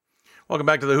Welcome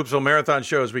back to the Hoopsville Marathon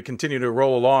Show as we continue to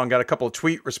roll along. Got a couple of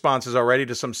tweet responses already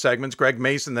to some segments. Greg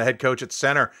Mason, the head coach at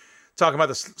Center, talking about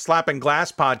the Slapping Glass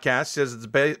podcast, says it's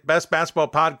the best basketball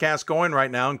podcast going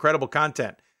right now. Incredible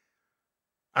content.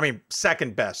 I mean,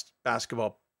 second best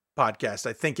basketball podcast,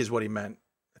 I think is what he meant.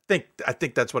 I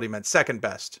think that's what he meant. Second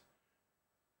best.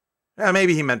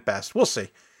 Maybe he meant best. We'll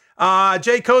see.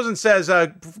 Jay Cozen says,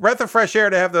 breath of fresh air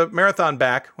to have the marathon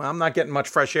back. Well, I'm not getting much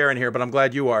fresh air in here, but I'm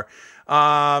glad you are.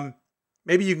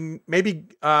 Maybe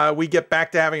we get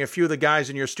back to having a few of the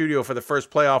guys in your studio for the first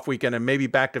playoff weekend and maybe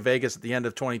back to Vegas at the end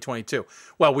of 2022.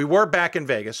 Well, we were back in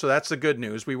Vegas, so that's the good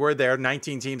news. We were there.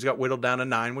 19 teams got whittled down to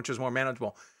 9, which was more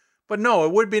manageable. But no,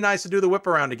 it would be nice to do the whip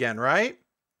around again, right?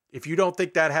 If you don't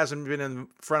think that hasn't been in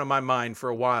front of my mind for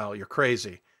a while, you're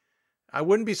crazy. I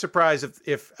wouldn't be surprised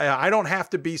if I don't have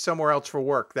to be somewhere else for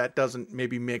work. That doesn't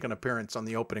maybe make an appearance on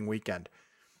the opening weekend.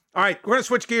 All right, we're going to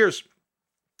switch gears.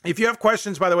 If you have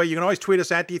questions, by the way, you can always tweet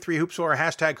us at D3Hoopsville or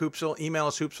hashtag Hoopsville. Email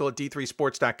us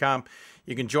hoopsville@d3sports.com.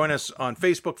 You can join us on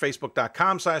Facebook,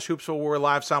 facebook.com/Hoopsville, where we're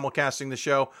live simulcasting the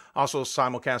show. Also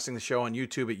simulcasting the show on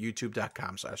YouTube at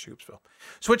youtube.com/Hoopsville.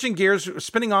 Switching gears,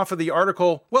 spinning off of the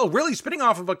article, spinning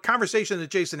off of a conversation that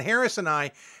Jason Harris and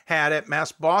I had at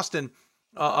Mass Boston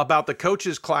about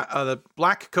the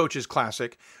Black Coaches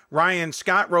Classic. Ryan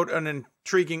Scott wrote an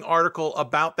intriguing article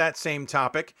about that same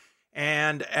topic.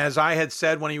 And as I had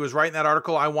said when he was writing that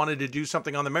article, I wanted to do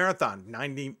something on the marathon.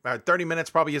 30 minutes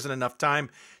probably isn't enough time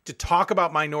to talk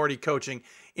about minority coaching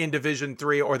in Division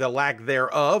III or the lack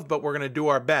thereof, but we're going to do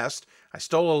our best. I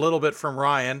stole a little bit from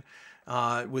Ryan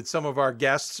with some of our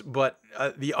guests, but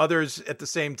the others at the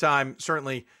same time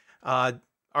certainly are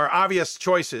obvious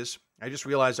choices. I just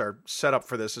realized our setup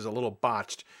for this is a little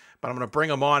botched, but I'm going to bring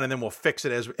them on and then we'll fix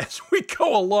it as we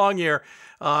go along here.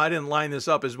 I didn't line this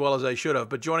up as well as I should have,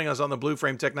 but joining us on the Blue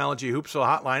Frame Technology Hoopsville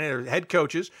Hotline are head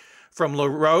coaches from La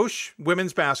Roche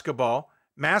Women's Basketball,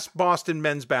 Mass Boston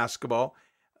Men's Basketball,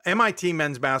 MIT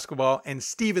Men's Basketball, and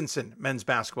Stevenson Men's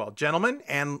Basketball. Gentlemen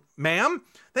and ma'am,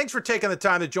 thanks for taking the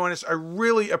time to join us. I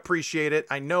really appreciate it.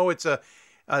 I know it's a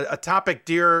topic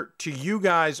dear to you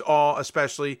guys all,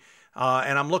 especially,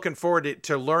 and I'm looking forward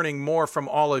to learning more from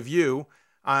all of you.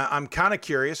 I'm kind of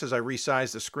curious as I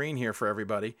resize the screen here for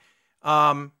everybody.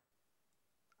 How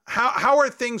are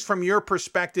things from your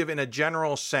perspective in a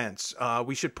general sense?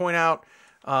 We should point out,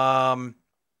 up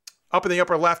in the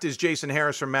upper left is Jason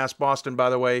Harris from Mass Boston,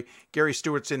 by the way. Gary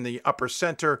Stewart's in the upper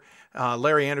center.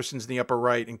 Larry Anderson's in the upper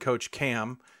right, and Coach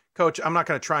Cam. Coach, I'm not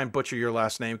going to try and butcher your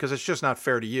last name because it's just not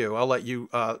fair to you. I'll let you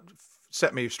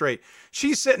set me straight.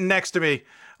 She's sitting next to me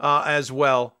as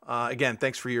well. Again,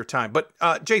 thanks for your time. But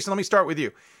Jason, let me start with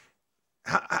you.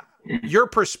 Your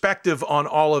perspective on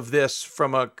all of this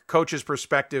from a coach's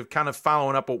perspective, kind of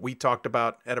following up what we talked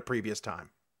about at a previous time.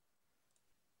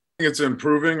 I think it's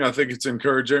improving. I think it's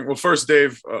encouraging. Well, first,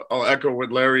 Dave, I'll echo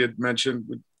what Larry had mentioned.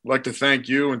 We'd like to thank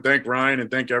you and thank Ryan and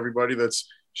thank everybody that's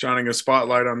shining a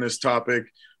spotlight on this topic.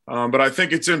 But I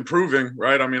think it's improving,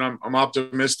 right? I mean, I'm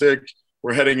optimistic.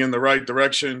 We're heading in the right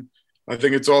direction. I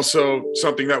think it's also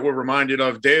something that we're reminded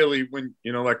of daily when,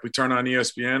 like we turn on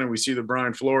ESPN and we see the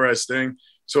Brian Flores thing.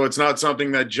 So it's not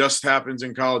something that just happens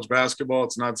in college basketball.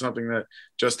 It's not something that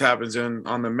just happens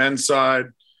on the men's side.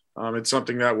 It's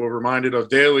something that we're reminded of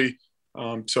daily.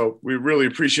 So we really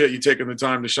appreciate you taking the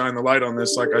time to shine the light on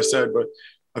this, like I said. But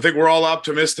I think we're all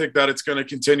optimistic that it's going to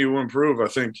continue to improve. I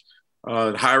think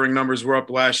hiring numbers were up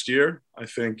last year. I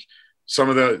think some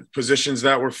of the positions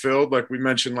that were filled, like we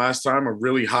mentioned last time, are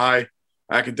really high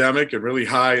academic and really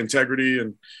high integrity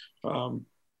and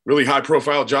really high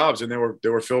profile jobs. And they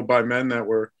were filled by men that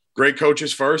were great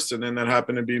coaches first, and then that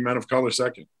happened to be men of color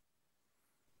second.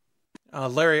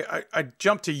 Larry, I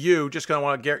jumped to you just because I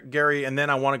want to get Gary, and then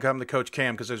I want to come to Coach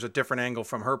Cam because there's a different angle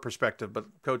from her perspective. But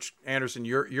Coach Anderson,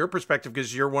 your perspective,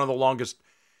 because you're one of the longest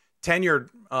tenured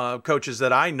coaches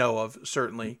that I know of,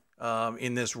 certainly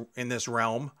in this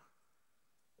realm.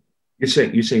 You're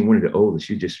saying one of the oldest.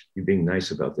 You're being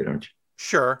nice about that, aren't you?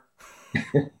 Sure.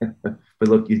 But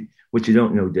look, what you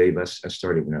don't know, Dave, I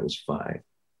started when I was 5.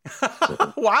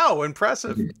 So, wow,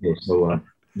 impressive. So I'm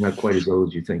not quite as old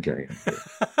as you think I am.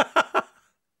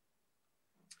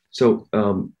 So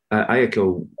I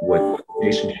echo what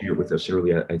Jason shared with us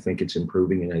earlier. I think it's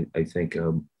improving, and I think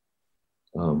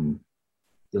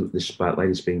the spotlight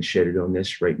is being shedded on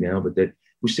this right now, but that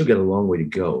we still got a long way to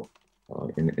go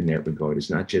in that regard. It's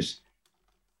not just,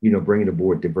 bringing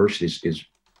aboard diversity is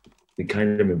the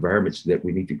kind of environments that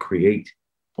we need to create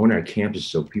on our campus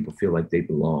so people feel like they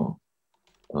belong.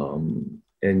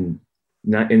 And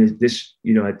this,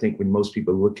 I think when most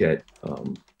people look at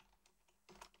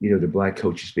the black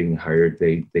coaches being hired,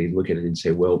 they look at it and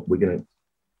say, well,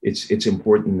 it's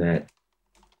important that,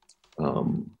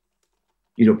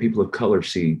 people of color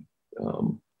see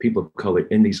people of color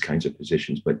in these kinds of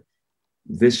positions. But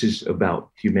this is about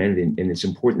humanity, and it's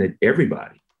important that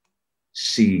everybody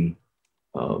see,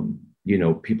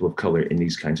 people of color in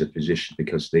these kinds of positions,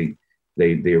 because they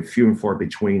are few and far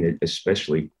between,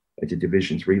 especially at the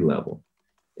Division III level.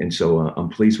 And so I'm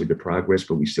pleased with the progress,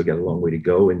 but we still got a long way to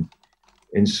go. And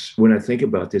when I think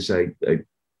about this,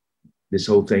 this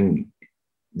whole thing,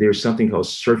 there's something called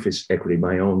surface equity,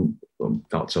 my own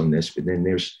thoughts on this, but then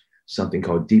there's something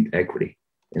called deep equity.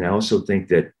 And I also think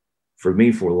that for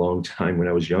me, for a long time, when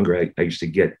I was younger, I used to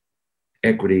get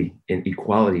equity and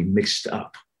equality mixed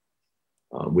up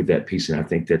with that piece. And I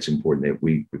think that's important that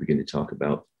we begin to talk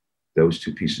about those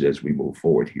two pieces as we move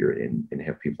forward here and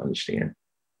have people understand,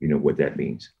 what that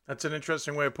means. That's an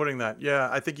interesting way of putting that. Yeah,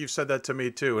 I think you've said that to me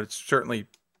too. It's certainly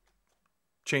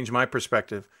changed my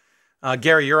perspective.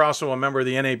 Gary, you're also a member of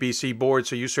the NABC board,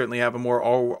 so you certainly have a more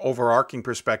overarching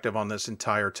perspective on this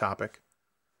entire topic.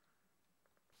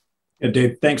 Yeah,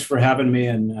 Dave, thanks for having me.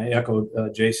 And I echo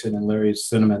Jason and Larry's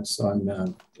sentiments on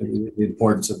the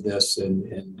importance of this,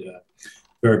 and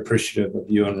very appreciative of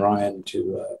you and Ryan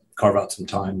to carve out some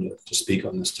time to speak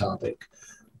on this topic.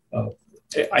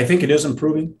 I think it is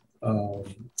improving,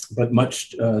 but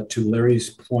much to Larry's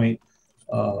point,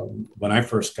 when I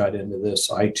first got into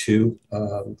this, I too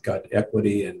got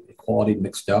equity and equality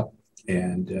mixed up,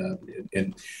 and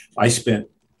I spent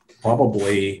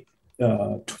probably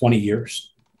 20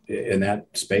 years in that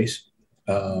space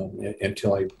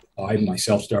until I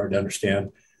myself started to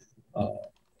understand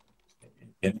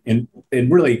and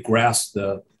really grasp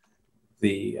the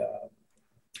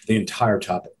entire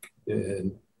topic.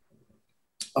 And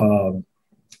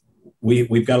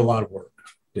we've got a lot of work,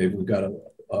 Dave. We've got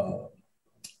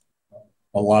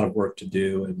a lot of work to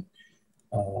do, and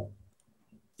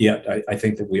yet I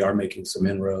think that we are making some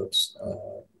inroads.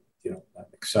 I'm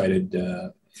excited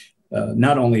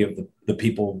not only of the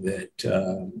people that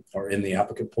are in the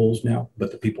applicant pools now,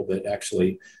 but the people that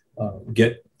actually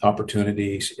get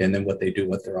opportunities, and then what they do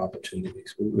with their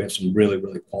opportunities. We have some really,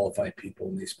 really qualified people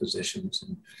in these positions,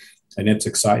 and it's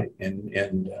exciting,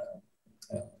 and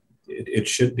it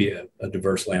should be a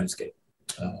diverse landscape.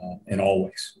 And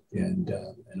always, and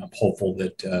I'm hopeful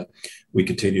that we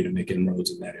continue to make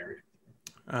inroads in that area.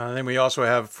 Then we also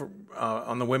have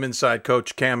on the women's side,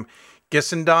 Coach Cam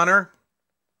Gissendanner.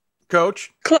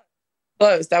 Coach?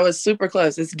 Close. That was super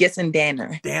close. It's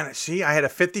Gissendanner. Damn it. See, I had a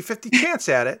 50-50 chance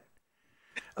at it.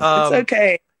 It's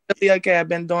okay. It's really okay. I've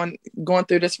been going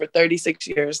through this for 36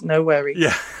 years. No worries.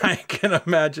 Yeah, I can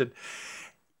imagine.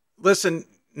 Listen,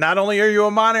 not only are you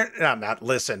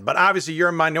but obviously you're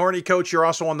a minority coach. You're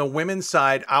also on the women's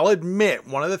side. I'll admit,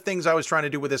 one of the things I was trying to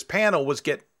do with this panel was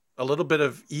get a little bit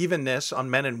of evenness on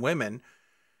men and women.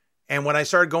 And when I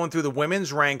started going through the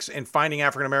women's ranks and finding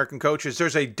African-American coaches,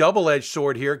 there's a double-edged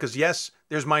sword here, because yes,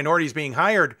 there's minorities being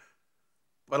hired,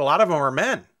 but a lot of them are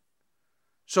men.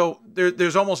 So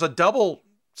there's almost a double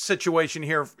situation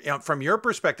here from your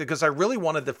perspective, because I really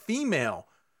wanted the female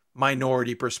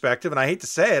minority perspective, and I hate to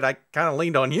say it, I kind of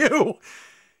leaned on you.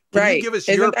 Can you give us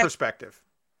your perspective?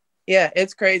 Yeah,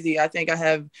 it's crazy. I think I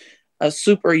have a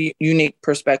super unique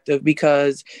perspective,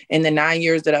 because in the 9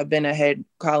 years that I've been a head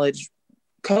college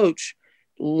coach,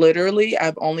 literally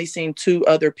I've only seen 2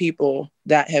 other people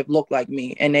that have looked like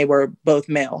me, and they were both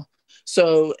male.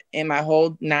 So in my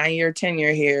whole 9-year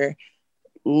tenure here,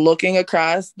 looking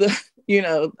across the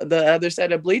other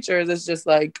set of bleachers, it's just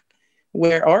like,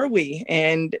 where are we?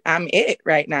 And I'm it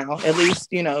right now, at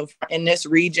least, in this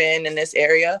region, in this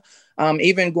area.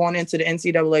 Even going into the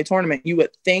NCAA tournament, you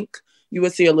would think you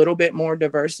would see a little bit more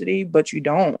diversity, but you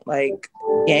don't.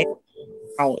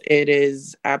 It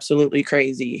is absolutely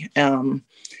crazy.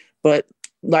 But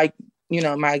my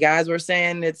guys were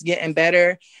saying, it's getting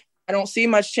better. I don't see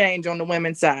much change on the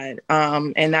women's side.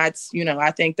 And that's,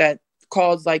 I think that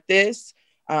calls like this,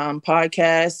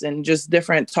 podcasts and just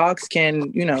different talks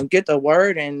can, get the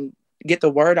word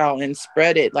out and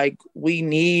spread it.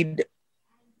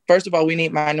 First of all, we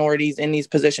need minorities in these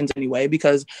positions anyway,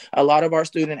 because a lot of our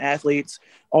student athletes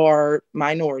are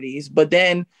minorities. But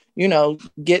then,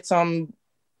 get some,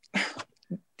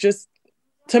 just,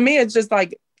 to me, it's just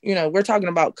like, we're talking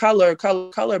about color,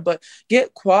 but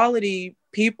get quality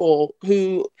people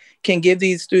who can give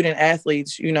these student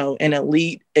athletes, an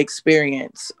elite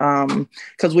experience.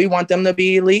 Because we want them to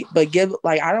be elite, but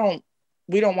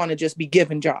we don't want to just be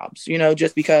given jobs,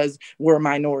 just because we're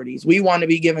minorities. We want to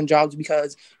be given jobs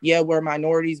because, yeah, we're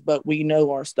minorities, but we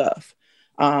know our stuff.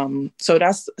 So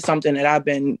that's something that I've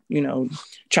been,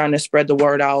 trying to spread the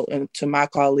word out to my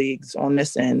colleagues on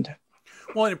this end.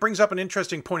 Well, and it brings up an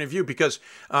interesting point of view because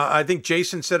I think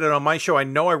Jason said it on my show. I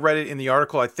know I read it in the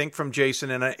article, I think from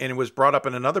Jason, and it was brought up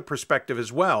in another perspective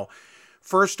as well.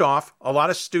 First off, a lot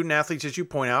of student athletes, as you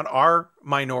point out, are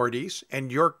minorities,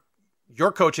 and you're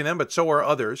coaching them, but so are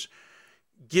others.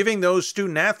 Giving those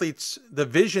student athletes the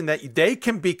vision that they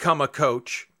can become a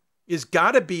coach is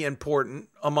got to be important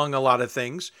among a lot of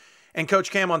things. And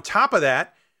Coach Cam, on top of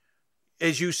that,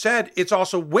 as you said, it's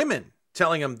also women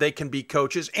telling them they can be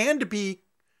coaches and to be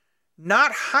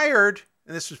not hired,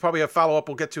 and this is probably a follow-up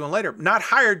we'll get to in later, not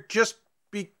hired just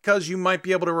because you might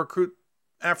be able to recruit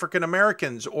African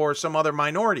Americans or some other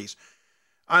minorities.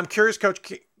 I'm curious,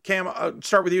 Coach Cam, I'll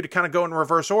start with you to kind of go in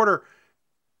reverse order.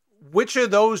 Which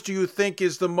of those do you think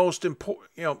is the most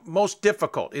important, most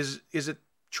difficult? Is it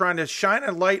trying to shine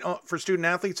a light for student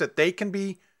athletes that they can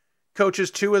be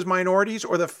coaches too as minorities,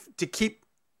 or to keep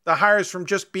the hires from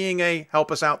just being a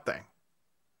help us out thing?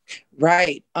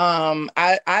 Right.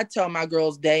 I tell my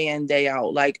girls day in, day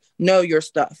out, like, know your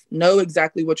stuff, know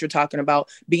exactly what you're talking about,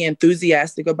 be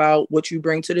enthusiastic about what you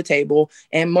bring to the table.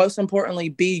 And most importantly,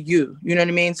 be you, you know what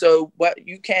I mean? So what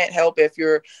you can't help if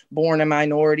you're born a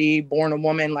minority, born a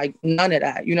woman, like none of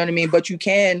that, you know what I mean? But you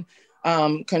can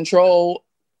control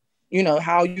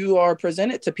how you are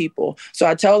presented to people. So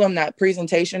I tell them that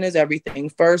presentation is everything.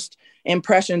 First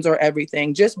impressions are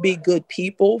everything. Just be good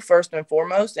people first and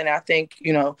foremost. And I think,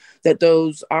 that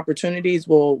those opportunities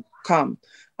will come.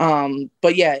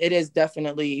 But yeah, it is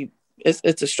definitely,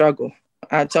 it's a struggle.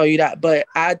 I tell you that, but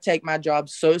I take my job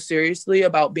so seriously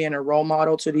about being a role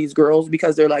model to these girls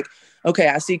because they're like, okay,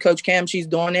 I see Coach Cam, she's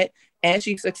doing it and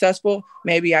she's successful.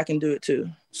 Maybe I can do it too.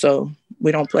 So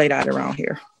we don't play that around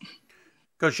here.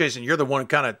 Coach Jason, you're the one who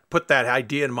kind of put that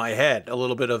idea in my head, a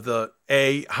little bit of the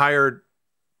hired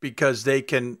because they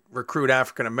can recruit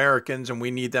African Americans and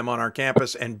we need them on our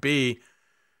campus, and B,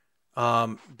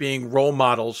 being role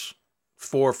models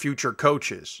for future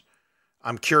coaches.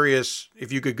 I'm curious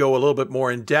if you could go a little bit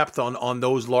more in depth on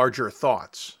those larger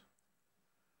thoughts.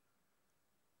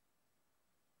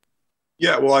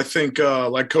 Yeah, well, I think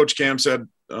like Coach Cam said,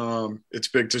 it's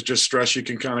big to just stress you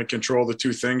can kind of control the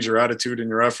two things, your attitude and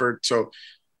your effort. So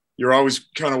you're always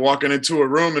kind of walking into a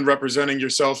room and representing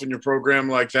yourself and your program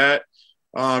like that.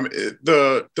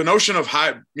 The notion of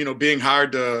being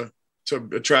hired to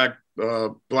attract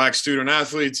Black student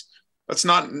athletes, that's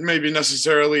not maybe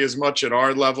necessarily as much at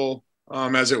our level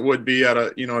as it would be at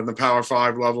in the Power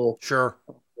 5 level. Sure.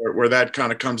 Where that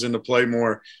kind of comes into play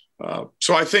more.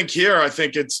 So I think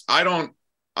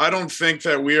I don't think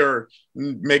that we are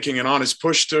making an honest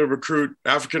push to recruit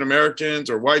African Americans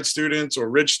or white students or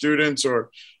rich students, or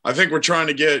I think we're trying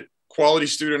to get quality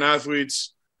student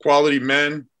athletes, quality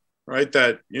men, right?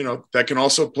 That can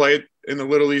also play in the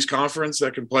Little East Conference,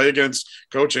 that can play against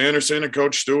Coach Anderson and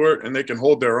Coach Stewart, and they can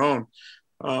hold their own.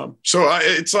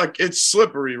 It's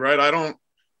slippery, right? I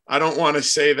don't want to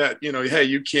say that hey,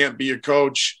 you can't be a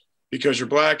coach because you're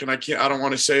Black, and I don't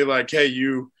want to say like, hey,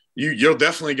 you'll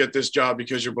definitely get this job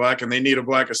because you're Black and they need a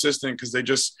Black assistant because they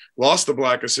just lost a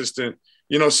Black assistant,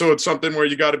 so it's something where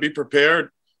you got to be prepared.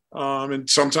 And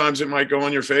sometimes it might go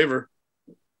in your favor.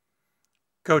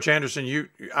 Coach Anderson, you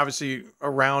obviously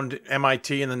around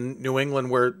MIT and then New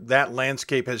England, where that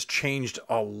landscape has changed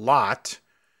a lot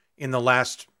in the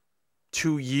last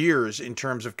 2 years in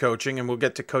terms of coaching. And we'll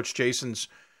get to Coach Jason's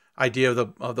idea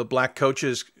of the Black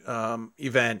coaches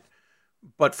event.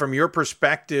 But from your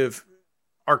perspective,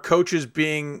 are coaches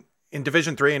being in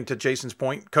Division III, and to Jason's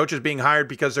point, coaches being hired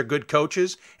because they're good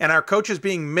coaches, and are coaches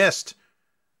being missed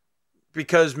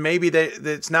because maybe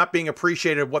it's not being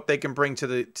appreciated what they can bring to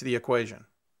the equation?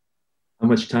 How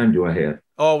much time do I have?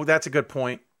 Oh, that's a good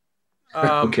point.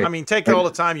 Okay. I mean, take all the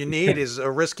time you need is a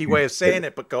risky way of saying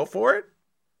it, but go for it.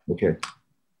 Okay.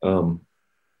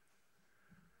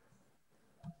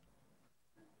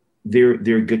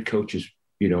 There are good coaches,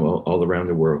 all around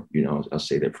the world. I'll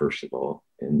say that first of all,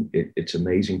 and it's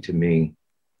amazing to me.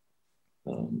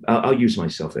 I'll use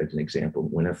myself as an example.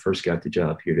 When I first got the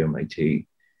job here at MIT,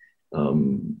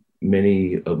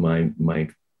 many of my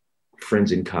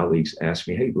friends and colleagues asked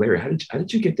me, "Hey, Larry, how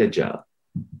did you get that job?"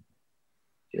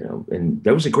 And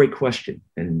that was a great question.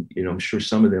 And I'm sure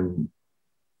some of them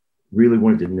really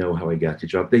wanted to know how I got the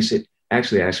job. They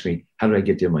actually asked me, "How did I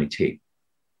get to MIT?"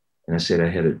 And I said I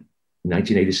had a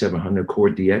 1987 Honda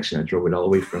Accord DX, and I drove it all the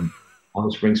way from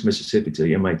Alice Springs, Mississippi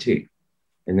to MIT.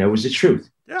 And that was the truth.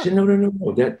 Yeah. I said, no,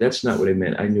 that's not what I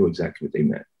meant. I knew exactly what they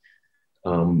meant.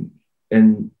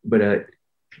 But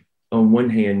on one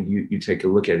hand, you take a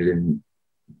look at it, and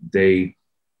they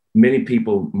many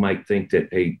people might think that,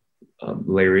 hey,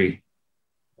 Larry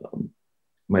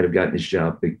might have gotten his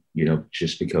job,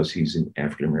 just because he's an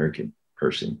African American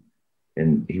person,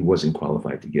 and he wasn't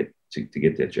qualified to get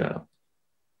that job.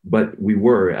 But we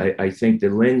were. I think the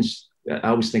lens. I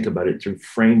always think about it through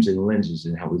frames and lenses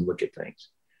and how we look at things.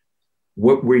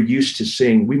 What we're used to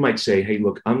seeing, we might say, hey,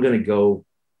 look, I'm going to go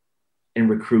and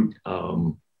recruit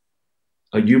a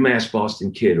UMass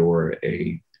Boston kid or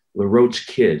a LaRoche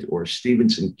kid or a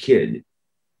Stevenson kid.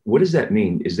 What does that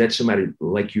mean? Is that somebody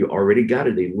like you already got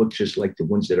it? They look just like the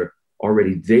ones that are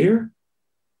already there?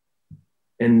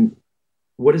 And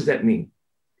what does that mean?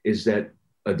 Is that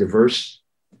a diverse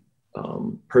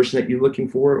person that you're looking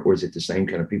for, or is it the same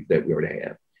kind of people that we already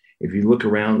have? If you look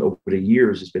around over the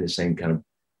years, it's been the same kind of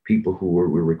people who we're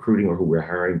recruiting or who we're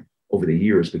hiring over the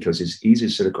years, because it's easy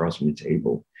to sit across from the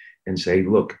table and say,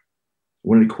 look,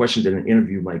 one of the questions in an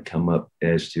interview might come up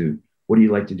as to, what do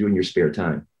you like to do in your spare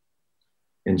time?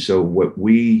 And so what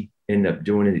we end up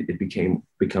doing, it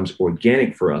becomes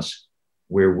organic for us,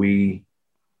 where we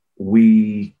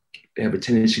have a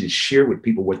tendency to share with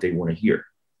people what they want to hear,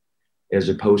 as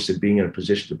opposed to being in a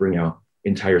position to bring our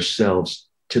entire selves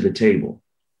to the table,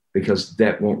 because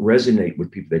that won't resonate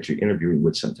with people that you're interviewing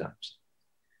with sometimes.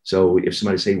 So if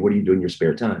somebody say, what do you do in your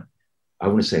spare time? I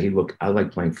want to say, hey, look, I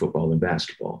like playing football and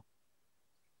basketball.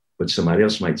 But somebody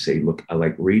else might say, look, I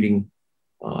like reading,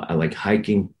 I like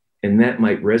hiking. And that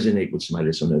might resonate with somebody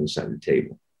that's on the other side of the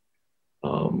table,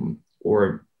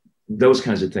 or those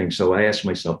kinds of things. So I ask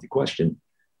myself the question,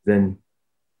 then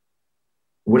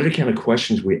what are the kind of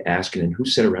questions we're asking, and who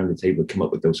sat around the table to come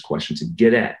up with those questions and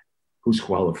get at who's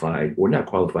qualified or not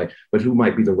qualified, but who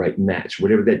might be the right match,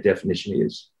 whatever that definition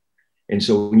is. And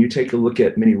so when you take a look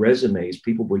at many resumes,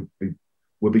 people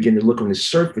will begin to look on the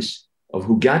surface of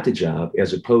who got the job,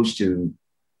 as opposed to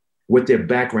what their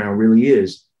background really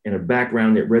is, and a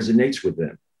background that resonates with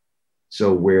them.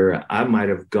 So where I might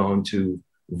have gone to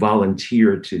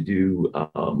volunteer to do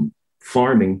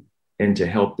farming and to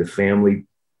help the family,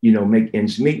 make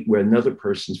ends meet, where another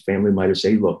person's family might have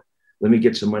said, look, let me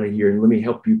get some money here and let me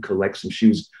help you collect some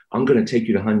shoes. I'm going to take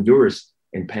you to Honduras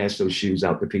and pass those shoes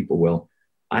out to people. Well,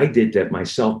 I did that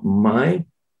myself. My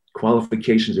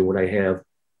qualifications and what I have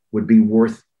would be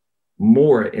worth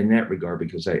more in that regard,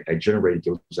 because I generated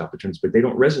those opportunities, but they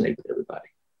don't resonate with everybody.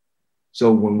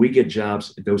 So when we get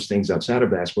jobs, those things outside of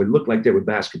basketball, it look like that with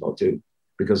basketball too,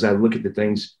 because I look at the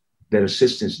things that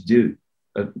assistants do,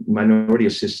 minority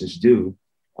assistants do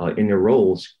in their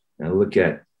roles. And I look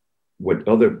at what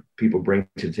other people bring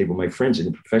to the table, my friends in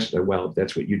the profession. Well,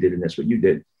 that's what you did and that's what you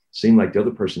did. Seem like the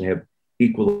other person have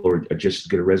equal or just as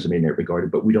good a resume in that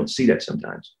regard, but we don't see that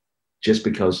sometimes, just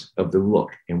because of the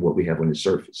look and what we have on the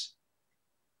surface.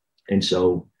 And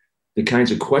so the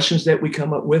kinds of questions that we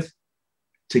come up with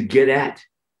to get at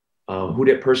who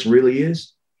that person really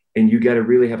is, and you got to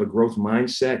really have a growth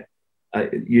mindset,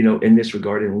 in this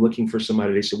regard, and looking for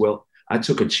somebody. They say, well, I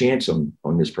took a chance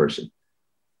on this person.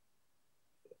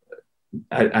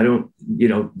 I don't,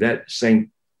 that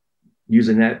saying,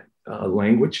 using that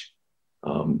language,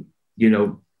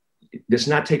 that's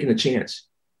not taking a chance.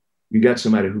 You got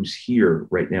somebody who's here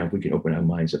right now. If we can open our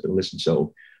minds up and listen.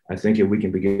 So I think if we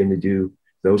can begin to do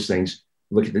those things,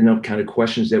 look at the kind of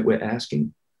questions that we're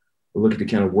asking, look at the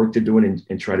kind of work they're doing,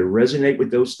 and try to resonate with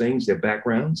those things, their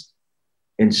backgrounds,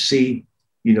 and see,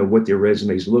 what their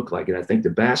resumes look like. And I think the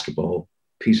basketball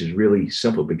piece is really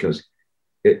simple, because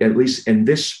at least in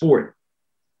this sport,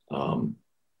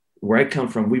 where I come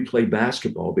from, we play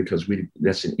basketball because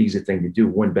that's an easy thing to do.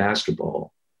 One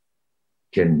basketball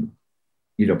can,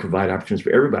 provide opportunities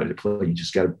for everybody to play. You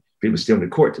just got to be able to stay on the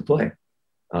court to play.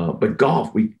 But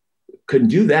golf, we couldn't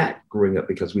do that growing up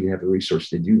because we didn't have the resources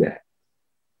to do that.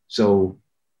 So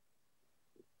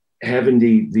having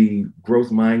the growth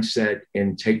mindset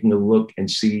and taking a look and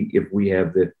see if we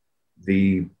have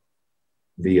a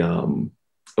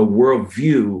world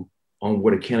view on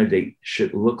what a candidate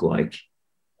should look like,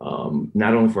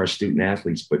 not only for our student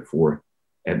athletes, but for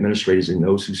administrators and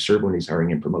those who serve on these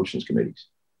hiring and promotions committees.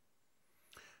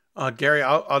 Gary,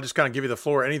 I'll just kind of give you the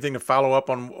floor. Anything to follow up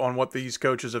on what these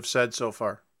coaches have said so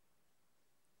far?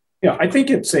 Yeah, I think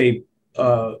it's a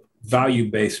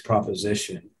value-based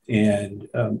proposition. And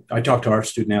I talk to our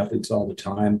student athletes all the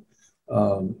time.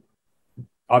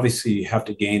 Obviously, you have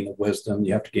to gain the wisdom,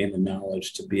 you have to gain the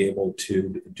knowledge to be able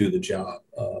to do the job.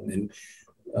 And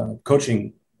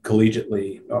coaching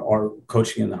collegiately, or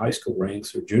coaching in the high school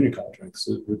ranks or junior college ranks,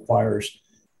 it requires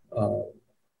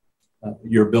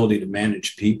your ability to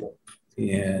manage people.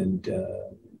 And,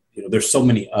 there's so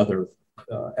many other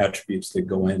attributes that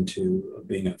go into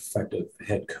being an effective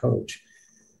head coach.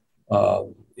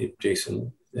 If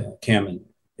Jason Cam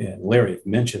and Larry have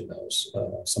mentioned those,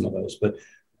 some of those. But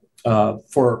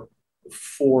for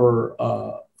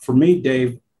me,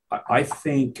 Dave, I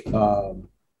think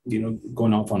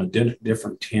going off on a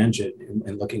different tangent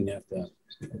and looking at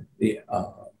the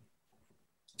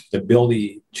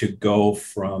ability to go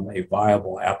from a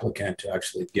viable applicant to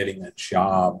actually getting a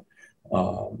job,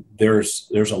 there's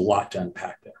a lot to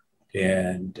unpack there.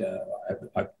 And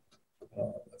I've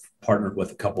partnered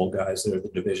with a couple of guys that are at the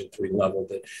Division III level,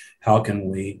 that how can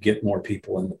we get more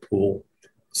people in the pool?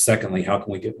 Secondly, how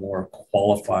can we get more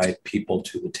qualified people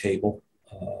to the table,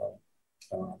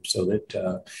 so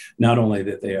that not only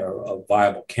that they are a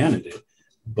viable candidate,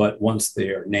 but once they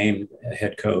are named a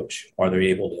head coach, are they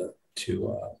able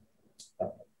to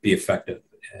be effective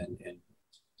and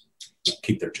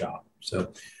keep their job?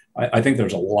 So I think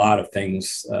there's a lot of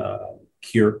things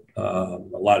here, a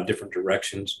lot of different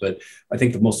directions, but I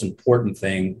think the most important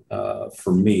thing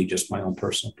for me, just my own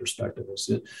personal perspective,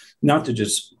 is not to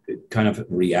just kind of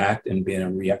react and be in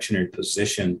a reactionary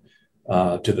position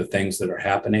to the things that are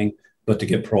happening, but to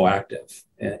get proactive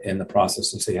in the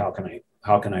process and say, how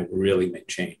can I really make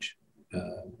change?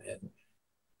 And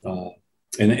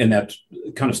that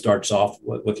kind of starts off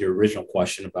with your original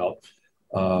question about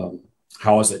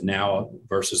how is it now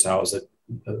versus how has it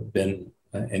been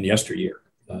in yesteryear.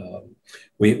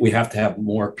 We have to have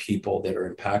more people that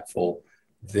are impactful,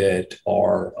 that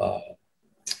are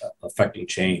affecting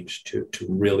change to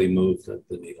really move the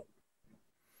needle.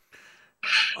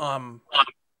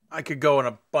 I could go in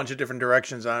a bunch of different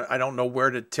directions. I don't know where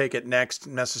to take it next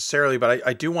necessarily, but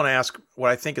I do want to ask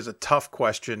what I think is a tough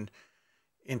question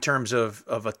in terms of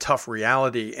a tough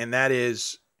reality. And that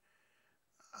is,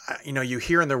 you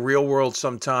hear in the real world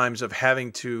sometimes of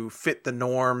having to fit the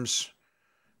norms,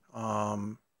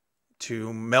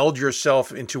 to meld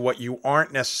yourself into what you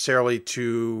aren't necessarily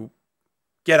to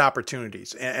get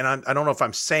opportunities. And I don't know if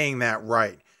I'm saying that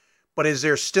right, but is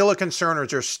there still a concern, or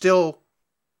is there still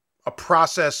a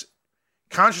process,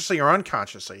 consciously or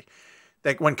unconsciously,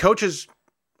 that when coaches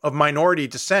of minority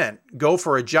descent go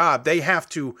for a job, they have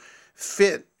to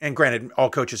fit, and granted,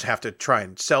 all coaches have to try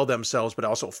and sell themselves, but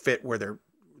also fit where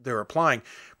they're applying,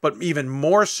 but even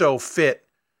more so fit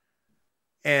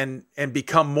and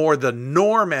become more the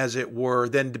norm, as it were,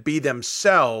 than to be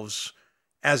themselves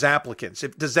as applicants.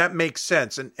 Does that make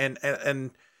sense?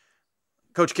 And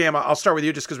Coach Cam, I'll start with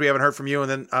you just because we haven't heard from you, and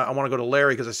then I want to go to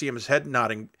Larry because I see him his head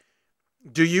nodding.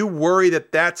 Do you worry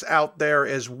that that's out there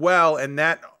as well, and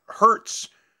that hurts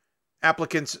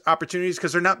applicants' opportunities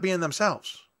because they're not being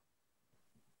themselves?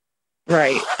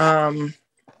 Right.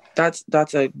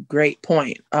 That's a great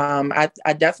point. I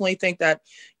definitely think that,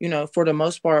 for the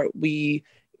most part,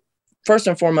 first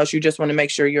and foremost, you just want to make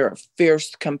sure you're a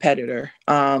fierce competitor,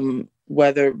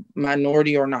 whether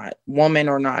minority or not, woman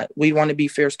or not. We want to be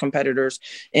fierce competitors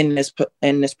in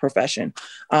this profession.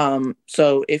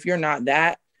 So if you're not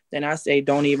that, then I say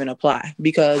don't even apply,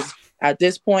 because at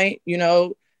this point,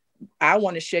 I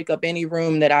want to shake up any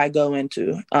room that I go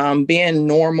into. Being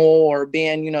normal or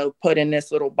being, put in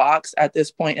this little box at this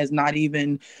point is not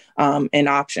even an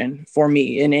option for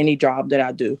me in any job that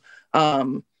I do.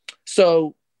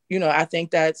 So, I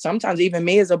think that sometimes even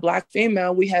me as a Black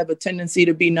female, we have a tendency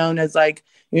to be known as like,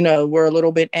 we're a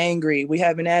little bit angry. We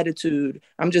have an attitude.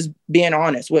 I'm just being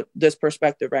honest with this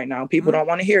perspective right now. People don't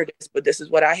want to hear this, but this is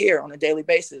what I hear on a daily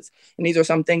basis. And these are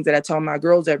some things that I tell my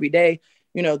girls every day.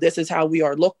 This is how we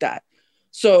are looked at.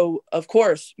 So, of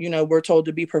course, we're told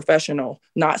to be professional,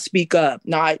 not speak up,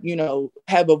 not,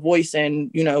 have a voice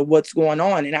in, what's going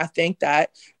on. And I think that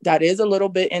is a little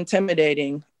bit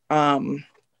intimidating,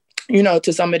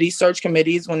 to some of these search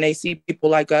committees when they see people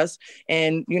like us.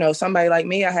 And, somebody like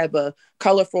me, I have a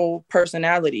colorful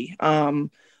personality.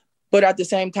 But at the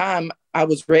same time, I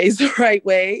was raised the right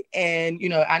way. And,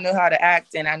 I know how to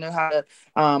act, and I know how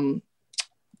to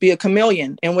be a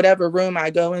chameleon in whatever room I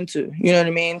go into. You know what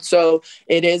I mean? So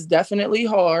it is definitely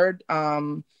hard,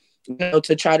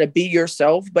 to try to be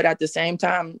yourself, but at the same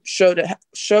time, show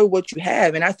what you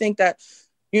have. And I think that,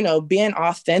 being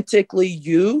authentically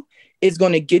you is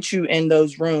going to get you in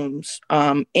those rooms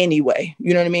anyway.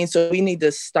 You know what I mean? So we need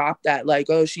to stop that. Like,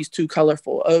 oh, she's too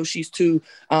colorful. Oh, she's too,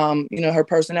 her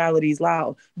personality is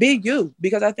loud. Be you,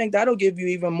 because I think that'll give you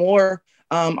even more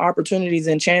opportunities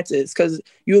and chances, because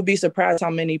you'll be surprised how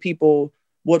many people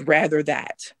would rather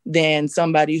that than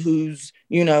somebody who's,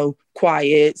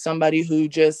 quiet, somebody who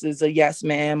just is a yes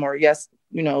ma'am or yes,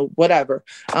 whatever.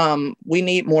 We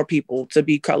need more people to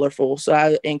be colorful. So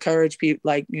I encourage people,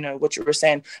 like, what you were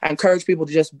saying, I encourage people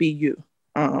to just be you.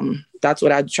 That's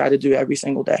what I try to do every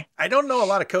single day. I don't know a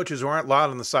lot of coaches who aren't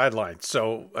loud on the sidelines.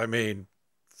 So, I mean,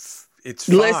 it's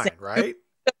fine, right?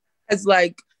 as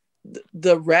like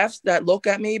the refs that look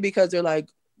at me because they're like,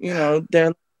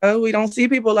 they're, oh, we don't see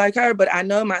people like her, but I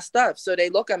know my stuff. So they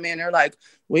look at me and they're like,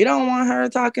 we don't want her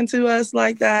talking to us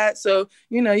like that. So,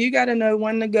 you got to know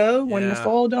when to go, when to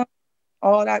fold on,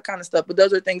 all that kind of stuff. But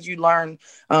those are things you learn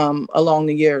along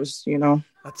the years,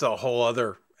 That's a whole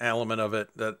other element of it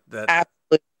that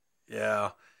Absolutely.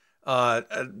 Yeah.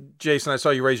 Jason, I saw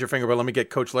you raise your finger, but let me get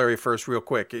Coach Larry first real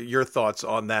quick. Your thoughts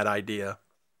on that idea?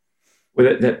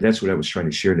 Well, that's what I was trying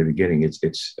to share in the beginning.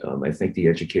 It's I think the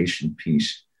education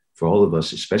piece for all of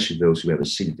us, especially those who have a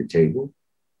seat at the table,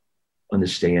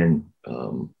 understand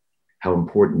how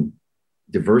important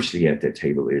diversity at that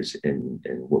table is and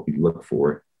what we look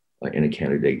for in a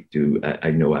candidate.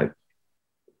 I know I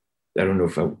don't know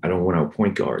if I don't want our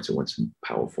point guards. I want some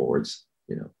power forwards,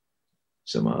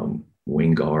 some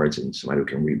wing guards and somebody who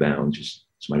can rebound, just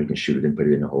somebody who can shoot it and put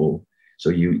it in the hole. So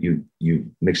you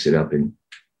mix it up and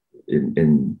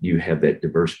you have that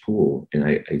diverse pool. And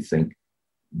I think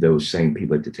those same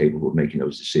people at the table who are making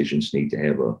those decisions need to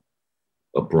have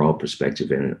a broad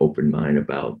perspective and an open mind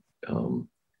about,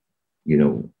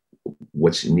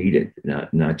 what's needed,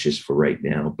 not just for right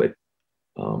now, but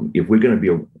if we're going to be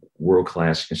a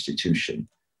world-class institution,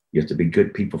 you have to be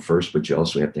good people first, but you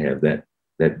also have to have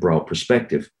that broad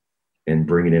perspective and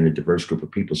bringing in a diverse group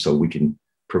of people so we can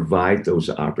provide those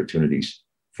opportunities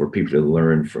for people to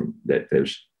learn from that.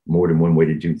 There's more than one way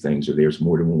to do things, or there's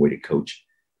more than one way to coach.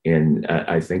 And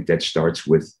I think that starts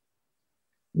with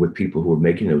people who are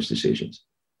making those decisions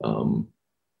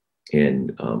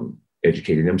and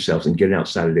educating themselves and getting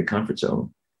outside of their comfort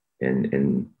zone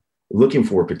and looking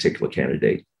for a particular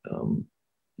candidate.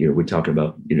 We're talking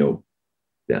about,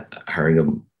 hiring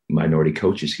a minority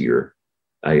coaches here.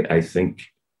 I think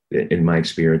in my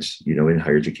experience, in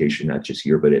higher education, not just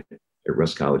here, but at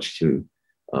Russ College too,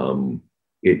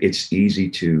 it's easy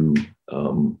to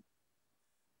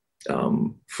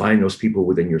find those people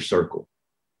within your circle.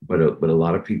 But a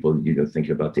lot of people,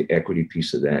 thinking about the equity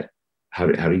piece of that, how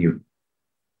do you,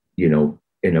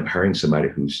 end up hiring somebody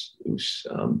who's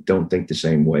don't think the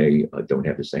same way, don't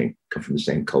have come from the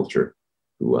same culture,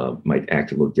 who might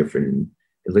act a little different and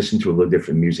listen to a little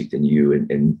different music than you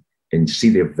and see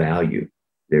their value,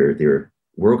 their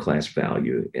world-class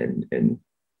value and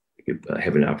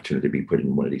have an opportunity to be put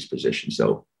in one of these positions.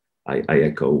 So I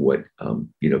echo what,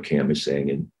 Cam is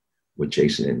saying and what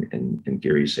Jason and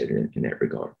Gary said in that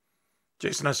regard.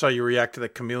 Jason, I saw you react to the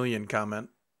chameleon comment.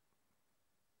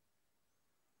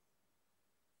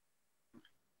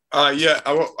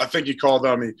 I think you called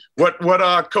on me. What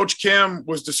Coach Cam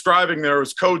was describing there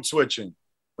was code switching,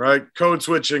 right? Code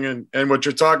switching, and what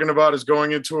you're talking about is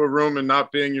going into a room and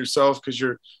not being yourself because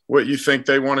you're what you think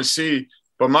they want to see.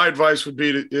 But my advice would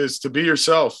be to be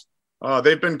yourself.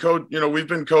 We've been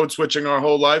code switching our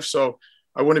whole life, so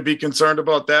I wouldn't be concerned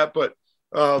about that. But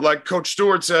like Coach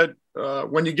Stewart said,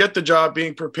 when you get the job,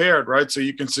 being prepared, right, so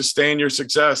you can sustain your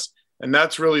success, and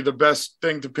that's really the best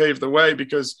thing to pave the way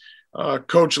because.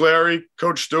 Coach Larry,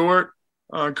 Coach Stewart,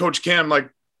 Coach Cam, like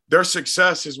their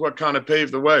success is what kind of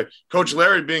paved the way. Coach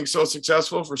Larry being so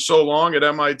successful for so long at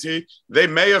MIT, they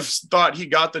may have thought he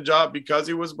got the job because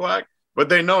he was Black, but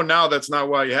they know now that's not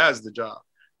why he has the job,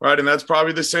 right? And that's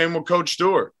probably the same with Coach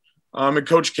Stewart and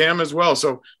Coach Cam as well.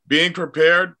 So being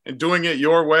prepared and doing it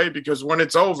your way, because when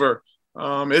it's over,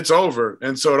 it's over.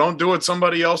 And so don't do it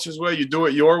somebody else's way. You do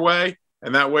it your way.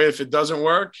 And that way, if it doesn't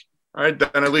work, all right,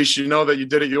 then at least you know that you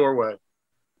did it your way.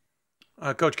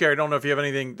 Coach Gary, I don't know if you have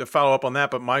anything to follow up on that,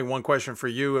 but my one question for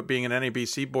you, being an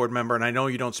NABC board member, and I know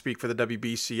you don't speak for the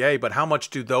WBCA, but how much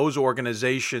do those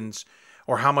organizations,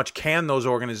 or how much can those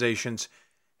organizations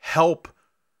help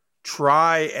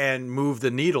try and move the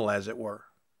needle, as it were?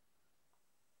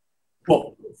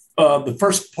 Well, the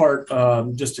first part,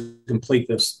 just to complete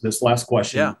this last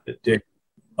question, Dick,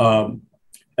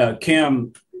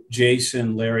 Cam,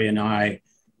 Jason, Larry, and I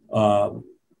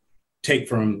take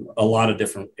from a lot of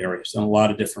different areas and a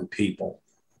lot of different people.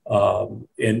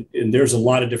 And there's a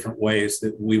lot of different ways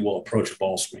that we will approach a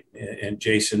ball screen. And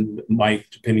Jason might,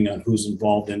 depending on who's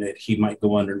involved in it, he might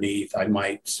go underneath. I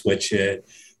might switch it.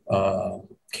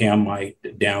 Cam might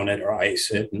down it or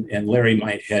ice it. And Larry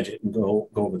might hedge it and go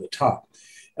over the top.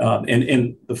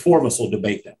 And the four of us will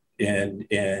debate that.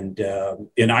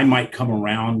 And I might come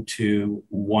around to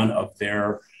one of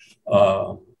their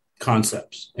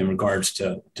concepts in regards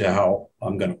to how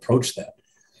I'm going to approach that.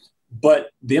 But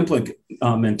the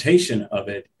implementation of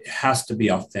it has to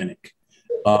be authentic.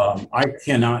 I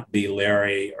cannot be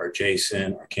Larry or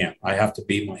Jason or Cam. I have to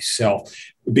be myself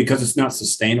because it's not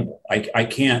sustainable. I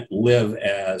can't live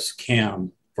as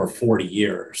Cam for 40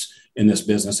 years in this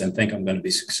business and think I'm going to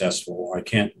be successful, or I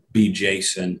can't be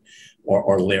Jason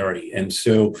or Larry. And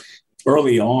so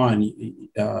early on,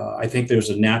 I think there's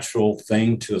a natural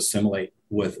thing to assimilate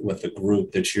with the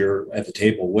group that you're at the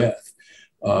table with.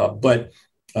 But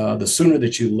the sooner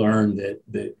that you learn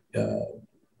that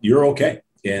you're okay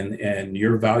and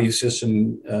your value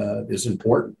system is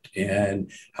important,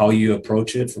 and how you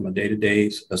approach it from a day-to-day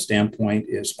standpoint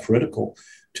is critical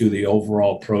to the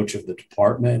overall approach of the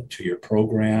department, to your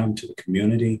program, to the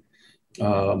community.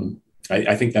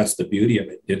 I think that's the beauty of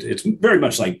it. It's very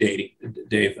much like dating,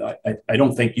 Dave. I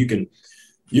don't think you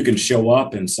can show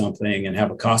up in something and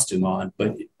have a costume on,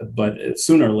 but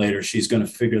sooner or later she's going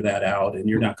to figure that out, and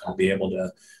you're not going to be able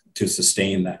to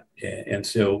sustain that. And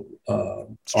so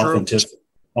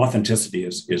authenticity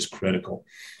is critical.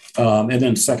 And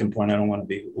then the 2nd point, I don't want to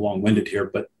be long-winded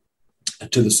here, but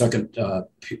to the 2nd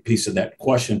piece of that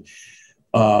question,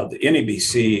 the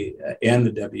NABC and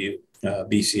the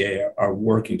WBCA are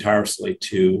working tirelessly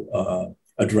to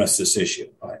address this issue.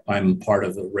 I'm part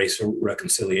of the Race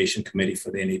Reconciliation Committee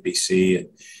for the NABC,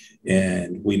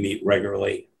 and we meet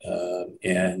regularly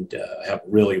and have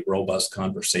really robust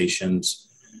conversations,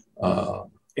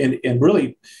 and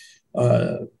really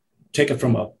take it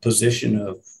from a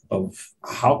position of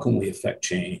how can we affect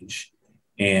change,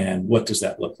 and what does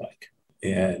that look like?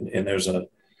 And there's a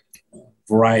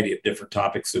variety of different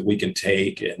topics that we can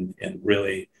take and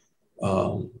really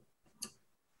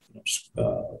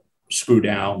screw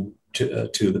down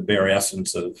to the bare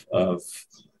essence of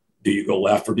do you go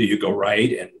left or do you go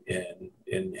right,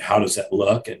 and how does that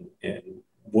look, and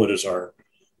what is our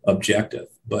objective?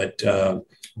 But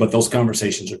those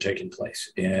conversations are taking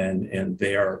place, and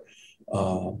they are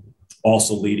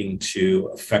also leading to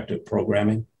effective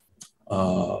programming,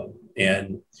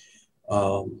 and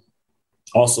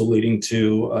also leading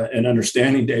to an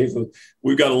understanding, Dave, of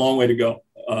we've got a long way to go,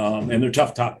 and they're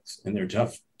tough topics and they're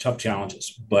tough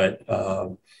challenges, but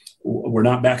we're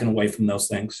not backing away from those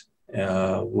things.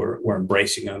 We're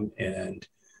embracing them and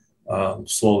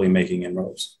slowly making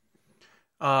inroads.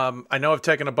 I know I've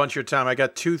taken a bunch of your time. I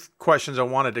got 2 questions I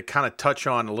wanted to kind of touch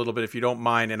on a little bit, if you don't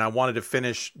mind. And I wanted to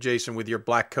finish, Jason, with your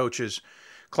Black Coaches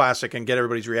Classic and get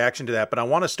everybody's reaction to that. But I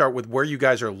want to start with where you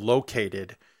guys are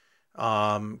located.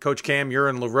 Coach Cam, you're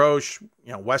in La Roche,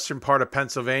 western part of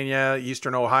Pennsylvania,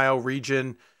 eastern Ohio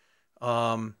region.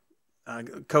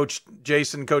 Coach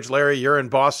Jason, Coach Larry, you're in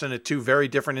Boston at 2 very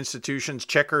different institutions.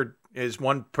 Checkered, as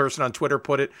one person on Twitter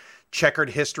put it, checkered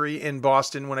history in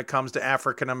Boston when it comes to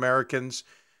African Americans.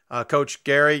 Coach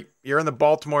Gary, you're in the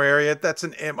Baltimore area. That's a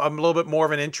little bit more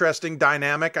of an interesting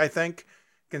dynamic, I think,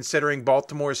 considering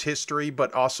Baltimore's history,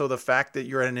 but also the fact that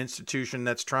you're at an institution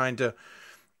that's trying to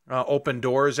open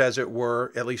doors, as it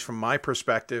were, at least from my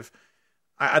perspective.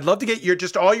 I'd love to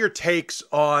get all your takes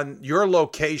on your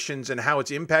locations and how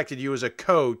it's impacted you as a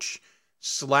coach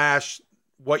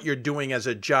 / what you're doing as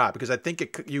a job, because I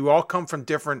think you all come from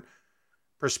different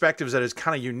perspectives that is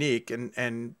kind of unique.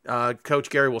 And Coach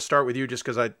Gary, we'll start with you just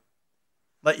because I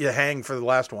let you hang for the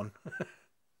last one.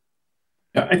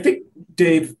 Yeah, I think,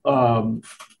 Dave,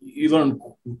 you learn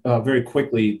very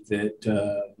quickly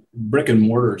that brick and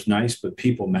mortar is nice, but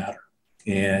people matter.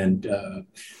 And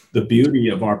the beauty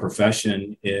of our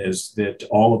profession is that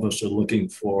all of us are looking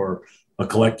for a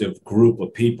collective group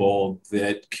of people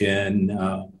that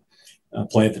can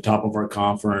play at the top of our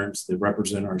conference, that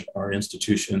represent our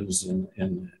institutions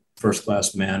in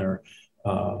first-class manner,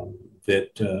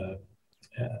 that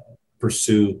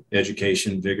pursue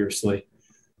education vigorously,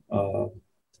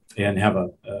 and have a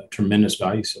tremendous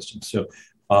value system. So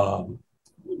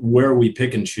where we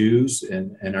pick and choose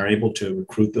and are able to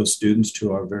recruit those students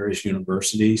to our various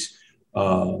universities,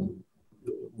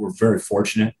 we're very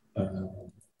fortunate.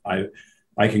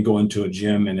 I can go into a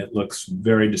gym and it looks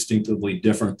very distinctively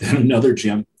different than another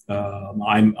gym.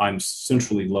 I'm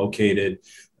centrally located,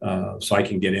 so I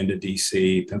can get into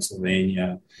DC,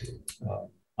 Pennsylvania.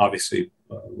 Obviously,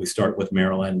 we start with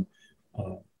Maryland,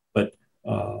 but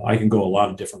I can go a lot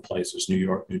of different places, New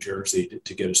York, New Jersey,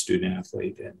 to get a student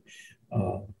athlete.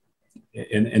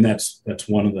 And that's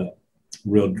one of the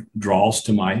real draws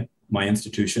to my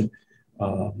institution.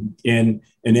 And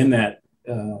in that,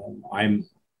 I'm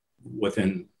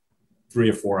within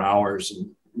 3 or 4 hours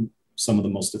in some of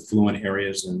the most affluent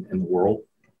areas in the world.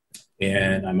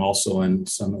 And I'm also in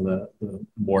some of the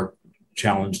more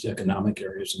challenged economic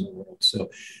areas in the world.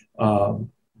 So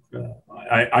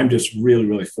I'm just really,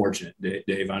 really fortunate,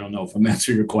 Dave. I don't know if I'm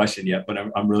answering your question yet, but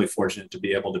I'm really fortunate to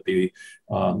be able to be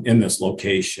in this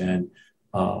location.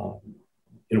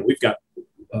 We've got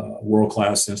a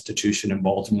world-class institution in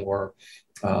Baltimore.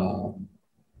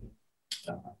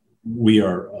 We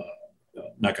are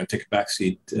not going to take a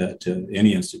backseat to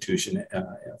any institution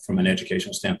from an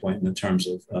educational standpoint in terms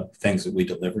of things that we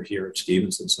deliver here at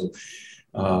Stevenson. So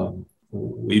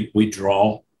we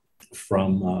draw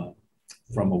from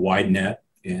a wide net,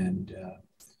 and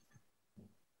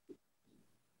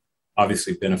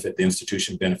obviously the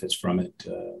institution benefits from it.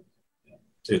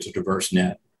 It's a diverse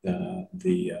net.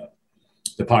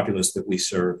 The populace that we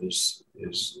serve is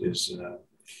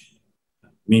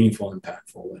meaningful,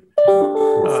 impactful, and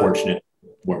we're fortunate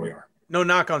where we are. No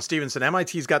knock on Stevenson.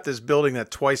 MIT's got this building that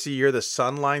twice a year the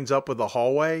sun lines up with the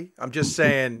hallway. I'm just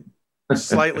saying,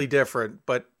 slightly different,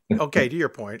 but okay. To your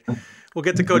point, we'll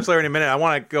get to Coach Larry in a minute. I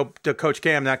want to go to Coach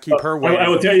Cam, not keep her waiting. I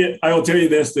will tell you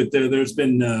this: that there's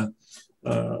been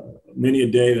many a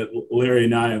day that Larry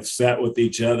and I have sat with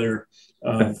each other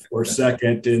for a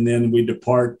second, and then we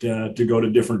depart to go to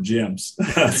different gyms.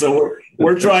 So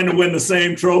we're trying to win the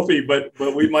same trophy, but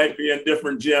we might be in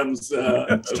different gyms.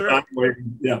 That's true.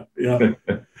 Yeah.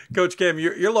 Coach Kim,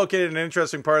 you're located in an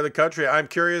interesting part of the country. I'm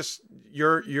curious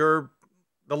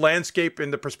the landscape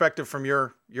and the perspective from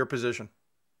your position.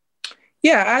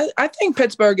 Yeah, I think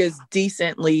Pittsburgh is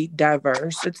decently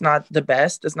diverse. It's not the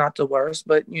best, it's not the worst,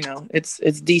 but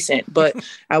it's decent. But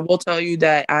I will tell you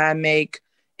that I make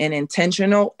an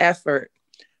intentional effort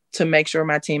to make sure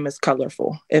my team is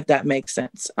colorful, if that makes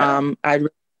sense. I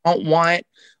don't want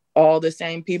all the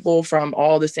same people from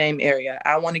all the same area.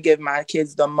 I want to give my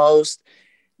kids the most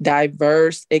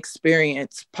diverse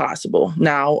experience possible.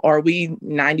 Now, are we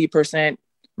 90%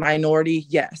 minority?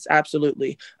 Yes,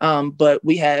 absolutely. But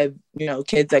we have,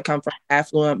 kids that come from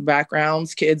affluent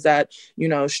backgrounds, kids that,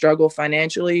 struggle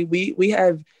financially. We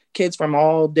have kids from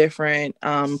all different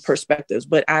perspectives,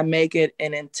 but I make it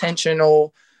an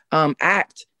intentional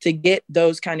act to get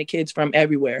those kind of kids from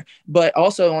everywhere. But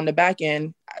also on the back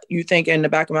end, you think in the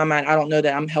back of my mind, I don't know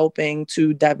that I'm helping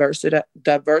to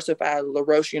diversify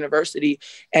LaRoche University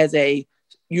as a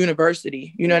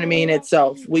university, you know what I mean,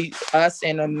 itself. Us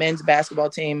and a men's basketball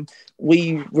team,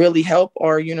 we really help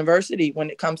our university when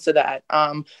it comes to that.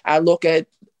 I look at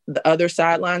the other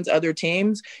sidelines, other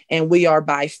teams, and we are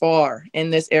by far in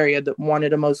this area one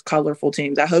of the most colorful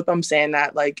teams. I hope I'm saying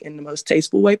that like in the most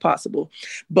tasteful way possible.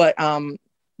 But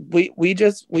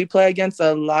we play against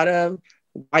a lot of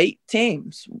white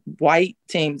teams.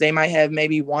 They might have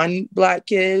maybe one black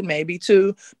kid, maybe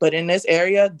two, but in this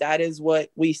area, that is what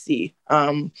we see.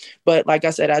 But like I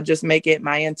said, I just make it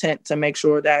my intent to make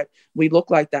sure that we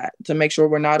look like that, to make sure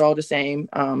we're not all the same.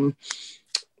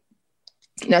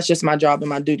 That's just my job and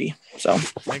my duty. So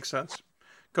makes sense.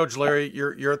 Coach Larry,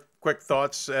 your quick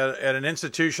thoughts at an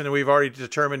institution that we've already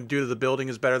determined due to the building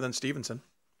is better than Stevenson.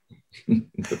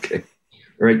 Okay.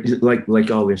 All right.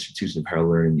 Like all institutions of higher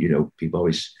learning, people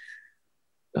always,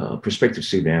 prospective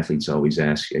student athletes always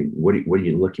ask, hey, what are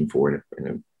you looking for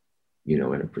in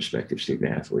a prospective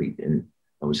student athlete? And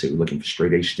I would say we're looking for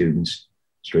straight A students,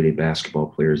 straight A basketball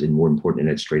players, and more important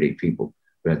than that, straight A people.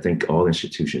 But I think all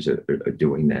institutions are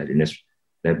doing that. And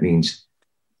that means,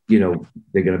 they're going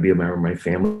to be around my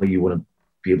family. You want to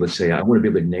be able to say, I want to be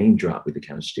able to name drop with the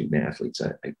kind of student athletes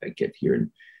I get here.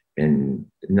 And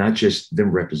not just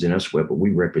them represent us well, but we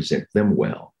represent them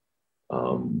well.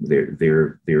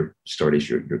 Their start as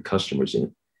your customers,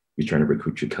 and you're trying to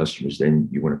recruit your customers. Then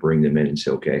you want to bring them in and say,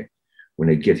 okay, when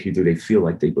they get here, do they feel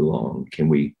like they belong?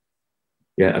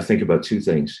 I think about two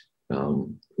things.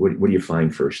 What do you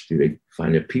find first? Do they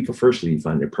find their people first, or do you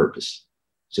find their purpose?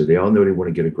 So they all know they want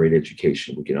to get a great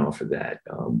education. We can offer that.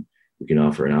 We can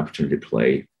offer an opportunity to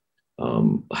play a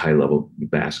high level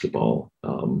basketball,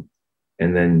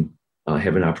 and then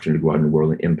have an opportunity to go out in the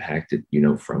world and impact it,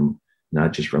 from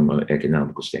not just from an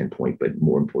economical standpoint, but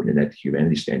more important than that, the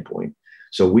humanity standpoint.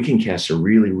 So we can cast a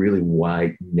really, really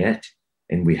wide net,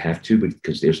 and we have to,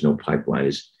 because there's no pipeline.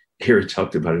 As Gary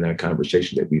talked about in our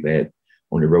conversation that we've had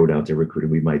on the road out there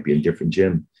recruiting, we might be in a different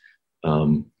gym.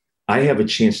 I have a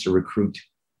chance to recruit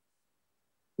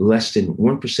less than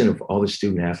 1% of all the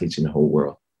student athletes in the whole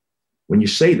world. When you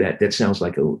say that sounds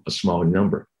like a small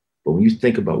number. But when you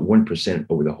think about 1%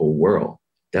 over the whole world,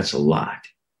 that's a lot.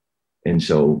 And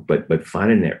so, but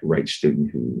finding that right student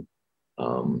who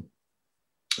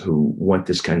want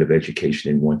this kind of education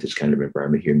and want this kind of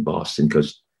environment here in Boston,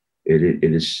 because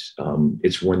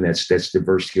it's one that's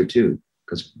diverse here too.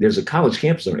 Because there's a college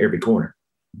campus on every corner,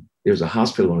 there's a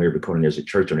hospital on every corner, there's a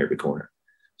church on every corner.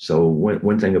 So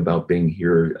one thing about being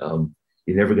here,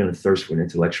 you're never going to thirst for an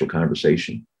intellectual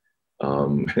conversation.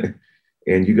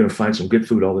 And you're going to find some good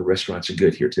food. All the restaurants are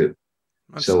good here too.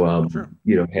 That's so,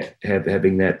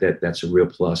 having that's a real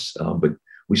plus. But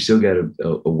we still got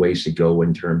a ways to go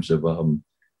in terms of,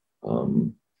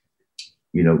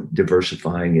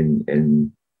 diversifying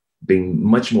and being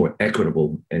much more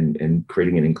equitable and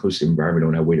creating an inclusive environment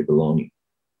on our way to belonging.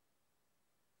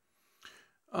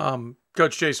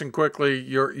 Coach Jason, quickly,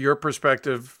 your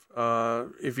perspective,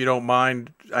 if you don't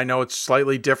mind. I know it's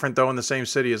slightly different, though, in the same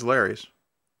city as Larry's.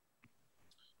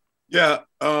 Yeah,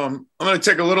 I'm going to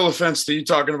take a little offense to you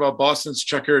talking about Boston's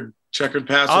checkered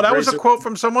past. Oh, that was a quote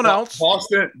from someone else.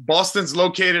 Boston's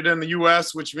located in the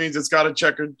U.S., which means it's got a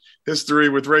checkered history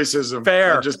with racism.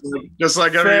 Fair. Just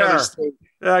like every other state.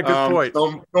 Yeah, good point.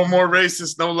 No more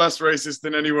racist, no less racist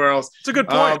than anywhere else. It's a good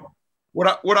point.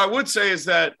 What I would say is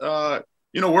that,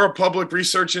 we're a public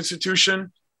research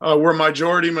institution. We're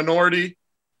majority minority.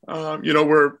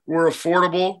 We're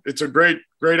affordable. It's a great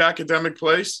academic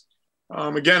place.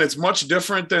 Again, it's much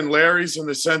different than Larry's in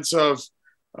the sense of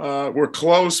we're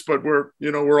close, but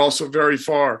we're also very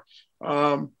far.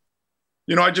 I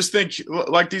just think,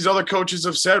 like these other coaches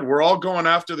have said, we're all going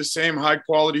after the same high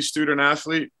quality student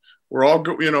athlete. We're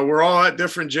all at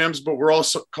different gyms, but we're all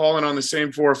calling on the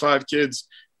same 4 or 5 kids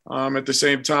at the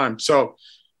same time. So,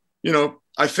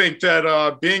 I think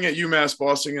that being at UMass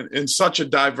Boston in such a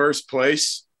diverse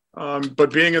place,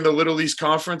 but being in the Little East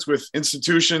Conference with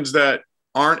institutions that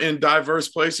aren't in diverse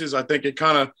places, I think it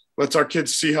kind of lets our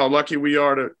kids see how lucky we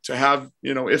are to have,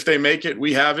 if they make it,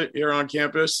 we have it here on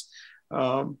campus.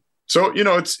 It's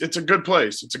a good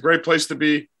place. It's a great place to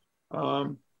be.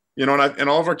 And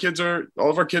all of our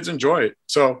kids enjoy it.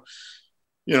 So,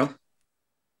 No,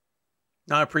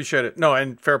 I appreciate it. No,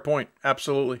 and fair point.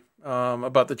 Absolutely.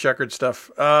 About the checkered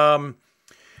stuff.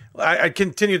 I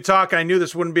continue to talk. I knew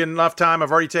this wouldn't be enough time.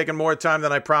 I've already taken more time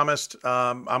than I promised.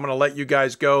 I'm going to let you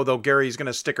guys go, though Gary's going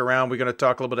to stick around. We're going to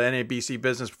talk a little bit of NABC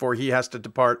business before he has to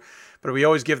depart. But we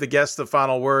always give the guests the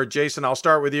final word. Jason, I'll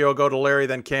start with you. I'll go to Larry,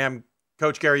 then Cam.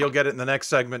 Coach Gary, you'll get it in the next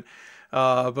segment.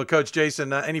 But Coach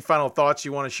Jason, any final thoughts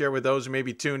you want to share with those who may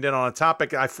be tuned in on a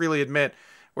topic I freely admit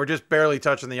we're just barely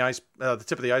touching the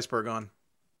tip of the iceberg on?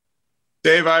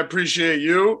 Dave, I appreciate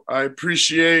you. I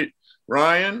appreciate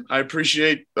Ryan. I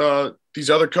appreciate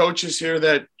these other coaches here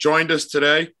that joined us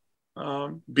today.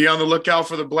 Be on the lookout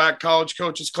for the Black College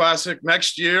Coaches Classic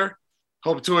next year.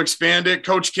 Hope to expand it.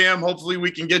 Coach Cam, hopefully we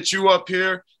can get you up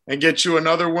here and get you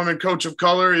another woman coach of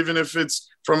color, even if it's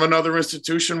from another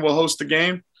institution. We'll host the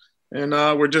game. And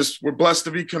we're blessed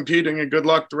to be competing, and good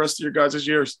luck the rest of your guys'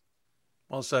 years.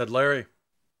 Well said, Larry.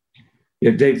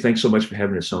 Yeah, Dave, thanks so much for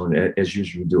having us on. As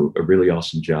usual, you do a really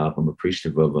awesome job. I'm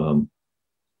appreciative of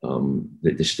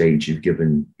the stage you've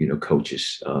given,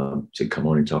 coaches to come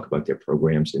on and talk about their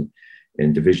programs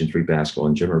and Division III basketball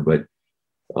in general. But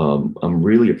I'm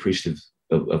really appreciative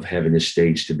of having this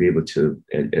stage to be able to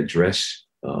address,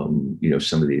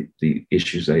 some of the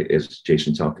issues as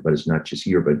Jason talked about. It's not just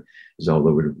here, but it's all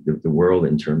over the world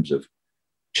in terms of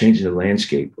changing the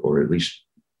landscape, or at least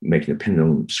making the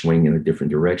pendulum swing in a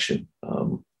different direction.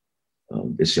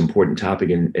 It's an important topic,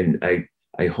 and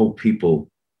I hope people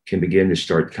can begin to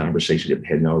start conversations that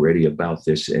hadn't already about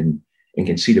this, and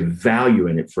can see the value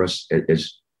in it for us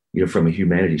as from a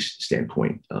humanities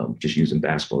standpoint, just using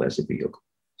basketball as a vehicle.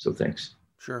 So thanks.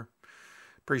 Sure.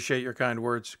 Appreciate your kind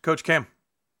words. Coach Cam.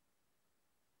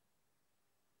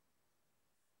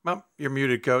 Well, you're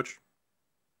muted, Coach.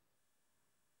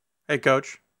 Hey,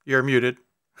 Coach, you're muted.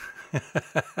 There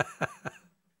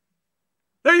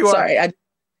you are. Sorry.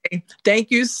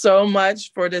 Thank you so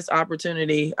much for this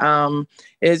opportunity.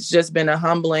 It's just been a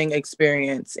humbling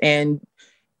experience, and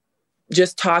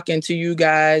just talking to you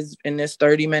guys in this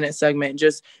 30-minute segment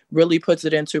just really puts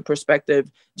it into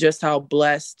perspective just how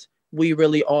blessed we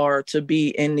really are to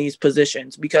be in these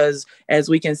positions, because as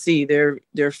we can see, they're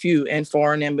few and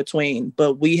far and in between,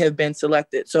 but we have been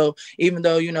selected. So even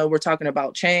though, we're talking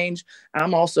about change,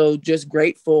 I'm also just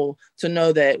grateful to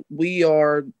know that we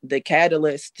are the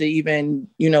catalyst to even,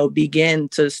 begin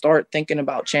to start thinking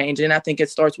about change. And I think it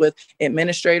starts with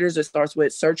administrators. It starts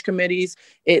with search committees.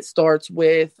 It starts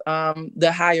with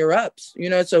the higher ups,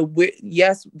 so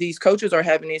yes, these coaches are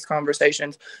having these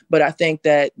conversations, but I think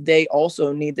that they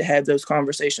also need to have those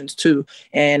conversations too.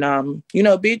 And,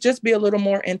 be a little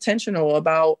more intentional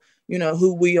about,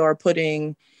 who we are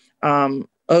putting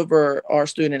over our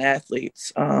student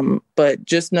athletes. But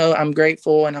just know I'm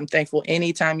grateful and I'm thankful.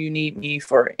 Anytime you need me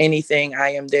for anything,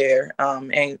 I am there.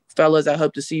 And fellas, I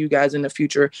hope to see you guys in the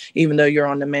future, even though you're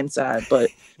on the men's side,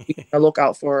 but look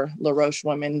out for LaRoche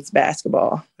women's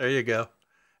basketball. There you go.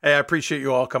 Hey, I appreciate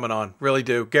you all coming on. Really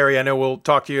do. Gary, I know we'll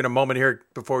talk to you in a moment here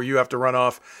before you have to run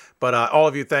off, but all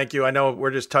of you, thank you. I know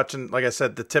we're just touching, like I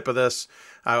said, the tip of this.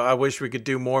 I wish we could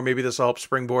do more. Maybe this will help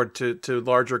springboard to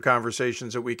larger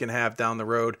conversations that we can have down the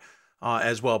road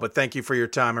as well. But thank you for your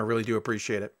time. I really do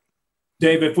appreciate it.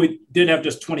 Dave, if we did have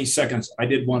just 20 seconds, I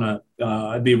did want to,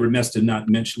 I'd be remiss in not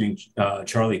mentioning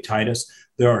Charlie Titus.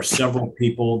 There are several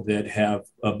people that have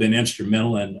been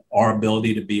instrumental in our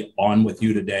ability to be on with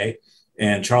you today.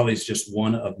 And Charlie's just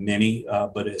one of many,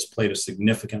 but has played a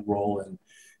significant role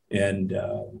in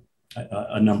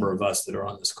a number of us that are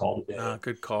on this call today.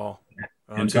 Good call.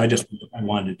 And so I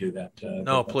wanted to do that.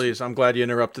 No, please. I'm glad you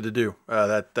interrupted to do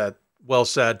that. Well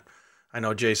said. I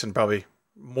know Jason probably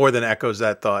more than echoes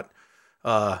that thought.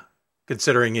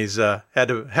 Considering he's had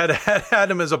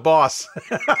him as a boss.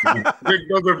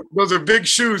 those are big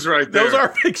shoes right there. Those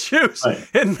are big shoes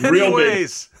in many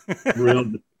ways.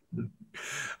 Real.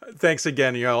 Thanks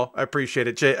again, y'all. I appreciate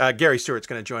it. Gary Stewart's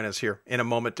going to join us here in a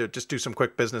moment to just do some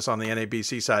quick business on the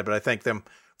NABC side, but I thank them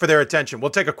for their attention.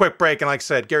 We'll take a quick break, and like I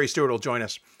said, Gary Stewart will join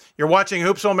us. You're watching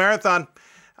Hoopsville Marathon,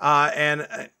 and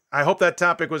I hope that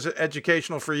topic was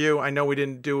educational for you. I know we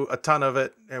didn't do a ton of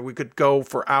it, and we could go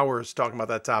for hours talking about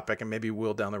that topic, and maybe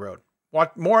we'll down the road.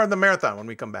 Watch more of the marathon when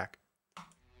we come back.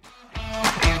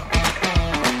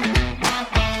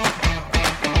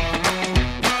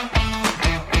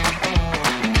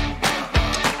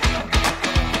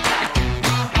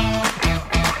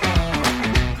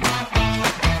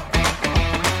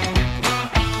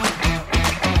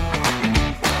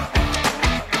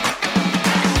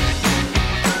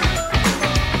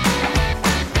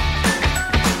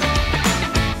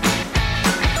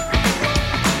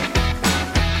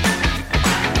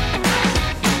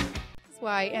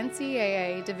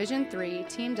 NCAA Division III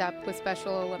teamed up with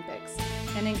Special Olympics,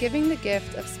 and in giving the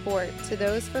gift of sport to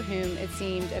those for whom it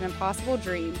seemed an impossible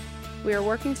dream, we are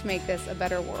working to make this a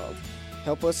better world.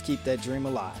 Help us keep that dream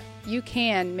alive. You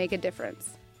can make a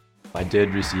difference. I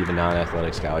did receive a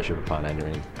non-athletic scholarship upon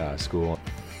entering school.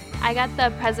 I got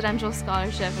the presidential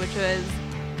scholarship, which was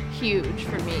huge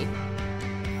for me.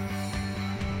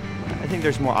 I think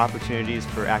there's more opportunities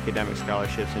for academic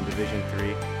scholarships in Division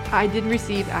III. I did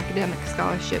receive academic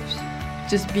scholarships.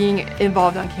 Just being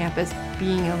involved on campus,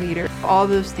 being a leader, all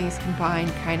those things combined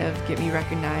kind of get me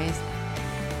recognized.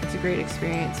 It's a great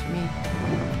experience for me.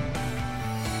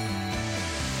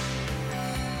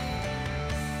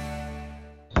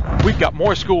 We've got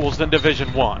more schools than Division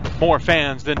I, more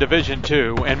fans than Division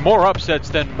II, and more upsets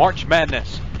than March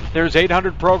Madness. There's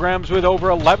 800 programs with over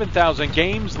 11,000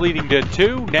 games leading to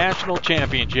 2 national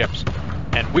championships.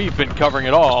 And we've been covering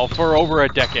it all for over a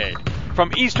decade.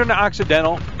 From Eastern to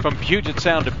Occidental, from Puget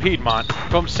Sound to Piedmont,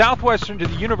 from Southwestern to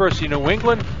the University of New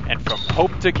England, and from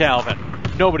Hope to Calvin.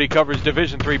 Nobody covers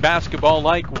Division III basketball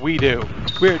like we do.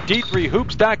 We're at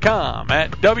d3hoops.com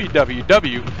at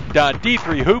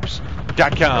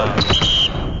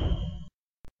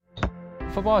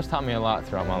www.d3hoops.com. Football has taught me a lot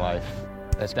throughout my life.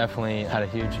 It's definitely had a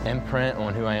huge imprint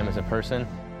on who I am as a person.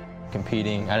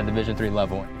 Competing at a Division III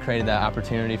level created that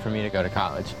opportunity for me to go to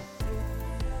college.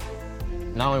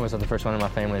 Not only was I the first one in my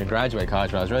family to graduate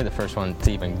college, but I was really the first one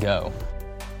to even go.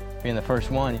 Being the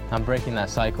first one, I'm breaking that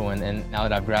cycle, and now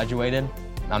that I've graduated,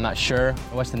 I'm not sure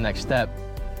what's the next step,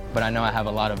 but I know I have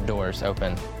a lot of doors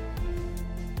open.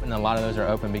 And a lot of those are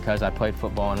open because I played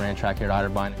football and ran track here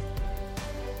at Otterbein.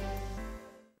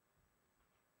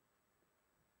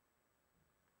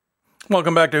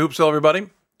 Welcome back to Hoopsville, everybody.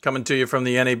 Coming to you from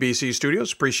the NABC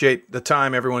studios. Appreciate the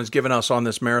time everyone's given us on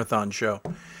this marathon show.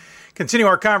 Continue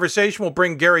our conversation. We'll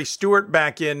bring Gary Stewart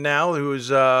back in now,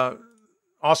 who's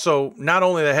also not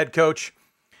only the head coach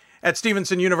at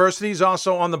Stevenson University, he's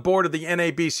also on the board of the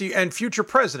NABC and future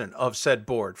president of said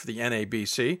board for the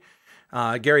NABC.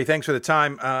 Gary, thanks for the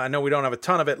time. I know we don't have a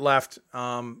ton of it left,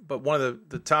 but one of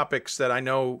the topics that I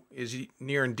know is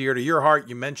near and dear to your heart,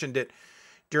 you mentioned it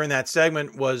during that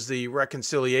segment, was the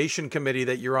reconciliation committee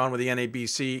that you're on with the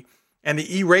NABC and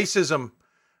the e-racism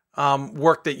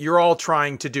work that you're all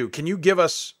trying to do. Can you give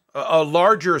us a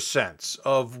larger sense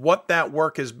of what that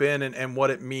work has been and what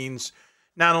it means,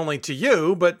 not only to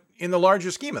you, but in the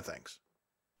larger scheme of things?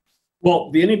 Well,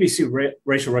 the NABC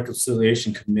Racial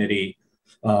Reconciliation Committee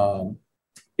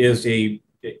is a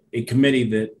committee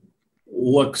that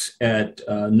looks at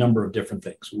a number of different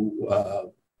things.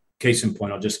 Case in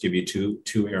point, I'll just give you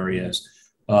two areas.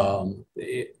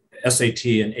 SAT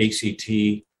and ACT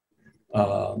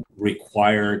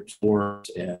required sports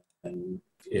and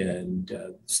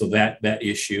so that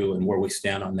issue and where we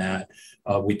stand on that.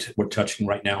 We're touching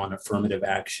right now on affirmative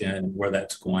action and where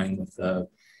that's going with the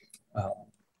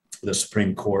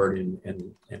Supreme Court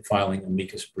and filing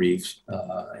amicus briefs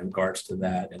in regards to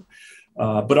that, and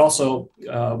but also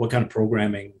what kind of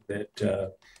programming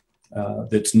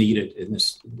that's needed in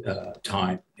this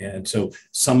time. And so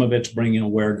some of it's bringing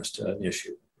awareness to an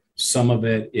issue. Some of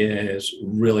it is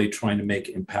really trying to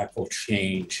make impactful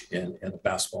change in the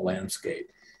basketball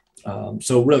landscape.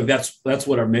 So really, that's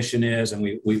what our mission is, and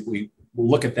we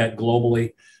look at that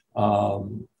globally.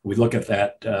 We look at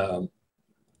that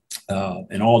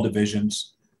in all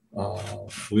divisions.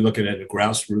 We look at it at a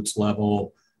grassroots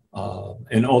level,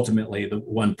 and ultimately, the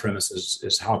one premise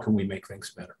is how can we make things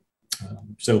better.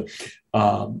 So,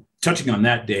 touching on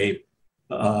that, Dave,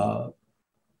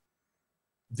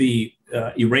 the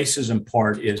E-Racism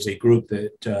part is a group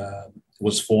that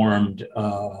was formed.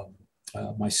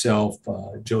 Myself,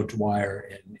 Joe Dwyer,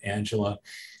 and Angela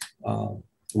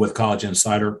with College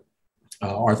Insider,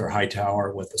 Arthur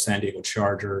Hightower with the San Diego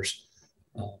Chargers,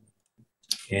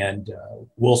 and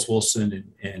Wills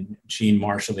Wilson and Gene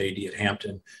Marshall, the AD at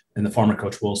Hampton, and the former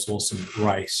coach Wills Wilson at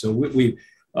Rice. So we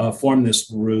formed this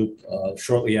group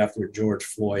shortly after George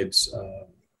Floyd's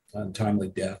untimely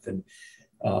death,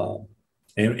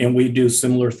 and we do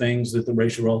similar things that the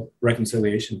Racial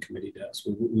Reconciliation Committee does.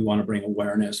 We want to bring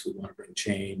awareness, we want to bring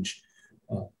change,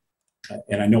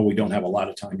 and I know we don't have a lot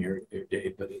of time here,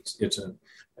 Dave, but it's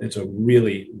a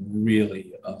really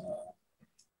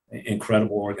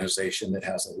incredible organization that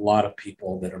has a lot of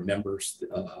people that are members,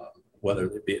 whether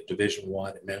it be at Division I,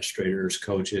 administrators,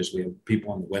 coaches. We have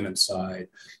people on the women's side.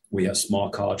 We have small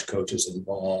college coaches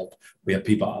involved. We have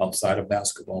people outside of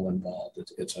basketball involved.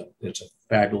 It's a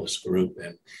fabulous group,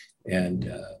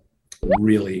 and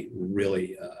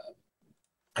really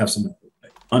have some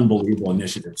unbelievable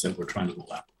initiatives that we're trying to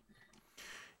roll out.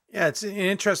 Yeah, it's an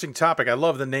interesting topic. I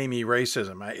love the name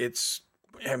E-Racism.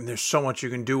 There's so much you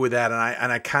can do with that,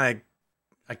 and I kind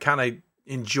of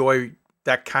enjoy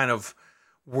that kind of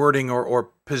wording or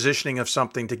positioning of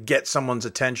something to get someone's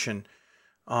attention.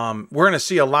 We're going to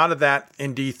see a lot of that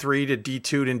in D3 to D2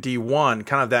 to D1,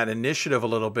 kind of that initiative a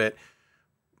little bit.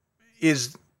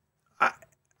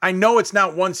 I know it's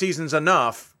not one season's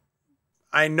enough.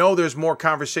 I know there's more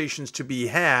conversations to be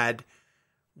had.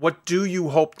 What do you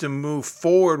hope to move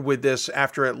forward with this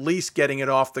after at least getting it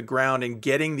off the ground and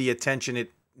getting the attention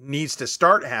it needs to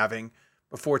start having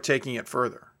before taking it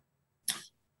further?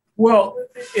 Well,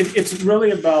 it's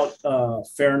really about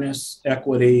fairness,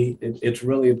 equity. It's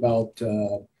really about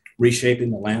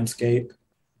reshaping the landscape.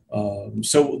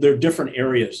 So there are different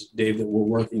areas, Dave, that we're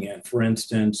working in. For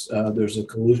instance, there's a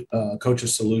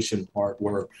coach's solution part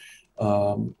where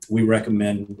we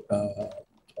recommend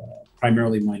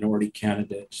primarily minority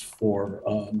candidates for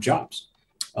jobs.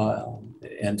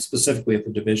 And specifically at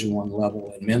the Division I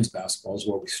level in men's basketball is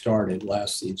where we started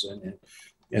last season.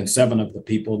 And 7 of the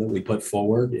people that we put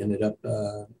forward ended up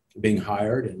being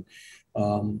hired.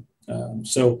 And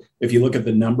so if you look at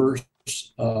the numbers,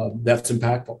 that's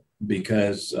impactful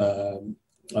because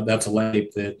that's a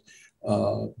landscape that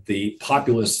the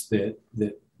populace that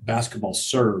basketball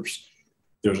serves,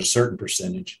 there's a certain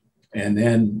percentage. And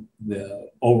then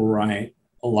the overlying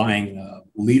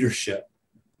leadership,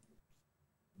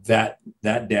 that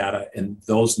data and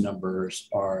those numbers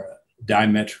are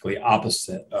diametrically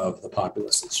opposite of the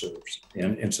populace it serves.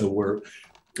 And so we're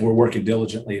working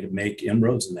diligently to make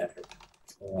inroads in that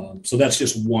area. So that's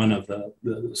just one of the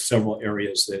several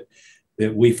areas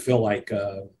that we feel like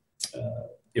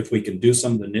if we can do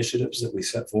some of the initiatives that we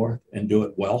set forth and do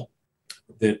it well,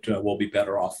 that we'll be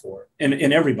better off for it.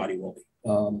 And everybody will be.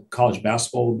 College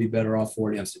basketball will be better off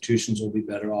for it. Institutions will be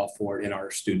better off for it. And our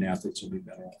student athletes will be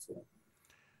better off for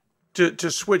it.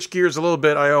 To switch gears a little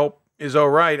bit, I hope is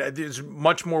all right. There's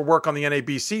much more work on the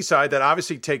NABC side that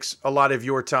obviously takes a lot of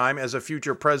your time as a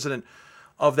future president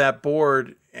of that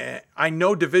board. I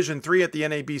know Division III at the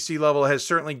NABC level has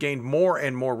certainly gained more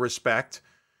and more respect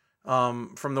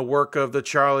from the work of the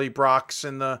Charlie Brocks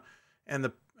and the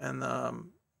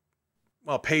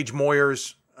Paige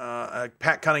Moyers,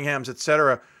 Pat Cunninghams,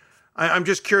 etc. I'm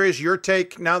just curious your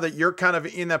take now that you're kind of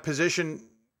in that position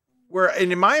where,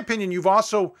 and in my opinion, you've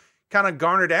also kind of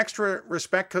garnered extra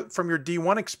respect from your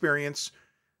D1 experience.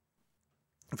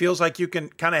 It feels like you can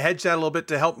kind of hedge that a little bit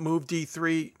to help move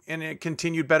D3 in a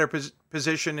continued better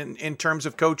position in terms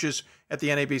of coaches at the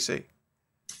NABC.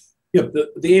 Yeah,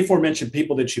 the aforementioned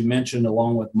people that you mentioned,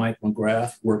 along with Mike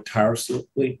McGrath, work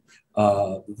tirelessly.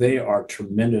 They are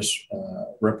tremendous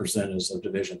representatives of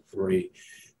Division III.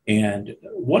 And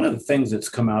one of the things that's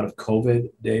come out of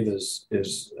COVID, Dave,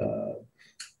 is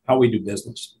how we do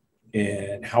business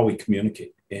and how we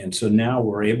communicate. And so now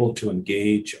we're able to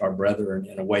engage our brethren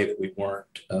in a way that we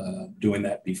weren't doing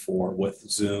that before with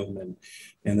Zoom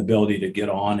and the ability to get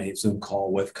on a Zoom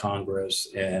call with Congress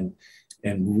and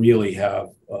really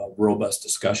have robust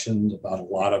discussions about a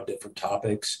lot of different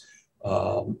topics.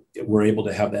 We're able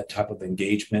to have that type of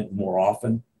engagement more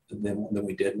often than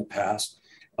we did in the past.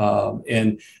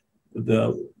 And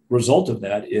the result of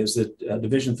that is that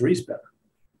Division III is better.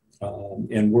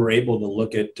 And we're able to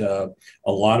look at a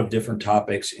lot of different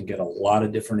topics and get a lot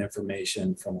of different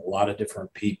information from a lot of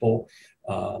different people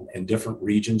in different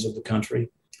regions of the country.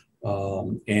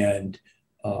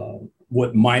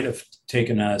 What might have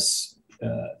taken us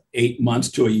 8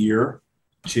 months to a year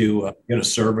to get a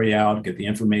survey out, get the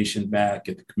information back,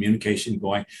 get the communication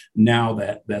going, now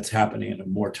that's happening in a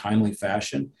more timely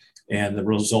fashion. And the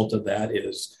result of that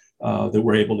is that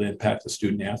we're able to impact the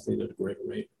student athlete at a greater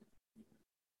rate.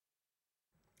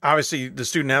 Obviously, the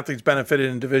student athletes benefited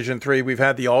in Division III. We've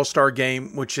had the All-Star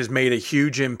Game, which has made a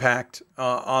huge impact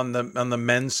on the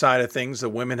men's side of things. The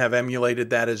women have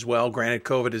emulated that as well. Granted,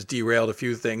 COVID has derailed a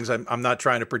few things. I'm not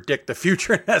trying to predict the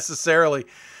future necessarily,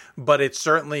 but it's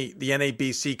certainly the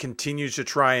NABC continues to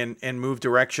try and move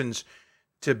directions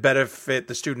to benefit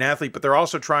the student athlete, but they're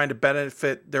also trying to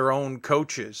benefit their own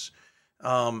coaches.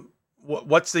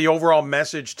 What's the overall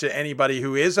message to anybody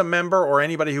who is a member or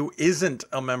anybody who isn't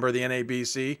a member of the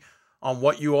NABC on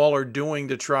what you all are doing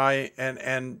to try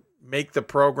and make the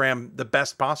program the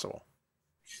best possible?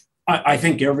 I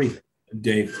think everything,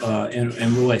 Dave, and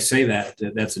when I say that,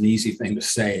 that's an easy thing to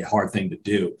say, a hard thing to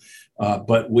do.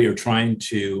 But we are trying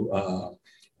to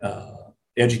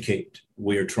educate.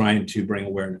 We are trying to bring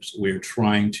awareness. We are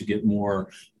trying to get more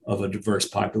of a diverse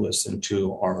populace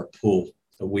into our pool.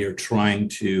 We are trying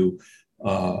to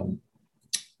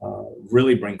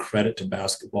really bring credit to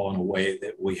basketball in a way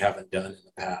that we haven't done in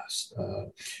the past.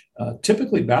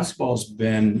 Typically, basketball has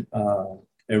been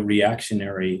a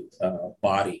reactionary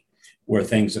body where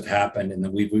things have happened and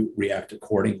then we react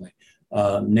accordingly.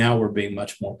 Now we're being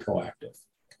much more proactive.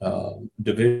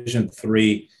 Division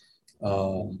III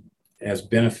has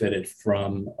benefited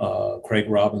from Craig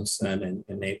Robinson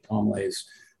and Nate Pomley's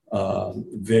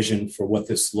vision for what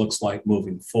this looks like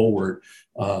moving forward.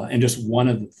 And just one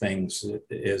of the things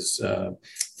is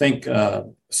think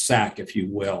SAC, if you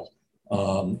will,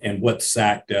 and what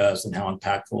SAC does and how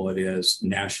impactful it is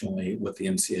nationally with the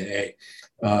NCAA.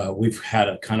 We've had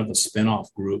a kind of a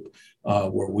spinoff group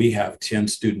where we have 10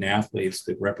 student athletes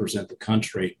that represent the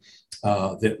country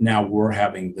that now we're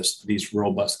having these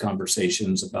robust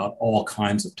conversations about all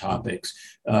kinds of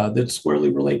topics that squarely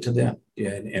relate to them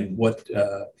and what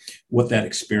that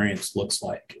experience looks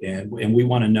like. And we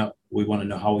want to know. We want to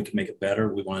know how we can make it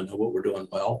better. We want to know what we're doing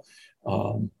well.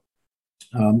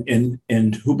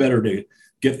 And who better to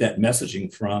get that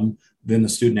messaging from than the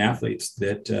student athletes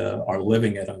that are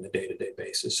living it on a day-to-day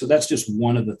basis. So that's just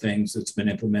one of the things that's been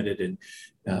implemented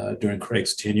during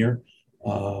Craig's tenure.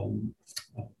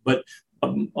 But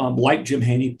like Jim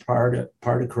Haney prior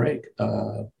to Craig,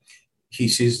 he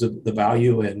sees the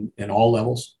value in all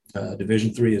levels.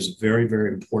 Division III is very,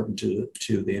 very important to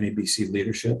the NABC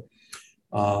leadership.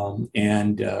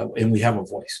 And we have a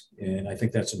voice. And I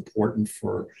think that's important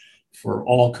for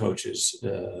all coaches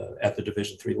at the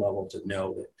Division III level to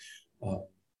know that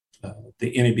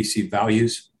the NABC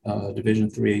values Division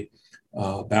III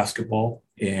basketball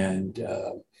and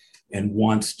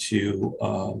wants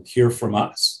to hear from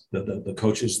us, the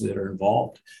coaches that are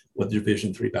involved with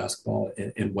Division III basketball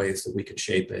in ways that we could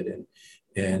shape it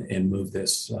and move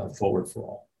this forward for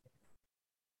all.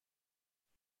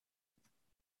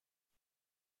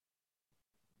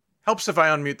 Helps if I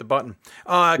unmute the button.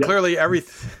 Yep.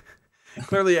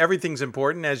 Clearly, everything's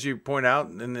important, as you point out,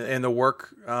 in the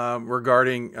work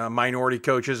regarding minority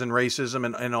coaches and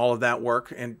racism and all of that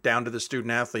work, and down to the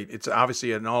student athlete. It's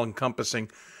obviously an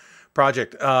all-encompassing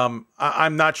project.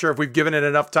 I'm not sure if we've given it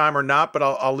enough time or not, but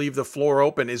I'll leave the floor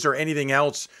open. Is there anything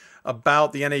else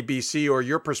about the NABC or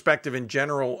your perspective in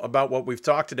general about what we've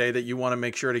talked today that you want to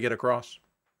make sure to get across?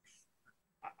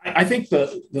 I think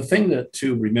the thing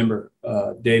to remember,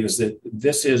 Dave, is that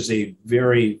this is a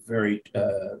very, very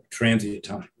transient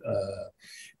time.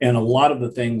 And a lot of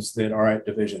the things that are at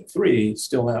Division III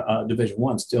still have, Division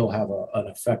I still have an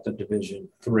effect of Division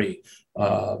III.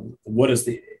 What does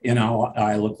the NIL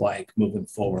look like moving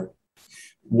forward?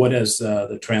 What is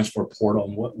the transfer portal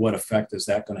and what effect is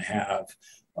that going to have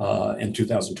in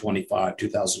 2025,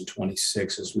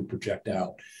 2026 as we project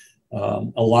out?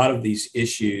 A lot of these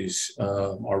issues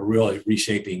are really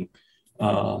reshaping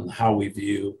how we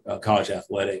view college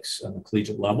athletics on the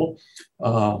collegiate level.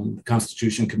 The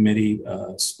Constitution Committee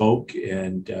spoke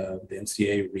and the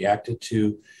NCAA reacted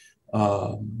to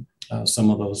some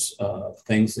of those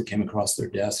things that came across their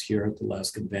desk here at the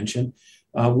last convention.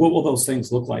 What will those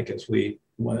things look like as we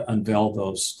unveil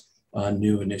those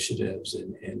new initiatives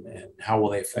and how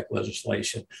will they affect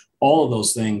legislation? All of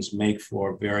those things make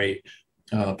for very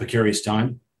precarious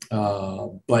time,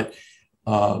 but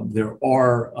there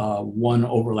are one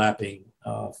overlapping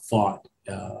thought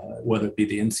whether it be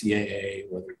the NCAA,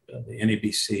 whether the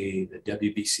NABC, the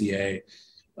WBCA,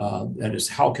 that is,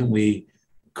 how can we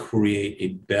create a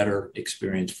better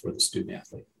experience for the student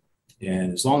athlete?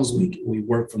 And as long as we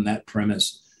work from that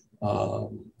premise,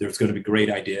 there's going to be great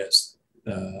ideas.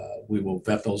 We will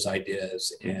vet those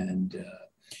ideas and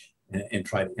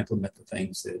try to implement the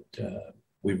things that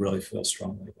we really feel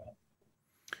strongly about.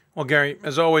 Well, Gary,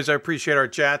 as always, I appreciate our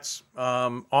chats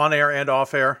on air and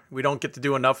off air. We don't get to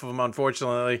do enough of them,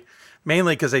 unfortunately,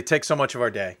 mainly because they take so much of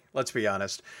our day. Let's be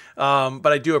honest. But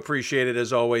I do appreciate it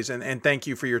as always. And thank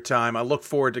you for your time. I look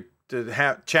forward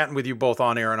to chatting with you both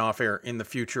on air and off air in the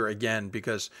future again,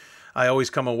 because I always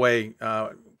come away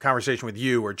conversation with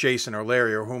you or Jason or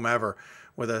Larry or whomever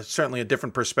with certainly a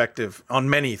different perspective on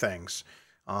many things.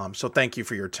 So thank you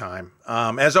for your time.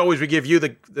 As always, we give you,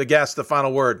 the guest, the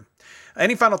final word.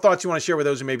 Any final thoughts you want to share with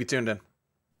those who may be tuned in?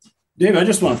 Dave, I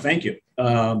just want to thank you.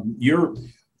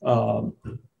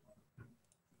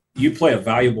 You play a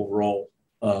valuable role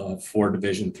for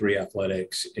Division III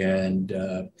athletics, and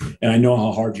I know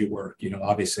how hard you work.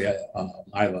 Obviously, I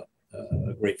have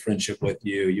a great friendship with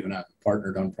you. You and I have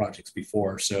partnered on projects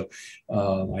before, so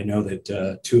I know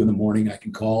that 2 a.m. I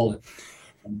can call.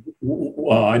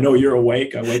 Well, I know you're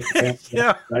awake. I wake up.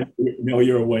 Yeah. I know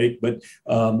you're awake, but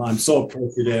I'm so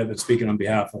appreciative. And speaking on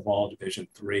behalf of all Division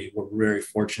III, we're very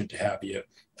fortunate to have you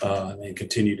and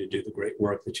continue to do the great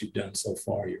work that you've done so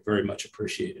far. You're very much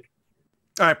appreciated.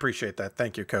 I appreciate that.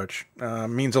 Thank you, Coach.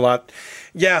 Means a lot.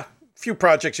 Yeah. Few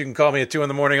projects you can call me at 2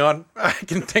 a.m. on. I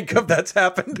can think of that's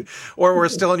happened, or we're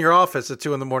still in your office at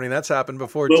 2 a.m. That's happened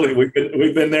before too.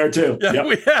 We've been there too. Yeah, yep.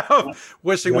 We have.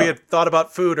 Wishing we had thought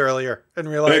about food earlier and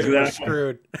realized we were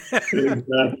screwed.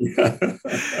 Exactly.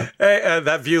 Hey,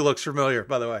 that view looks familiar,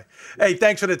 by the way. Hey,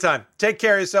 thanks for the time. Take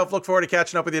care of yourself. Look forward to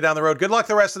catching up with you down the road. Good luck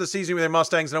the rest of the season with your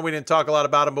Mustangs. I know we didn't talk a lot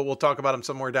about them, but we'll talk about them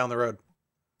somewhere down the road.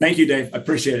 Thank you, Dave. I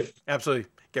appreciate it. Absolutely.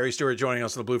 Gary Stewart joining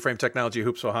us on the Blue Frame Technology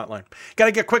Hoopsville Hotline. Got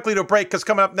to get quickly to a break, because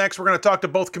coming up next, we're going to talk to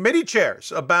both committee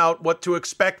chairs about what to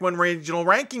expect when regional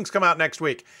rankings come out next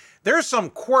week. There's some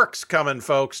quirks coming,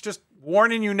 folks. Just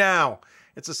warning you now.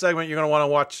 It's a segment you're going to want to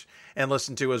watch and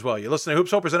listen to as well. You listen to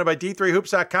Hoopsville, presented by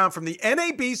D3Hoops.com from the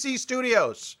NABC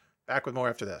studios. Back with more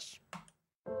after this.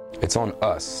 It's on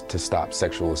us to stop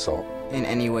sexual assault in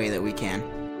any way that we can.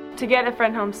 To get a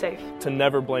friend home safe. To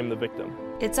never blame the victim.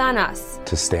 It's on us.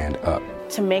 To stand up.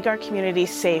 To make our community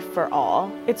safe for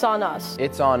all. It's on us.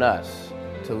 It's on us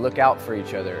to look out for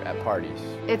each other at parties.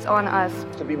 It's on us.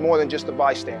 To be more than just a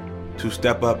bystander. To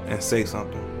step up and say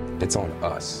something. It's on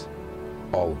us.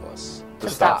 All of us. To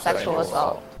stop sexual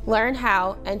assault. Learn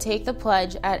how and take the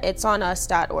pledge at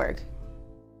itsonus.org.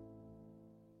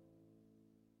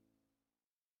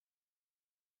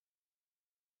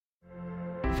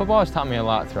 Football has taught me a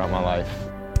lot throughout my life.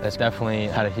 It's definitely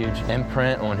had a huge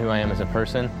imprint on who I am as a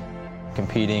person.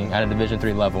 Competing at a Division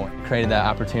III level created that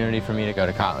opportunity for me to go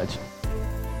to college.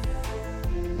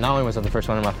 Not only was I the first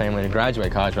one in my family to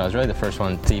graduate college, but I was really the first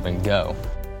one to even go.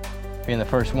 Being the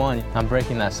first one, I'm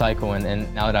breaking that cycle,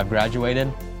 and now that I've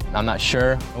graduated, I'm not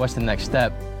sure what's the next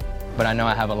step, but I know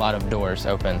I have a lot of doors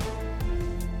open.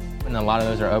 And a lot of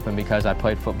those are open because I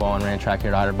played football and ran track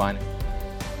here at Otterbein.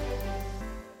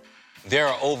 There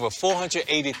are over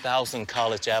 480,000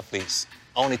 college athletes.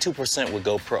 Only 2% would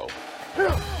go pro.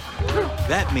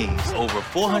 That means over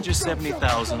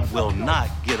 470,000 will not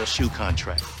get a shoe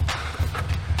contract.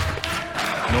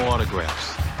 No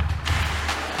autographs.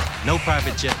 No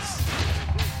private jets.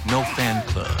 No fan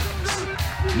clubs.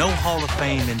 No Hall of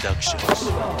Fame inductions.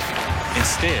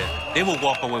 Instead, they will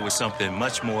walk away with something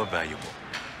much more valuable.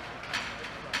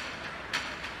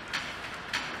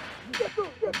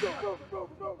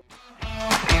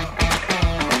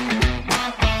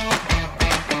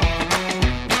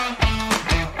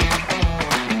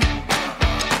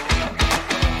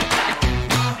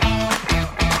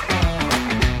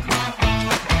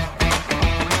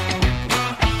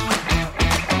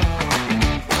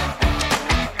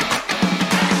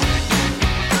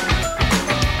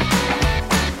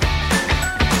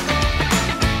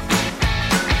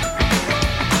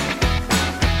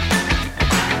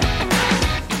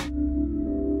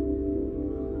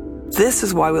 This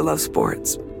is why we love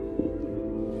sports.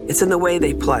 It's in the way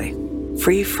they play,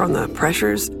 free from the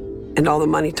pressures and all the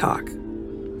money talk.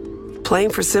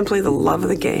 Playing for simply the love of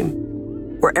the game,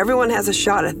 where everyone has a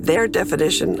shot at their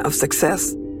definition of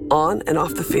success on and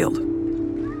off the field.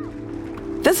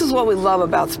 This is what we love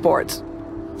about sports,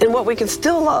 and what we can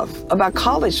still love about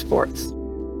college sports.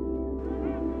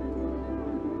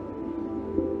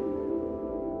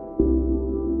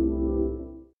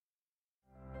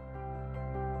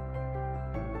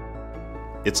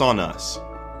 It's on us.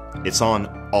 It's on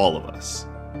all of us,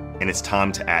 and it's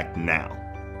time to act now.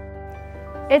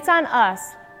 It's on us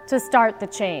to start the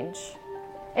change.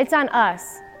 It's on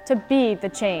us to be the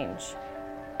change.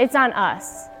 It's on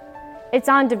us. It's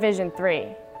on Division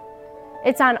III.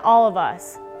 It's on all of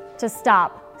us to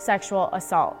stop sexual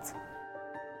assault.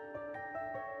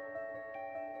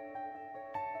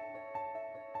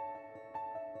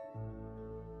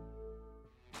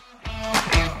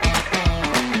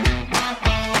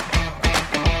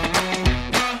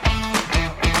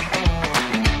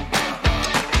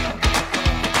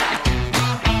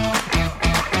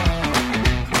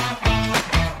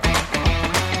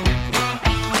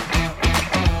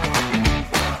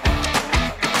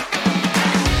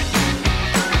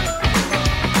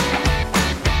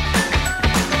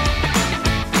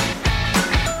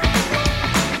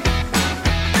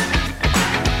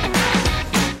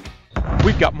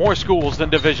 Got more schools than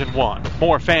Division I,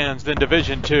 more fans than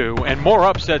Division II, and more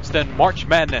upsets than March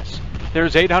Madness.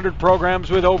 There's 800 programs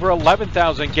with over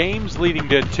 11,000 games leading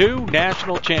to 2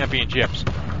 national championships.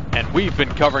 And we've been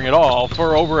covering it all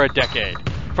for over a decade.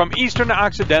 From Eastern to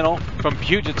Occidental, from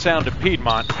Puget Sound to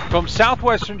Piedmont, from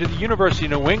Southwestern to the University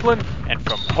of New England, and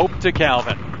from Hope to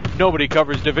Calvin. Nobody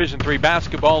covers Division III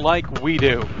basketball like we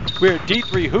do. We're at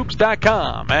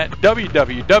D3Hoops.com at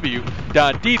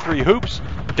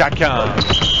www.d3hoops.com.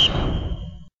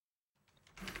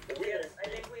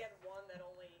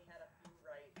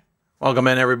 Welcome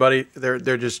in, everybody.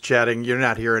 They're just chatting. You're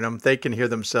not hearing them. They can hear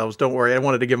themselves. Don't worry. I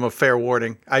wanted to give them a fair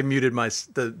warning. I muted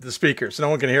the speakers, so no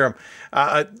one can hear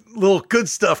them. Little good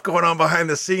stuff going on behind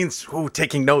the scenes. Ooh,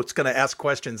 taking notes. Going to ask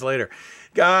questions later.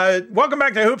 Welcome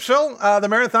back to Hoopsville. The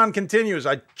marathon continues.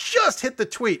 I just hit the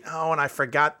tweet. Oh, and I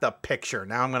forgot the picture.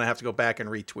 Now I'm going to have to go back and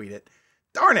retweet it.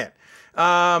 Darn it.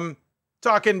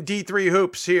 Talking D3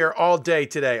 Hoops here all day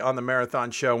today on the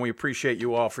Marathon Show, and we appreciate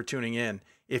you all for tuning in.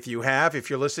 If you're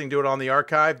listening to it on the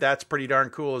archive, that's pretty darn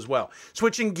cool as well.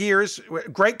 Switching gears,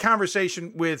 great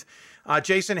conversation with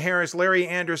Jason Harris, Larry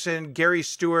Anderson, Gary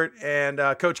Stewart, and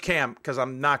Coach Cam, because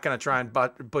I'm not going to try and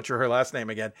butcher her last name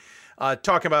again.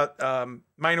 Talking about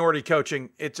minority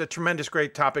coaching. It's a tremendous,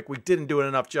 great topic. We didn't do it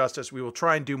enough justice. We will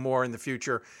try and do more in the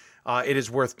future. It is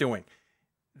worth doing.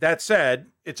 That said,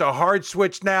 it's a hard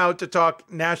switch now to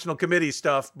talk national committee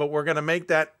stuff, but we're going to make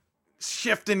that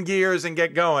shift in gears and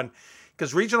get going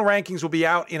because regional rankings will be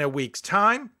out in a week's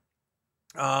time.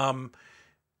 Brackets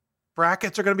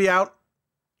are going to be out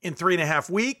in 3.5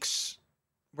 weeks.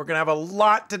 We're going to have a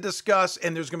lot to discuss,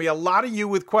 and there's going to be a lot of you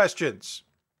with questions,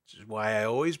 which is why I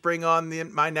always bring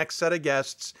on my next set of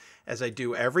guests, as I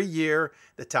do every year.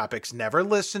 The topic's never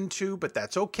listened to, but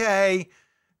that's okay.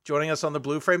 Joining us on the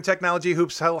Blue Frame Technology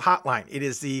Hoops Hotline. It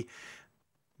is the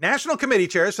National Committee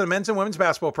Chairs for the men's and women's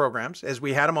basketball programs, as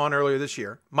we had them on earlier this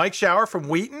year. Mike Schauer from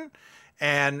Wheaton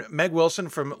and Meg Wilson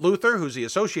from Luther, who's the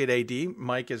associate AD.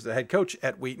 Mike is the head coach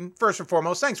at Wheaton. First and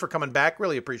foremost, thanks for coming back.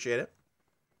 Really appreciate it.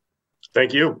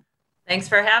 Thank you. Thanks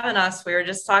for having us. We were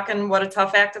just talking what a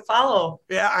tough act to follow.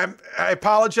 Yeah, I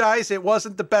apologize. It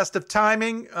wasn't the best of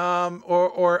timing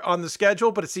or on the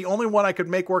schedule, but it's the only one I could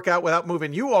make work out without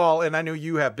moving you all. And I know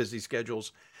you have busy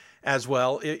schedules as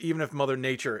well, even if Mother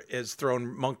Nature has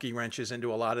thrown monkey wrenches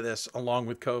into a lot of this along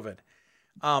with COVID.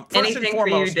 Anything for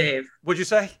you, Dave. What'd you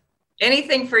say?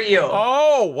 Anything for you.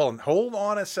 Oh, well, hold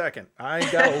on a second. I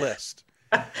got a list.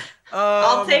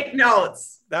 I'll take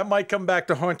notes. That might come back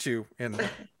to haunt you in a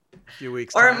few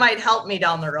weeks. Or it might help me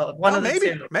down the road. One of the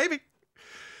two. Maybe.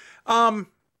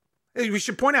 We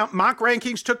should point out mock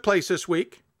rankings took place this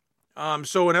week.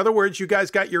 So in other words, you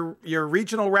guys got your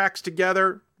regional racks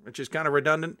together, which is kind of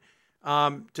redundant,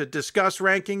 to discuss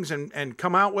rankings and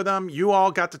come out with them. You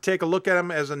all got to take a look at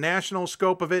them as a national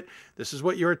scope of it. This is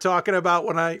what you were talking about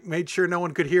when I made sure no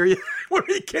one could hear you when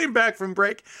we came back from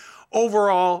break.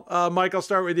 Overall, Mike, I'll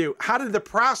start with you. How did the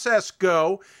process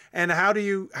go, and how did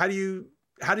you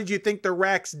think the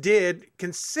racks did,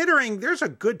 considering there's a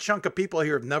good chunk of people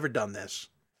here who have never done this?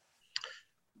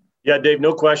 Yeah, Dave,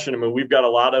 no question. I mean, we've got a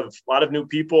lot of new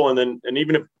people, and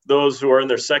even if those who are in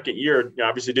their second year,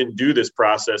 obviously didn't do this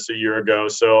process a year ago.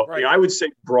 So right. I would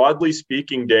say, broadly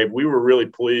speaking, Dave, we were really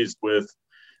pleased with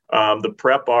the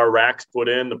prep our racks put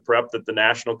in, the prep that the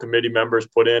national committee members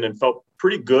put in, and felt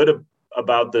pretty good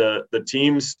about the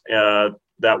teams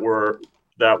that were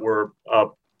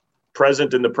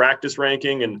present in the practice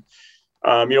ranking. And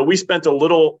we spent a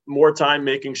little more time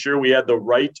making sure we had the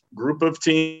right group of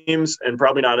teams, and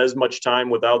probably not as much time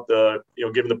without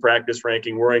given the practice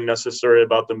ranking, worrying necessarily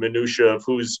about the minutia of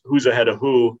who's ahead of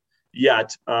who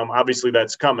yet. Obviously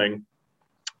that's coming,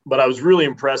 but I was really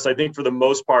impressed. I think for the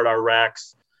most part, our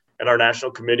racks and our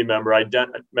national committee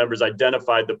members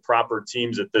identified the proper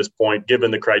teams at this point,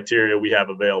 given the criteria we have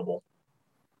available.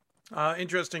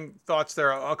 Interesting thoughts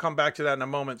there. I'll come back to that in a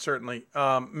moment, certainly.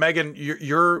 Megan,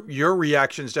 your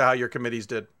reactions to how your committees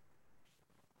did.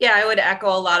 Yeah, I would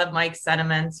echo a lot of Mike's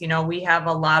sentiments. You know, we have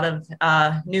a lot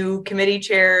of new committee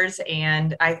chairs,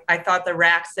 and I thought the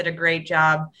RACs did a great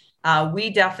job.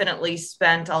 We definitely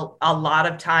spent a lot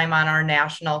of time on our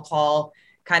national call,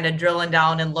 kind of drilling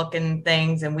down and looking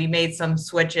things, and we made some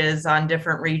switches on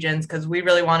different regions because we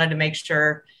really wanted to make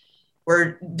sure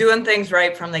we're doing things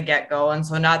right from the get-go. And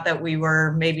so not that we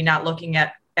were maybe not looking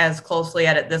at as closely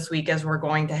at it this week as we're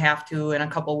going to have to in a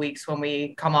couple weeks when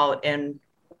we come out in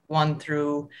 1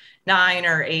 through 9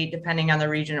 or 8, depending on the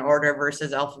region order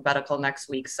versus alphabetical next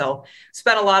week. So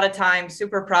spent a lot of time,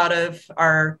 super proud of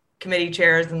our committee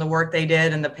chairs and the work they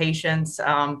did and the patience.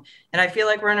 And I feel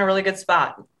like we're in a really good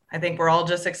spot. I think we're all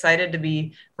just excited to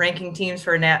be ranking teams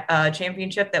for a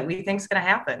championship that we think is going to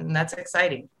happen. And that's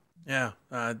exciting. Yeah,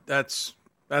 that's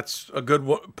a good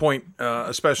point,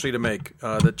 especially to make.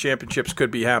 The championships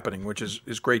could be happening, which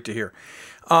is great to hear.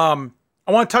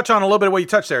 I want to touch on a little bit of what you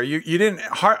touched there. You didn't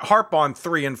harp on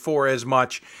 3 and 4 as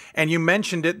much, and you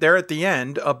mentioned it there at the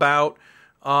end about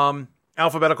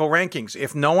alphabetical rankings.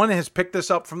 If no one has picked this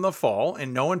up from the fall,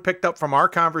 and no one picked up from our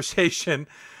conversation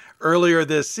earlier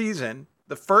this season,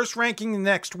 the first ranking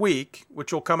next week,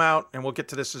 which will come out, and we'll get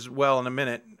to this as well in a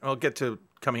minute. I'll get to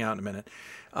coming out in a minute.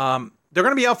 They're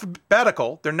going to be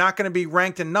alphabetical. They're not going to be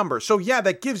ranked in numbers. So, yeah,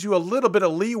 that gives you a little bit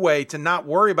of leeway to not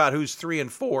worry about who's 3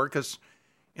 and 4, because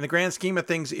in the grand scheme of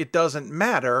things, it doesn't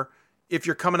matter if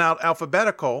you're coming out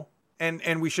alphabetical.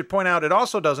 And we should point out it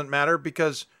also doesn't matter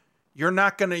because you're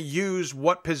not going to use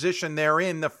what position they're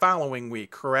in the following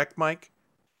week. Correct, Mike?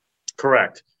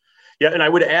 Correct. Yeah, and I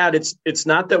would add, it's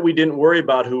not that we didn't worry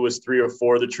about who was 3 or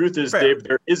 4. The truth is, Fair. Dave,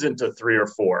 there isn't a 3 or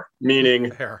 4.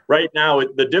 Meaning, Fair. Right now,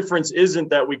 the difference isn't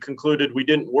that we concluded we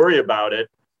didn't worry about it.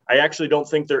 I actually don't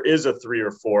think there is a 3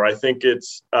 or 4. I think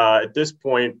it's at this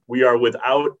point we are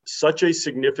without such a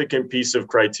significant piece of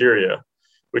criteria,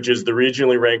 which is the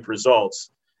regionally ranked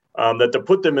results, that to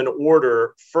put them in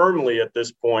order firmly at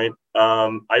this point,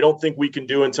 I don't think we can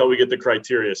do until we get the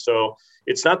criteria. So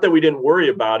it's not that we didn't worry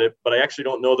about it, but I actually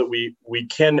don't know that we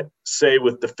can say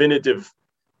with definitive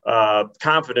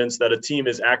confidence that a team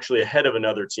is actually ahead of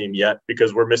another team yet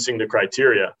because we're missing the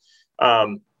criteria.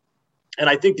 And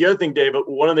I think the other thing, Dave,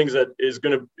 one of the things that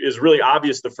is really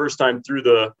obvious the first time through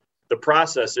the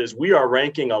process is we are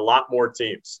ranking a lot more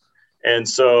teams. And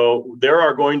so there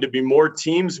are going to be more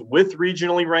teams with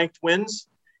regionally ranked wins,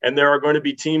 and there are going to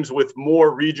be teams with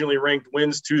more regionally ranked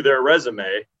wins to their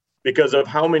resume because of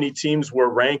how many teams we're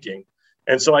ranking.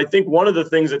 And so I think one of the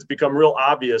things that's become real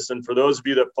obvious, and for those of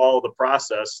you that follow the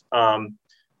process,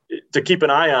 to keep an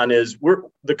eye on is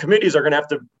the committees are going to have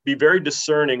to be very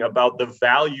discerning about the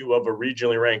value of a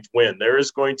regionally ranked win. There is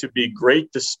going to be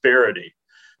great disparity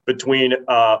between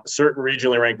certain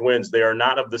regionally ranked wins. They are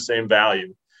not of the same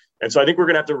value. And so I think we're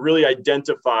going to have to really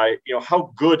identify,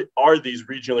 how good are these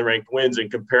regionally ranked wins in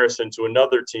comparison to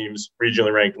another team's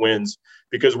regionally ranked wins,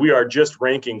 because we are just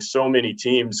ranking so many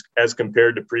teams as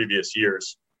compared to previous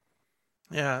years.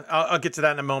 Yeah, I'll get to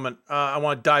that in a moment. I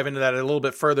want to dive into that a little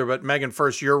bit further, but Megan,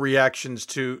 first, your reactions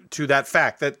to that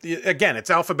fact that, again,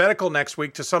 it's alphabetical next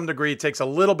week. To some degree, it takes a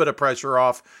little bit of pressure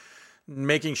off,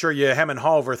 making sure you hem and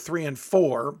haw over 3 and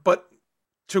 4. But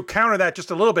to counter that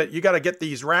just a little bit, you got to get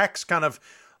these racks kind of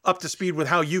up to speed with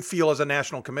how you feel as a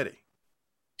national committee.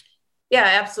 Yeah,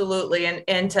 absolutely.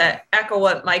 And to echo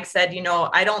what Mike said,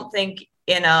 I don't think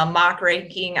in a mock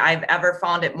ranking I've ever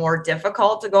found it more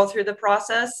difficult to go through the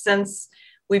process since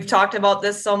we've talked about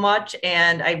this so much.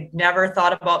 And I've never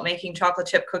thought about making chocolate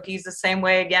chip cookies the same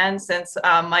way again since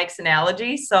Mike's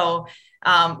analogy. So,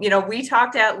 we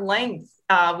talked at length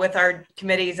with our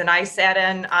committees, and I sat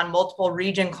in on multiple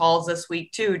region calls this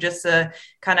week too, just to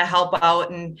kind of help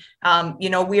out. And,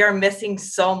 we are missing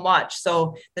so much.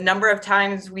 So the number of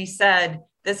times we said,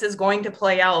 this is going to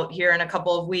play out here in a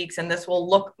couple of weeks, and this will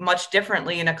look much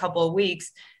differently in a couple of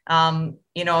weeks.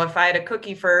 If I had a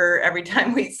cookie for every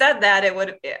time we said that,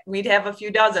 we'd have a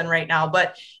few dozen right now,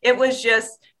 but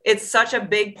it's such a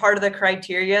big part of the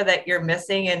criteria that you're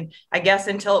missing. And I guess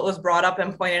until it was brought up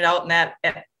and pointed out in that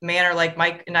manner, like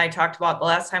Mike and I talked about the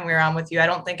last time we were on with you, I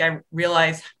don't think I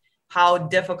realized how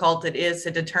difficult it is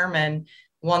to determine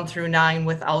 1 through 9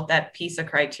 without that piece of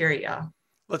criteria.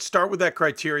 Let's start with that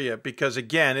criteria because,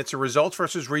 again, it's a results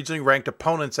versus regionally ranked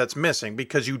opponents that's missing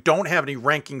because you don't have any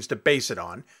rankings to base it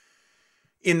on.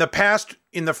 In the past,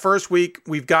 in the first week,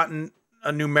 we've gotten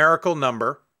a numerical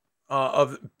number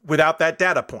without that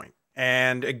data point.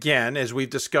 And again, as we've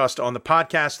discussed on the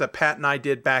podcast that Pat and I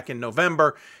did back in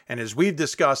November, and as we've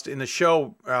discussed in the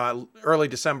show early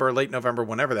December, late November,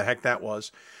 whenever the heck that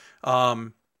was,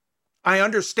 I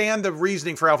understand the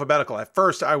reasoning for alphabetical. At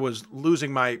first, I was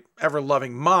losing my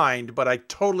ever-loving mind, but I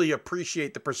totally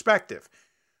appreciate the perspective.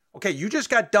 Okay, you just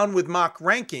got done with mock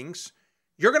rankings.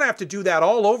 You're going to have to do that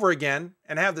all over again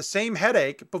and have the same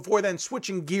headache before then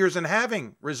switching gears and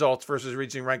having results versus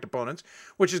regionally ranked opponents,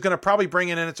 which is going to probably bring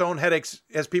in its own headaches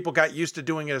as people got used to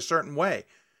doing it a certain way.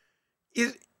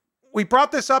 We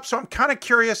brought this up, so I'm kind of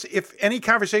curious if any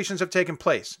conversations have taken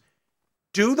place.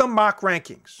 Do the mock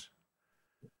rankings.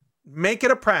 Make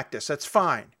it a practice. That's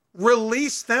fine.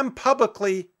 Release them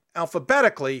publicly,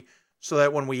 alphabetically, so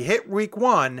that when we hit week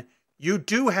 1, you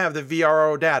do have the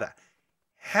VRO data.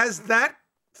 Has that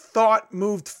thought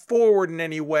moved forward in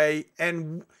any way?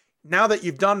 And now that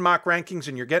you've done mock rankings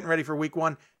and you're getting ready for week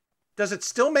 1, does it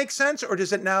still make sense, or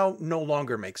does it now no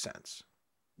longer make sense?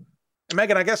 And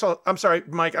Megan, I guess I'm sorry,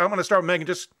 Mike, I want to start with Megan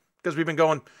just because we've been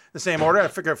going the same order. I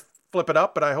figure flip it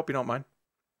up, but I hope you don't mind.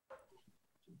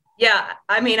 Yeah,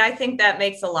 I mean, I think that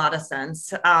makes a lot of sense,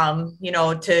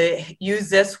 to use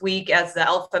this week as the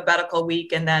alphabetical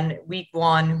week, and then week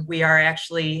 1, we are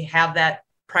actually have that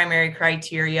primary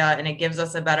criteria, and it gives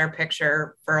us a better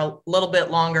picture for a little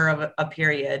bit longer of a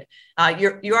period.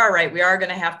 You are right. We are going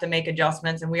to have to make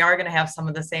adjustments, and we are going to have some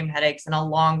of the same headaches in a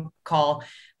long call,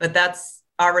 but that's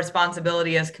our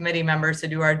responsibility as committee members to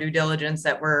do our due diligence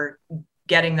that we're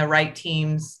getting the right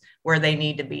teams where they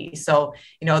need to be. So,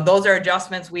 those are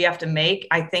adjustments we have to make.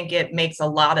 I think it makes a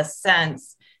lot of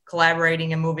sense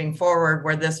collaborating and moving forward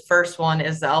where this first one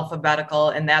is the alphabetical,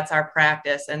 and that's our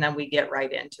practice, and then we get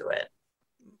right into it.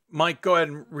 Mike, go ahead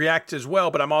and react as well,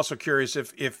 but I'm also curious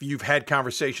if you've had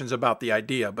conversations about the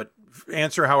idea, but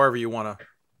answer however you want to.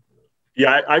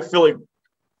 Yeah, I feel like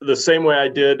the same way I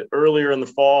did earlier in the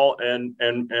fall and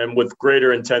with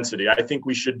greater intensity. I think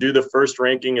we should do the first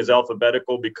ranking as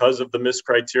alphabetical because of the missed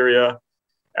criteria.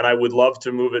 And I would love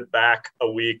to move it back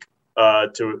a week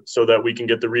so that we can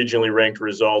get the regionally ranked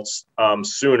results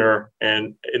sooner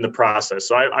and in the process.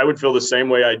 So I would feel the same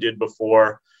way I did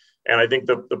before. And I think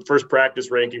the first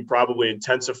practice ranking probably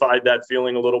intensified that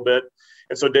feeling a little bit.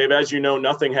 And so, Dave, as you know,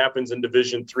 nothing happens in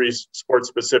Division III sports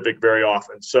specific very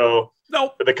often. So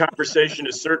the conversation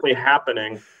is certainly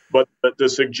happening, but to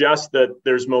suggest that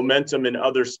there's momentum in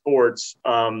other sports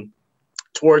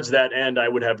towards that end, I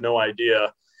would have no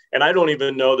idea. And I don't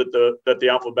even know that the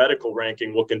alphabetical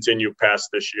ranking will continue past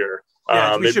this year.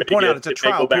 Yeah, we should point out it's a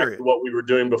trial go back period. to what we were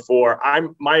doing before.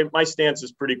 My stance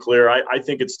is pretty clear. I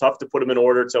think it's tough to put them in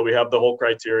order until we have the whole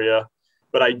criteria.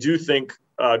 But I do think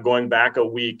going back a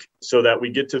week so that we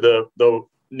get to the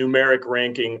numeric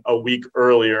ranking a week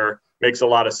earlier makes a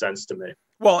lot of sense to me.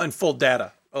 Well, and full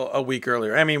data a week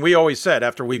earlier. I mean, we always said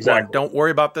after week 1, don't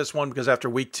worry about this one because after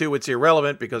week 2, it's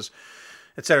irrelevant because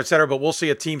et cetera, et cetera. But we'll see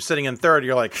a team sitting in 3rd.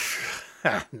 You're like,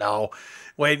 no,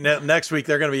 wait, next week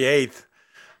they're going to be 8th.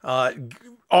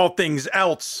 All things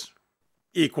else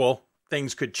equal,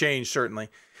 things could change certainly.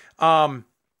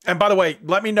 And by the way,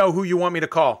 let me know who you want me to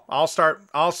call. I'll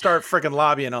start freaking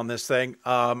lobbying on this thing.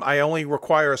 I only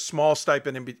require a small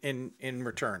stipend in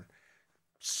return.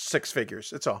 6 figures.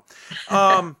 That's all.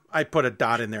 I put a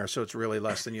dot in there, so it's really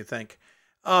less than you think.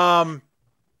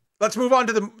 Let's move on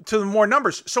to the more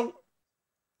numbers. So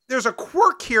there's a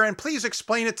quirk here, and please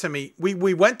explain it to me.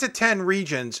 We went to 10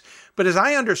 regions, but as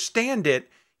I understand it,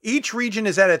 each region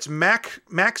is at its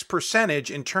max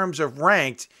percentage in terms of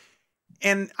ranked.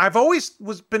 And I've always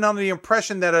been under the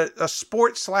impression that a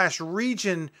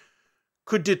sport/region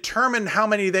could determine how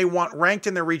many they want ranked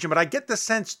in their region. But I get the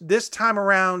sense this time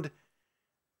around,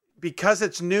 because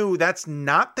it's new, that's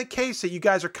not the case, that you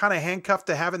guys are kind of handcuffed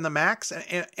to having the max.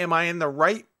 Am I in the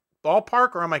right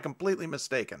ballpark or am I completely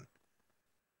mistaken?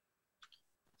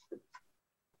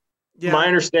 Yeah. My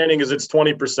understanding is it's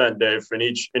 20%, Dave, in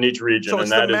each region, so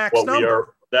and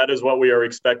that is what we are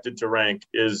expected to rank.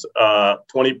 Is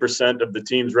 20% of the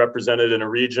teams represented in a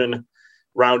region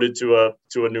rounded to a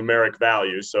numeric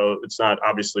value. So it's not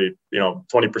obviously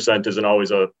 20% isn't always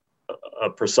a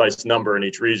precise number in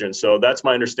each region. So that's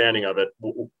my understanding of it.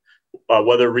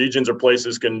 Whether regions or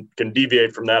places can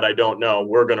deviate from that, I don't know.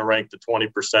 We're going to rank the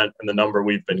 20% in the number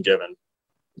we've been given.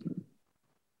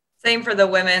 Same for the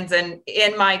women's. And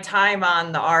in my time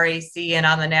on the RAC and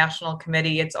on the national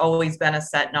committee, it's always been a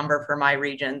set number for my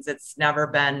regions. It's never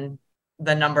been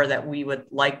the number that we would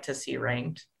like to see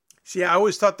ranked. See, I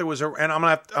always thought there was and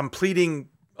I'm pleading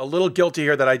a little guilty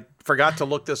here that I forgot to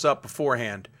look this up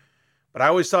beforehand, but I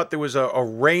always thought there was a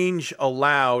range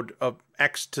allowed of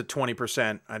X to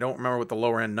 20%. I don't remember what the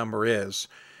lower end number is.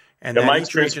 And yeah, Mike's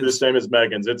transfer the same as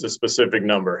Megan's. It's a specific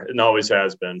number. It always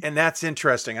has been. And that's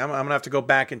interesting. I'm going to have to go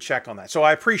back and check on that. So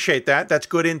I appreciate that. That's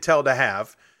good intel to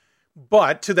have.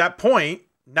 But to that point,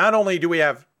 not only do we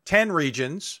have 10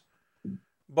 regions,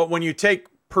 but when you take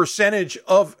percentage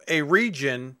of a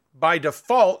region by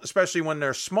default, especially when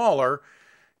they're smaller,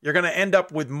 you're going to end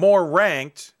up with more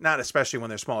ranked, not especially when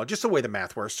they're smaller, just the way the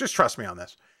math works. Just trust me on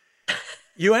this.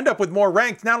 You end up with more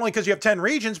ranked, not only because you have 10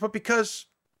 regions, but because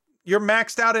you're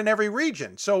maxed out in every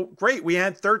region. So great. We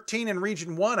had 13 in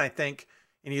region 1, I think,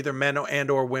 in either men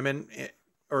and or women,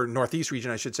 or Northeast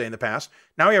region, I should say, in the past.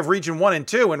 Now we have region 1 and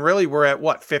 2, and really we're at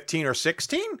what, 15 or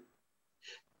 16?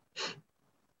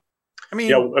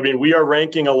 We are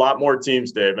ranking a lot more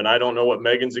teams, Dave, and I don't know what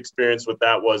Megan's experience with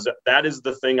that was. That is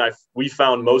the thing we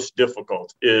found most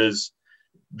difficult, is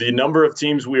the number of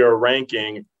teams we are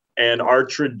ranking, and our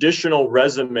traditional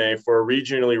resume for a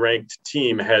regionally ranked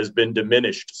team has been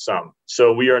diminished some.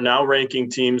 So we are now ranking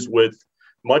teams with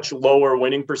much lower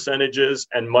winning percentages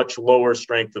and much lower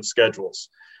strength of schedules,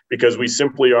 because we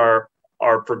simply are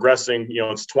progressing.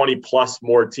 It's 20 plus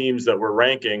more teams that we're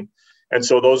ranking. And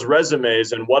so those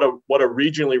resumes and what a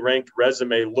regionally ranked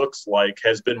resume looks like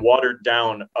has been watered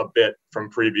down a bit from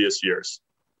previous years.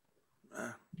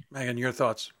 Megan, your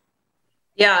thoughts?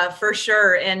 Yeah, for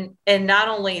sure. And not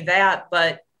only that,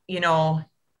 but,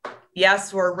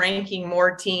 yes, we're ranking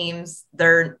more teams.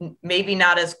 They're maybe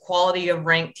not as quality of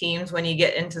ranked teams when you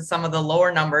get into some of the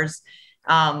lower numbers.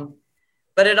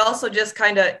 But it also just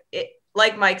kind of,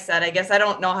 like Mike said, I guess I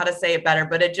don't know how to say it better,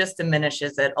 but it just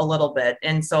diminishes it a little bit.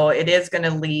 And so it is going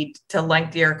to lead to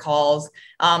lengthier calls.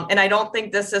 And I don't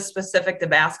think this is specific to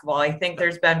basketball. I think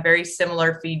there's been very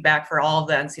similar feedback for all of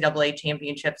the NCAA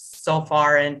championships so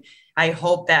far. And I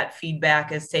hope that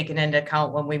feedback is taken into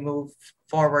account when we move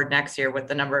forward next year with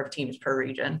the number of teams per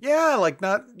region. Yeah, like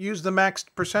not use the maxed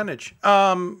percentage.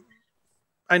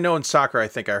 I know in soccer, I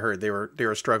think I heard they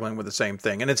were struggling with the same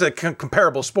thing. And it's a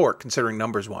comparable sport considering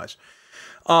numbers wise.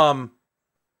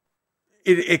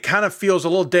 It kind of feels a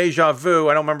little deja vu.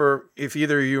 I don't remember if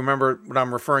either of you remember what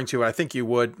I'm referring to. I think you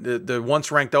would. The once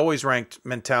ranked, always ranked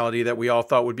mentality that we all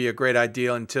thought would be a great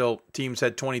idea until teams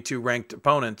had 22 ranked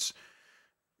opponents,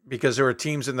 because there were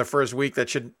teams in the first week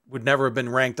that would never have been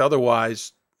ranked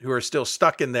otherwise who are still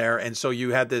stuck in there. And so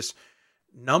you had this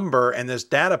number and this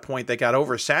data point that got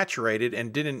oversaturated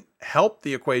and didn't help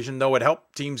the equation, though it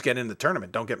helped teams get in the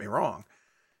tournament. Don't get me wrong.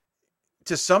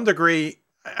 To some degree,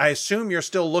 I assume you're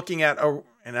still looking at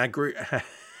and I agree,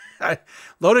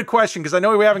 loaded question, because I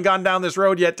know we haven't gone down this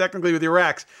road yet technically with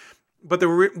Iraq's, but the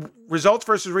results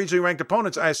versus regionally ranked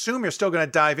opponents, I assume you're still going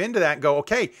to dive into that and go,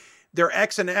 okay, they're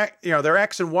X and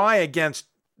Y against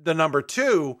the number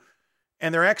 2,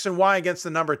 and they're X and Y against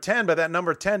the number 10, but that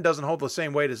number 10 doesn't hold the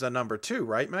same weight as the number 2,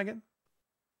 right, Megan?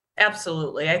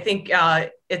 Absolutely. I think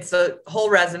it's a whole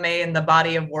resume and the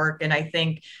body of work. And I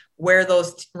think where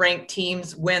those ranked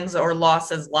teams' wins or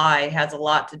losses lie has a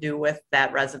lot to do with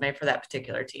that resume for that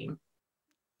particular team.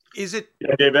 Is it?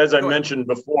 Yeah, Dave, as I mentioned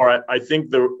before, I think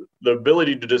the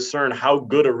ability to discern how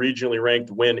good a regionally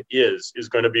ranked win is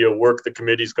going to be a work the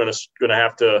committee is going to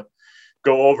have to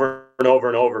go over and over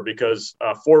and over, because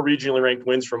 4 regionally ranked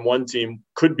wins from one team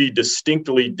could be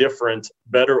distinctly different,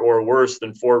 better or worse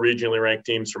than 4 regionally ranked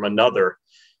teams from another.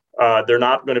 They're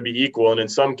not going to be equal. And in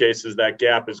some cases, that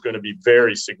gap is going to be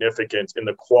very significant in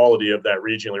the quality of that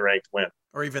regionally ranked win.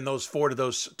 Or even those 4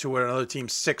 to another team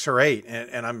 6 or 8.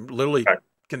 And I'm literally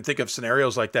can think of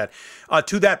scenarios like that.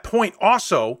 To that point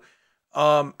also,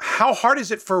 how hard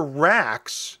is it for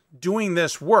RACs doing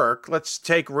this work? Let's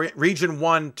take region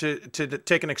 1 to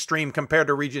take an extreme compared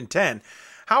to region 10.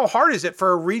 How hard is it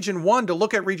for a region 1 to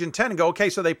look at region 10 and go, okay,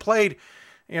 so they played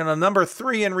number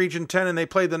 3 in region 10 and they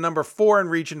played the number 4 in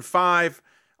region 5.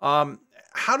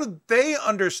 How do they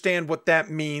understand what that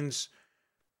means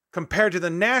compared to the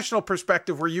national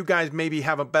perspective where you guys maybe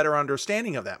have a better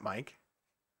understanding of that, Mike?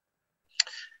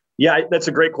 Yeah, that's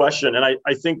a great question. And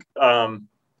I think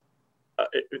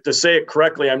to say it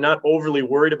correctly, I'm not overly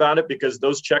worried about it, because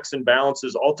those checks and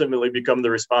balances ultimately become the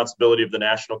responsibility of the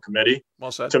national committee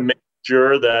to make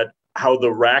sure that how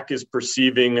the RAC is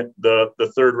perceiving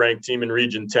the third ranked team in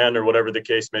region 10 or whatever the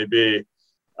case may be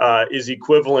is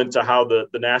equivalent to how the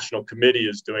national committee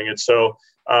is doing it. So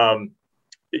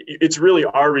it's really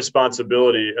our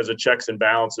responsibility as a checks and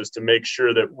balances to make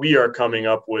sure that we are coming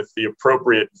up with the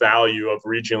appropriate value of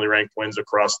regionally ranked wins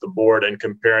across the board and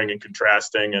comparing and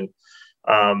contrasting.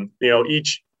 And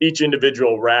each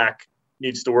individual RAC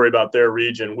needs to worry about their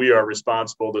region. We are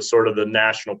responsible to sort of the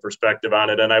national perspective on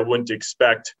it. And I wouldn't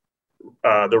expect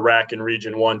the RAC in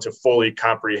region 1 to fully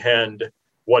comprehend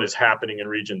what is happening in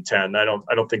Region 10. I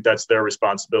don't think that's their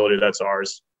responsibility. That's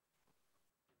ours.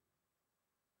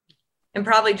 And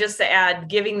probably just to add,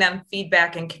 giving them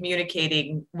feedback and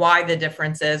communicating why the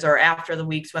difference is, or after the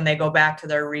weeks when they go back to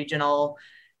their regional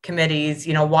committees,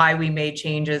 why we made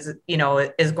changes,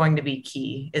 is going to be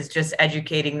key, is just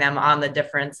educating them on the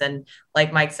difference. And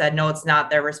like Mike said, no, it's not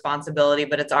their responsibility,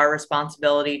 but it's our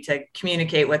responsibility to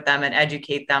communicate with them and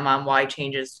educate them on why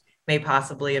changes may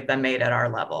possibly have been made at our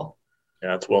level. Yeah,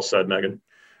 that's well said, Megan.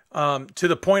 To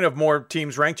the point of more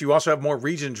teams ranked, you also have more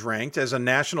regions ranked. As a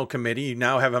national committee, you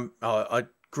now have a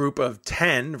group of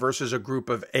 10 versus a group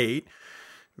of 8.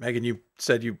 Megan, you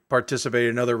said you participated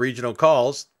in other regional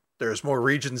calls. There's more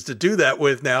regions to do that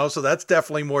with now, so that's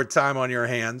definitely more time on your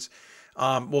hands.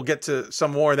 We'll get to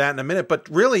some more of that in a minute, but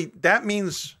really that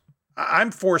means I'm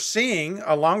foreseeing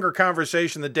a longer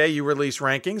conversation the day you release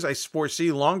rankings. I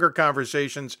foresee longer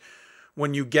conversations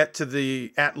when you get to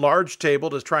the at-large table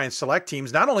to try and select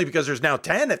teams, not only because there's now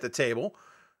 10 at the table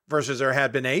versus there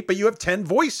had been 8, but you have 10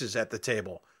 voices at the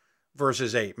table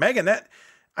versus 8. Megan,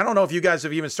 I don't know if you guys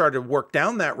have even started to work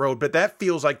down that road, but that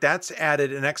feels like that's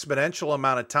added an exponential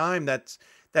amount of time that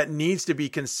needs to be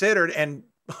considered. And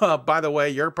by the way,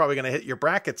 you're probably going to hit your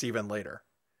brackets even later.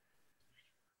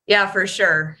 Yeah, for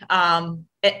sure. And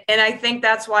I think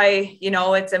that's why,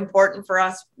 it's important for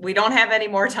us. We don't have any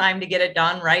more time to get it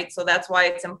done, right? So that's why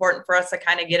it's important for us to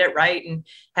kind of get it right and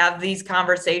have these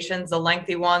conversations, the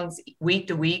lengthy ones, week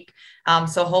to week.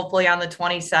 So hopefully on the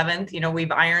 27th,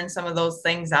 we've ironed some of those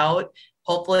things out.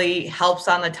 Hopefully helps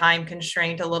on the time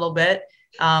constraint a little bit.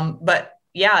 But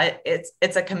yeah,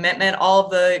 it's a commitment. All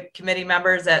of the committee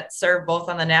members that serve both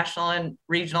on the national and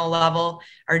regional level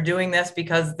are doing this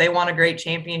because they want a great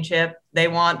championship. They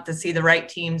want to see the right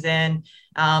teams in.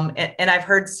 And I've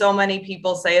heard so many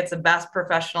people say it's the best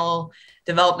professional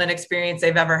development experience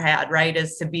they've ever had, right?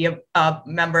 Is to be a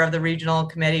member of the regional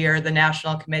committee or the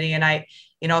national committee.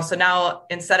 And so now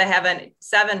instead of having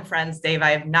 7 friends, Dave, I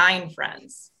have 9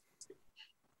 friends.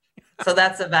 So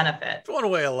that's a benefit. That's one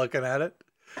way of looking at it.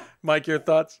 Mike, your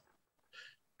thoughts?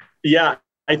 Yeah,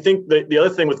 I think the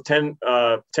other thing with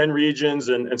 10 regions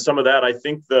and some of that, I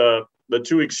think the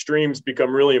 2 extremes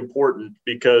become really important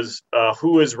because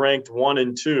who is ranked 1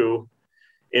 and 2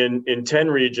 in 10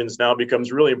 regions now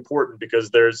becomes really important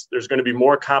because there's going to be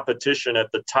more competition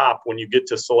at the top when you get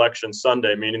to Selection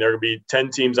Sunday, meaning there will be 10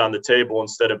 teams on the table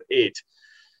instead of 8.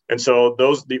 And so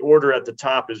the order at the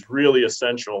top is really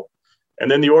essential. And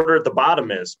then the order at the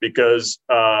bottom is because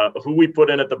who we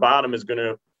put in at the bottom is going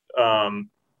to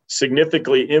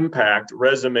significantly impact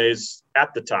resumes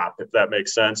at the top, if that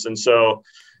makes sense. And so,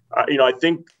 I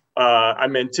think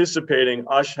I'm anticipating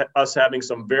us having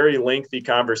some very lengthy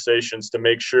conversations to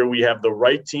make sure we have the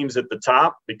right teams at the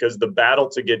top because the battle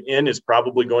to get in is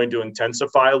probably going to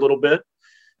intensify a little bit.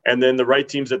 And then the right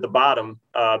teams at the bottom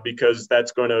because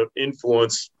that's going to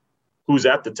influence who's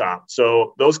at the top.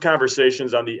 So those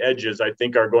conversations on the edges, I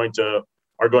think, are going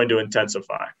to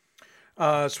intensify.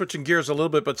 Switching gears a little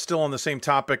bit, but still on the same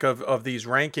topic of these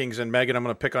rankings. And Megan, I'm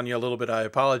going to pick on you a little bit. I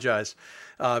apologize,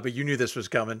 but you knew this was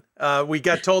coming. We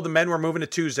got told the men were moving to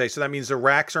Tuesday, so that means the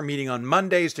RACs are meeting on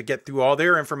Mondays to get through all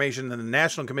their information, and the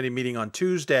National Committee meeting on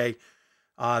Tuesday.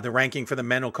 The ranking for the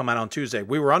men will come out on Tuesday.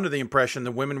 We were under the impression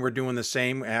the women were doing the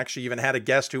same. I actually even had a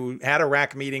guest who had a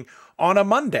RAC meeting on a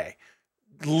Monday,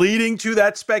 leading to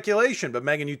that speculation. But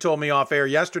Megan, you told me off air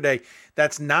yesterday,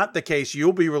 that's not the case.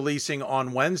 You'll be releasing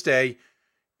on Wednesday.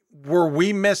 Were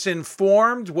we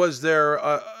misinformed? Was there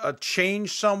a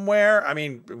change somewhere? I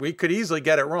mean, we could easily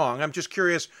get it wrong. I'm just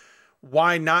curious,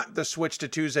 why not the switch to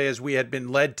Tuesday as we had been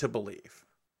led to believe?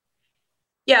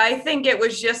 Yeah, I think it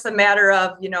was just a matter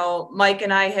of, Mike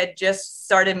and I had just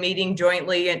started meeting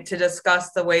jointly and to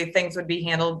discuss the way things would be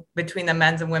handled between the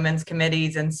men's and women's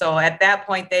committees. And so at that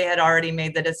point, they had already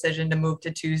made the decision to move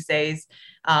to Tuesdays.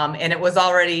 And it was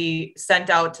already sent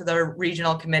out to the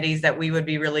regional committees that we would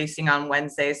be releasing on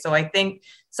Wednesdays. So I think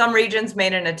some regions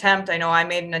made an attempt. I know I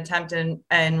made an attempt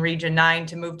in Region 9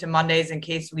 to move to Mondays in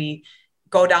case we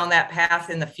go down that path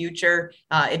in the future.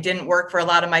 It didn't work for a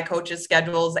lot of my coaches'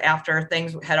 schedules after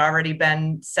things had already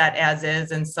been set as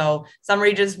is. And so some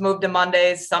regions moved to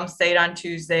Mondays, some stayed on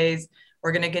Tuesdays.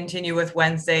 We're going to continue with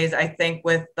Wednesdays, I think,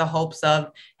 with the hopes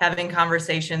of having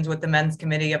conversations with the men's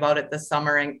committee about it this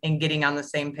summer and getting on the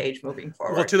same page moving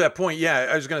forward. Well, to that point, yeah,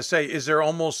 I was going to say, is there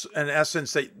almost an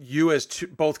essence that you as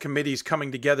both committees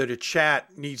coming together to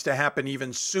chat needs to happen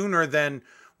even sooner than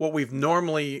what we've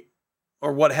normally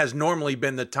or what has normally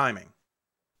been the timing?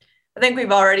 I think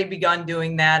we've already begun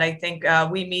doing that. I think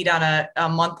we meet on a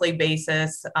monthly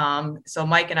basis. So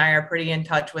Mike and I are pretty in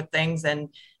touch with things. And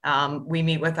We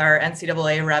meet with our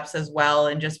NCAA reps as well,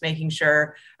 and just making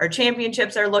sure our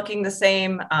championships are looking the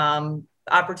same.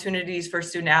 Opportunities for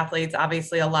student athletes.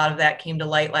 Obviously, a lot of that came to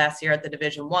light last year at the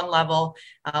Division I level.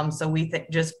 So we think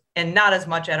and not as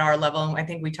much at our level. I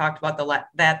think we talked about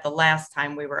that the last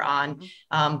time we were on.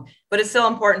 But it's still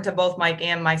important to both Mike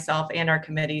and myself and our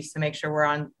committees to make sure we're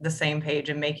on the same page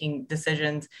and making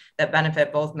decisions that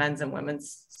benefit both men's and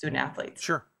women's student athletes.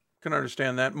 Sure. Can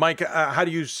understand that. Mike, how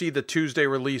do you see the Tuesday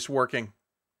release working?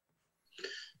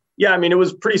 Yeah, I mean, it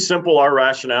was pretty simple. Our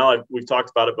rationale, we've talked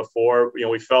about it before.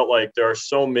 We felt like there are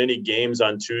so many games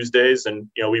on Tuesdays, and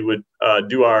we would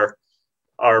do our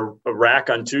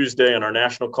rack on Tuesday and our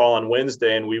national call on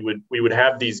Wednesday, and we would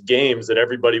have these games that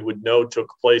everybody would know took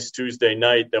place Tuesday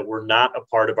night that were not a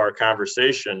part of our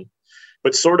conversation,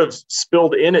 but sort of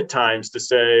spilled in at times to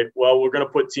say, well, we're going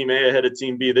to put Team A ahead of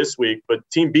Team B this week, but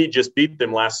Team B just beat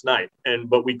them last night,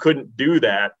 but we couldn't do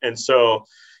that, and so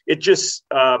it just,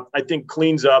 I think,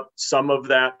 cleans up some of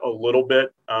that a little bit.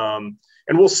 And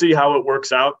we'll see how it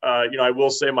works out. I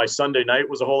will say my Sunday night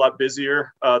was a whole lot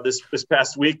busier this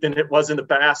past week than it was in the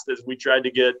past, as we tried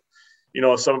to get,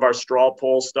 some of our straw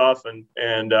poll stuff.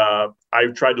 And I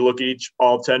tried to look at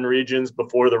all 10 regions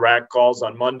before the rack calls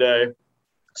on Monday.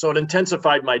 So it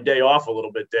intensified my day off a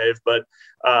little bit, Dave, but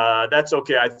that's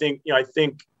okay. I think,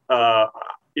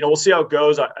 we'll see how it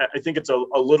goes. I think it's a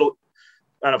little,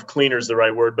 I don't know if cleaner is the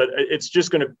right word, but it's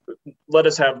just going to let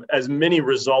us have as many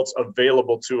results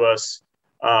available to us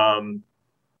and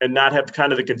not have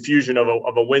kind of the confusion of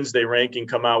a Wednesday ranking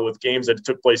come out with games that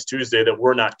took place Tuesday that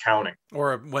we're not counting.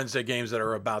 Or Wednesday games that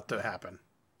are about to happen.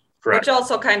 Correct. Which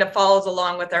also kind of follows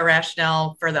along with our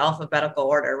rationale for the alphabetical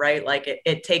order, right? Like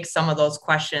it takes some of those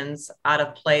questions out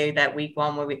of play that week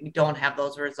one when we don't have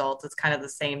those results. It's kind of the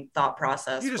same thought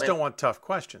process. You just don't want tough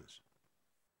questions.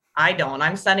 I don't.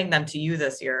 I'm sending them to you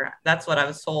this year. That's what I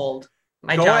was told.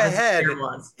 My Go job ahead.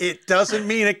 It doesn't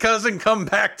mean it doesn't come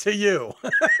back to you.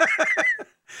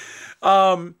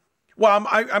 Well,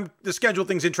 I'm the schedule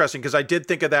thing's interesting because I did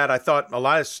think of that. I thought a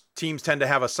lot of teams tend to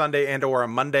have a Sunday and or a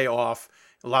Monday off.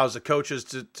 Allows the coaches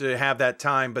to have that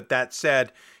time. But that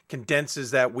said,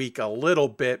 condenses that week a little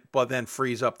bit, but then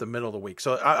frees up the middle of the week.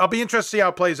 So I'll be interested to see how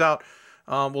it plays out.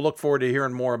 We'll look forward to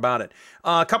hearing more about it.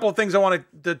 A couple of things I wanted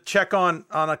to check on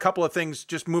a couple of things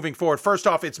just moving forward. First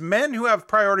off, it's men who have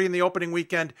priority in the opening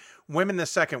weekend, women the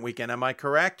second weekend. Am I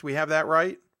correct? We have that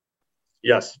right?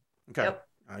 Yes. Okay. Yep.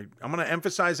 I'm going to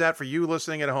emphasize that for you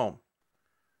listening at home.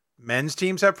 Men's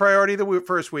teams have priority the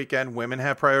first weekend. Women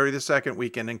have priority the second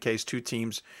weekend in case two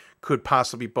teams could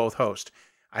possibly both host.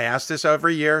 I ask this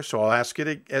every year, so I'll ask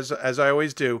it as I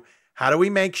always do. How do we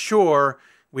make sure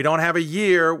we don't have a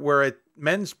year where a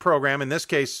men's program, in this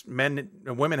case,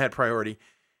 women had priority,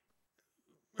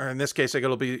 or in this case, like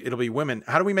it'll be women.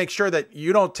 How do we make sure that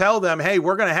you don't tell them, hey,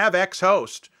 we're going to have X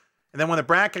host, and then when the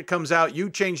bracket comes out, you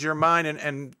change your mind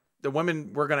and the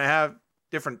women were going to have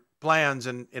different plans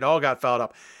and it all got fouled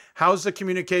up. How's the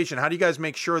communication? How do you guys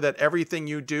make sure that everything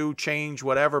you do, change,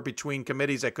 whatever, between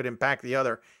committees that could impact the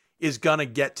other is going to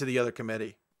get to the other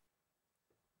committee?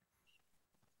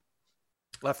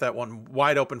 Left that one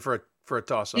wide open for a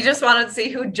toss-up. You just wanted to see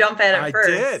who'd jump at it first.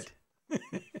 I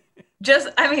did.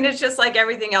 It's just like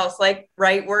everything else. Like,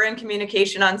 right, we're in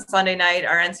communication on Sunday night.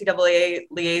 Our NCAA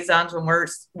liaisons, when we're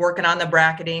working on the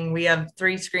bracketing, we have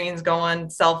 3 screens going,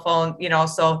 cell phone,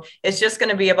 so it's just going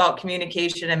to be about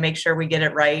communication and make sure we get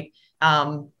it right.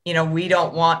 We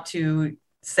don't want to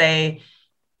say,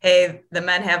 hey, the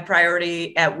men have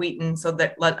priority at Wheaton, so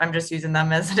that I'm just using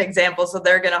them as an example. So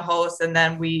they're going to host, and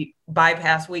then we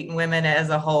bypass Wheaton women as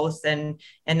a host, and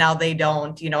now they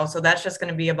don't, So that's just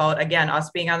going to be about, again, us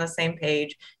being on the same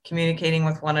page, communicating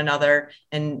with one another,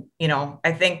 and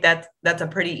I think that's a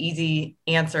pretty easy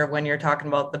answer when you're talking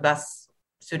about the best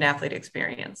student athlete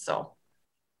experience. So.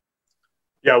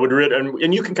 Yeah,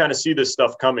 and you can kind of see this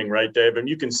stuff coming, right, Dave? And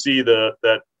you can see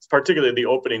that particularly the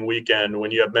opening weekend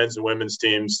when you have men's and women's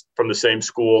teams from the same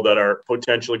school that are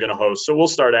potentially going to host. So we'll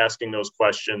start asking those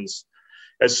questions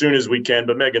as soon as we can.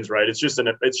 But Megan's right; it's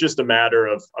just a matter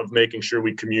of making sure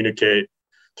we communicate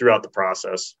throughout the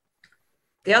process.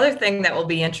 The other thing that will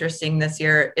be interesting this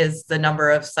year is the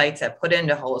number of sites that put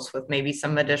into host with maybe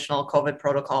some additional COVID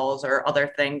protocols or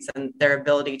other things, and their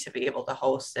ability to be able to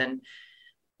host and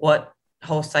what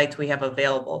host sites we have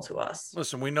available to us.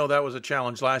 Listen, we know that was a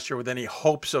challenge last year with any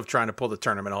hopes of trying to pull the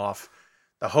tournament off.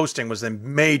 The hosting was a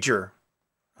major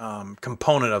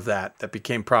component of that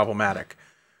became problematic.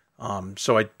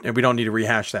 So we don't need to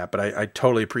rehash that, but I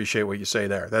totally appreciate what you say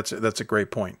there. That's a great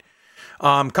point.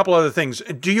 Couple other things.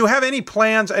 Do you have any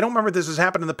plans? I don't remember if this has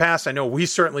happened in the past. I know we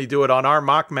certainly do it on our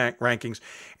mock rankings.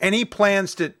 Any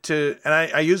plans to and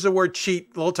I use the word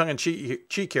cheat, a little tongue in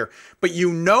cheek here, but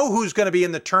you know who's going to be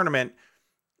in the tournament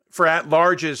for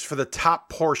at-larges for the top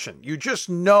portion. You just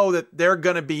know that they're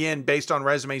going to be in based on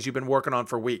resumes you've been working on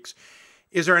for weeks.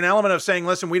 Is there an element of saying,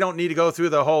 listen, we don't need to go through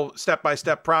the whole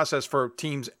step-by-step process for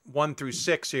teams 1 through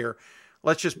 6 here.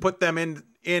 Let's just put them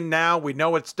in now. We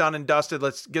know it's done and dusted.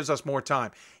 Gives us more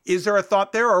time. Is there a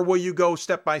thought there, or will you go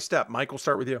step by step? Mike, we'll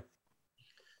start with you.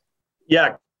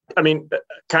 Yeah, I mean,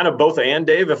 kind of both and,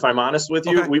 Dave, if I'm honest with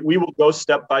you. Okay. We will go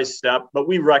step by step, but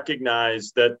we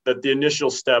recognize that the initial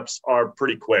steps are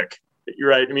pretty quick. You're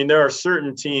right. I mean, there are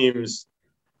certain teams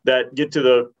that get to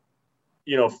the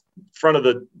front of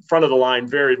the line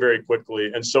very, very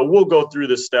quickly. And so we'll go through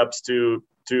the steps to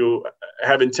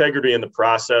have integrity in the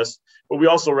process. But we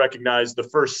also recognize the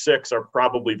first 6 are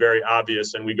probably very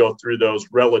obvious, and we go through those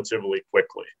relatively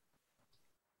quickly.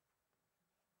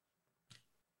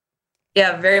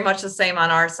 Yeah, very much the same on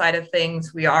our side of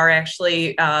things. We are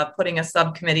actually putting a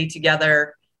subcommittee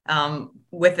together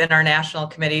within our national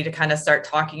committee to kind of start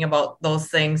talking about those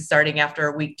things starting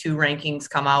after week 2 rankings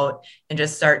come out, and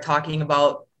just start talking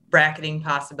about bracketing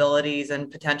possibilities and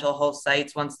potential host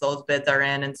sites once those bids are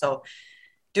in. And so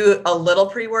do a little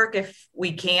pre-work if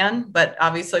we can, but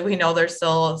obviously we know there's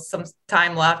still some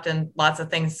time left and lots of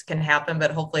things can happen,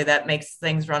 but hopefully that makes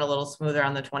things run a little smoother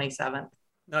on the 27th.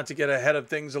 Not to get ahead of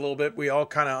things a little bit, we all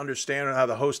kind of understand how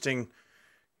the hosting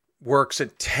works.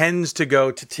 It tends to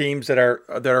go to teams that are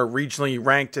regionally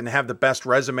ranked and have the best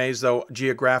resumes, though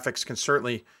geographics can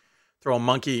certainly throw a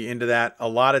monkey into that a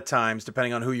lot of times,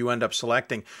 depending on who you end up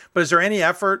selecting. But is there any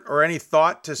effort or any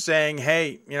thought to saying,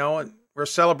 hey, we're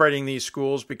celebrating these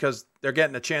schools because they're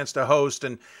getting a chance to host,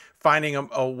 and finding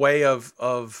a way of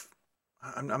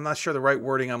I'm not sure the right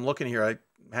wording I'm looking here. I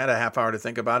had a half hour to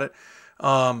think about it.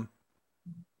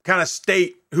 Kind of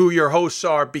state who your hosts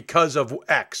are because of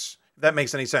X, if that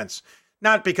makes any sense.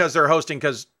 Not because they're hosting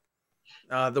because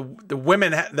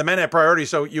the men had priority,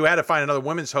 so you had to find another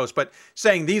women's host, but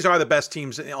saying these are the best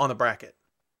teams on the bracket.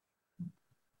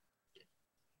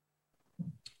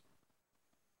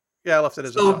 Yeah, I left it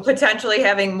as so potentially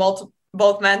having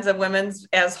both men's and women's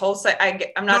as hosts.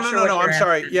 I'm not sure. No. I'm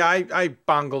sorry. Yeah, I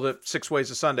bungled it 6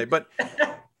 ways a Sunday, but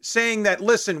saying that,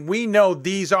 listen, we know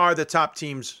these are the top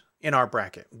teams in our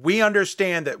bracket. We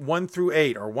understand that 1 through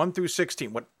 8 or 1 through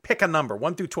 16, pick a number,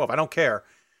 1 through 12, I don't care.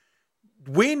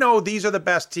 We know these are the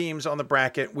best teams on the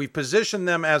bracket. We've positioned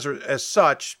them as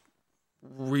such,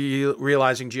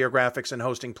 realizing geographics and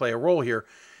hosting play a role here,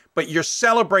 but you're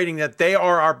celebrating that they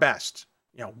are our best.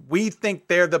 We think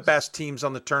they're the best teams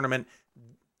on the tournament.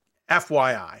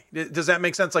 FYI. Does that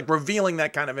make sense? Like revealing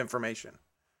that kind of information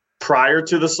prior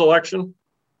to the selection,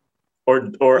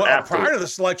 or after? Prior to the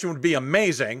selection would be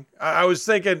amazing. I was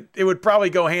thinking it would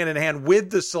probably go hand in hand with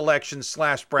the selection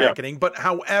 / bracketing. Yeah. But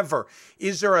however,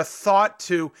 is there a thought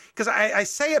to? Because I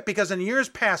say it because in years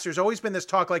past, there's always been this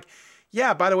talk like,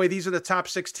 yeah, by the way, these are the top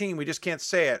 16. We just can't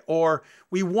say it. Or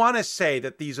we want to say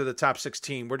that these are the top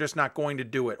 16. We're just not going to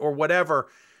do it, or whatever.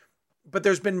 But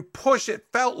there's been push, it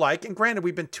felt like, and granted,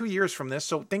 we've been 2 years from this,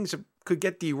 so things could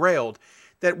get derailed,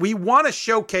 that we want to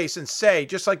showcase and say,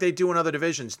 just like they do in other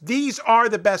divisions, these are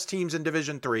the best teams in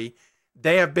Division III.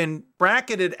 They have been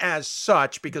bracketed as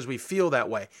such because we feel that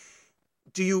way.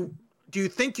 Do you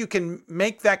think you can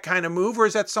make that kind of move, or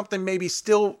is that something maybe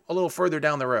still a little further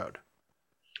down the road?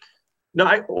 No,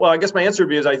 I guess my answer would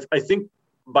be is I think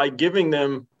by giving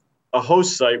them a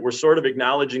host site, we're sort of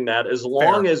acknowledging that as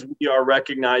long as we are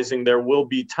recognizing there will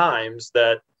be times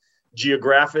that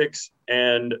geographics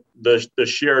and the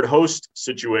shared host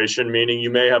situation, meaning you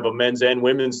may have a men's and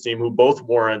women's team who both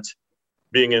warrant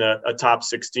being in a top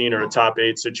 16 or a top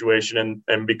 8 situation,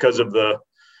 and because of the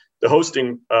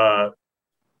hosting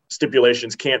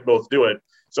stipulations can't both do it.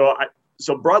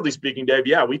 So broadly speaking, Dave,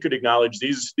 yeah, we could acknowledge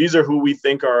these are who we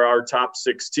think are our top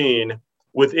 16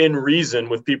 within reason,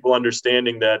 with people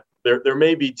understanding that there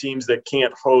may be teams that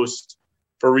can't host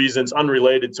for reasons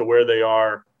unrelated to where they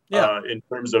are in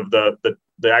terms of the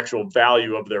actual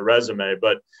value of their resume.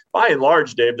 But by and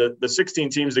large, Dave, the 16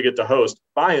 teams that get to host,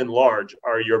 by and large,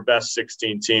 are your best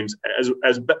 16 teams,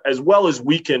 as well as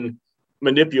we can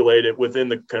manipulate it within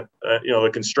the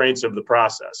constraints of the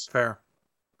process. Fair.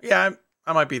 Yeah,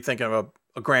 I might be thinking of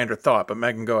a grander thought, but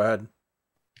Megan, go ahead.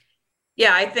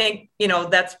 Yeah, I think,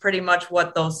 that's pretty much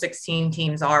what those 16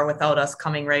 teams are without us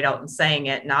coming right out and saying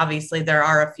it. And obviously there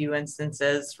are a few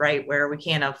instances, right, where we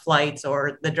can't have flights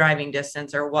or the driving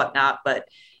distance or whatnot. But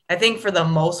I think for the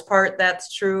most part,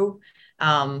 that's true.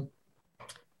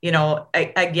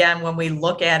 again, when we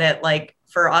look at it, like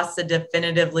for us to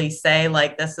definitively say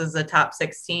like this is a top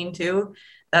 16 too,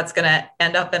 that's going to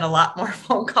end up in a lot more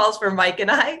phone calls for Mike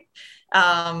and I,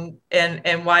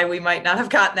 and why we might not have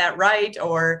gotten that right.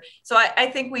 So I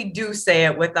think we do say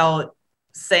it without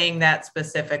saying that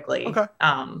specifically. Okay.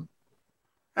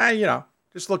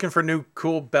 Just looking for new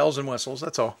cool bells and whistles.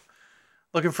 That's all.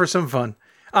 Looking for some fun.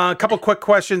 A couple quick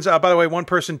questions. By the way, one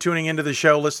person tuning into the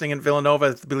show, listening in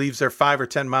Villanova, believes they're 5 or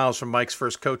 10 miles from Mike's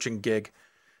first coaching gig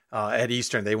at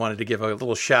Eastern. They wanted to give a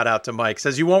little shout out to Mike.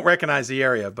 Says you won't recognize the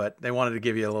area, but they wanted to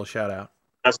give you a little shout out.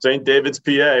 That's St. David's,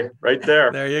 PA, right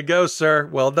there. There you go, sir.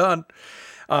 Well done.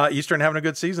 Eastern having a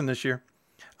good season this year.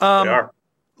 They are.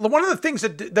 One of the things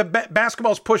that the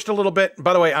basketball's pushed a little bit,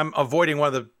 by the way, I'm avoiding one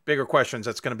of the bigger questions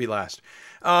that's going to be last,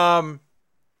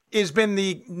 has been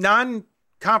the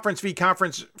non-conference v.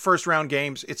 conference first-round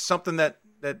games. It's something that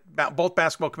both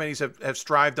basketball committees have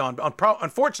strived on.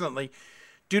 Unfortunately,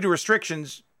 due to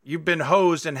restrictions, you've been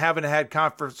hosed and haven't had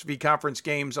conference v. conference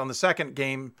games on the second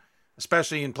game,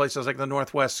 especially in places like the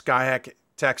Northwest, Skyhack,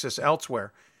 Texas,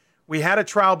 elsewhere. We had a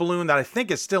trial balloon that I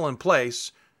think is still in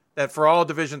place that for all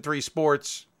Division III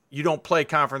sports, you don't play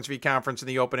conference v. conference in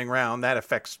the opening round. That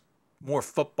affects more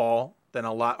football than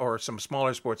a lot, or some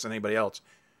smaller sports than anybody else.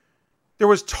 There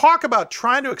was talk about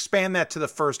trying to expand that to the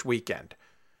first weekend.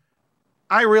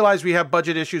 I realize we have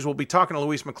budget issues. We'll be talking to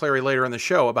Luis McCleary later in the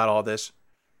show about all this.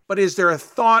 But is there a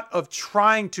thought of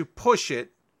trying to push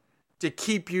it to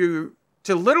keep you,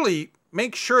 to literally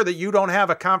make sure that you don't have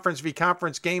a conference v.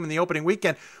 conference game in the opening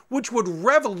weekend, which would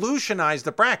revolutionize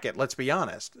the bracket, let's be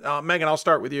honest. Megan, I'll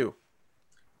start with you.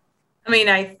 I mean,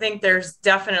 I think there's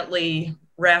definitely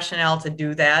rationale to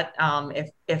do that.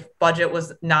 If budget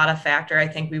was not a factor, I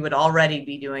think we would already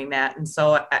be doing that. And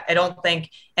so I don't think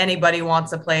anybody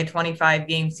wants to play a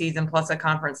 25-game season plus a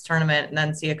conference tournament and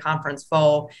then see a conference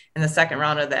foe in the second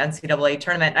round of the NCAA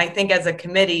tournament. And I think as a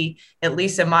committee, at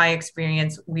least in my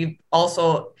experience, we've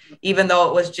also, even though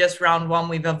it was just round one,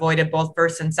 we've avoided both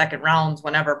first and second rounds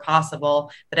whenever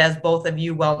possible. But as both of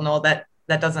you well know, that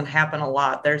doesn't happen a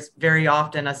lot. There's very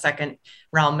often a second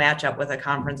round matchup with a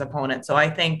conference opponent. So I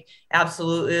think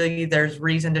absolutely there's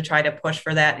reason to try to push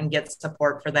for that and get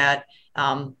support for that,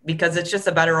 because it's just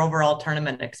a better overall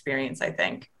tournament experience, I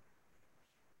think.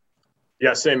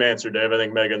 Yeah, same answer, Dave. I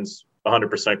think Megan's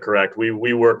 100% correct.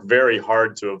 We work very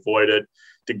hard to avoid it.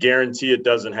 To guarantee it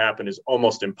doesn't happen is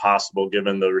almost impossible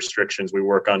given the restrictions we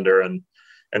work under and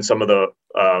some of the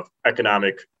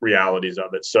economic realities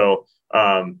of it. So,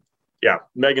 yeah,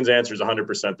 Megan's answer is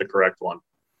 100% the correct one.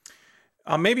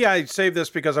 Maybe I saved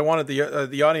this because I wanted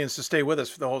the audience to stay with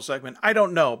us for the whole segment. I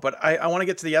don't know, but I want to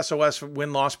get to the SOS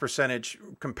win-loss percentage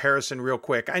comparison real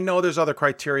quick. I know there's other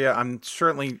criteria. I'm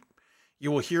certainly,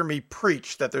 you will hear me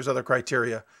preach that there's other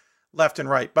criteria left and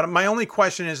right. But my only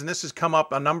question is, and this has come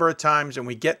up a number of times, and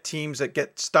we get teams that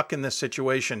get stuck in this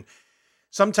situation.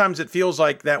 Sometimes it feels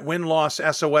like that win-loss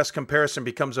SOS comparison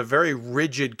becomes a very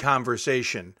rigid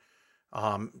conversation.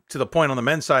 To the point on the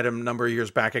men's side, a number of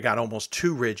years back, it got almost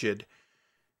too rigid.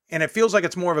 And it feels like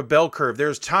it's more of a bell curve.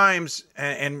 There's times,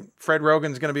 and Fred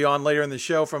Rogan's going to be on later in the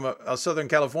show from a Southern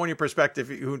California perspective,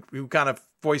 who kind of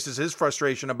voices his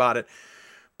frustration about it.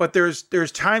 But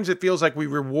there's times it feels like we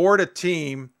reward a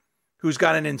team who's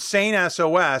got an insane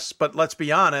SOS, but let's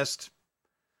be honest,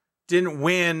 didn't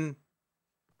win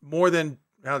more than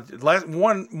less than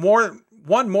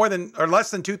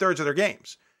 2/3 of their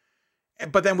games.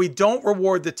 But then we don't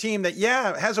reward the team that,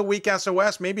 has a weak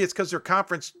SOS. Maybe it's because their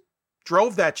conference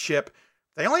drove that ship.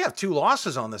 They only have 2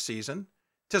 losses on the season.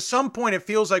 To some point, it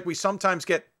feels like we sometimes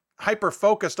get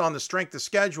hyper-focused on the strength of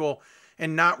schedule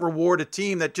and not reward a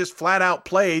team that just flat out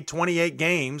played 28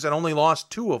 games and only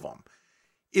lost 2 of them.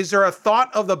 Is there a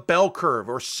thought of the bell curve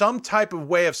or some type of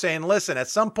way of saying, listen, at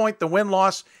some point the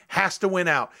win-loss has to win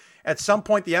out. At some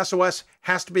point the SOS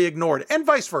has to be ignored, and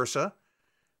vice versa,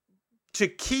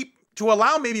 to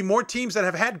allow maybe more teams that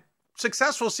have had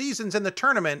successful seasons in the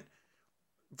tournament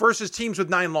versus teams with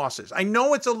 9 losses? I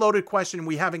know it's a loaded question.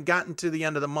 We haven't gotten to the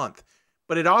end of the month,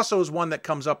 but it also is one that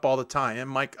comes up all the time. And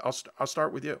Mike, I'll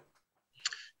start with you.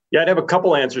 Yeah, I'd have a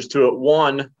couple answers to it.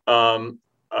 One, I'm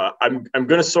going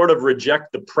to sort of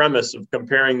reject the premise of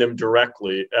comparing them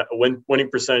directly, winning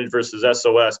percentage versus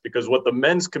SOS, because what the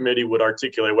men's committee would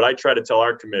articulate, what I try to tell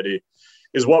our committee,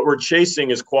 is what we're chasing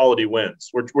is quality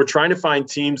wins. We're trying to find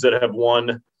teams that have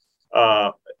won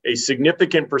a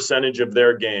significant percentage of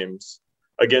their games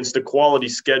against a quality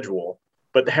schedule,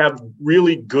 but have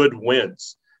really good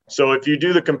wins. So if you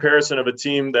do the comparison of a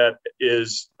team that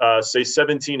is, say,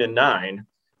 17-9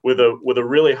 with a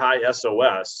really high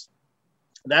SOS,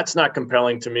 That's not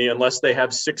compelling to me unless they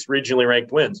have 6 regionally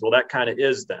ranked wins. Well, that kind of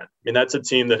is then. I mean, that's a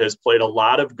team that has played a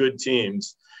lot of good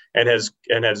teams and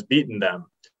has beaten them.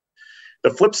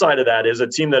 The flip side of that is a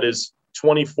team that is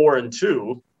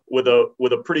 24-2 with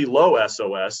a pretty low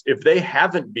SOS. If they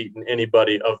haven't beaten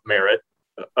anybody of merit,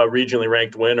 a regionally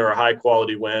ranked win or a high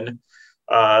quality win,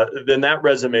 then that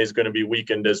resume is going to be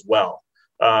weakened as well.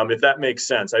 If that makes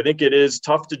sense. I think it is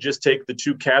tough to just take the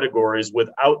 2 categories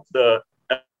without the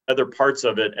other parts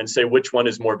of it and say which one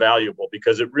is more valuable,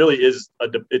 because it really is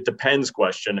it depends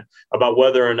question about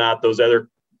whether or not those other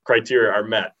criteria are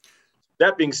met.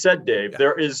 That being said, Dave,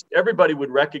 everybody would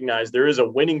recognize there is a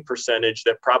winning percentage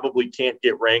that probably can't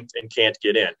get ranked and can't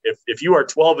get in. If you are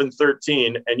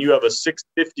 12-13 and you have a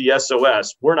 650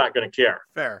 SOS, we're not going to care.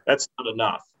 Fair. That's not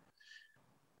enough.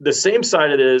 The same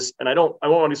side it is, and I won't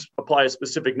want to apply a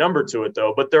specific number to it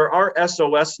though, but there are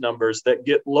SOS numbers that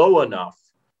get low enough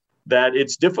that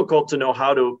it's difficult to know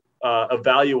how to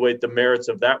evaluate the merits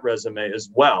of that resume as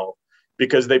well,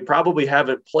 because they probably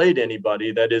haven't played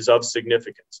anybody that is of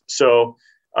significance. So,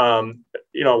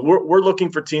 we're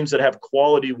looking for teams that have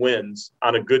quality wins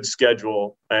on a good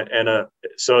schedule,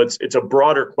 so it's a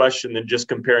broader question than just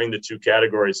comparing the 2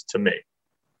 categories to me.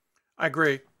 I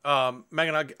agree.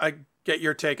 Megan, I get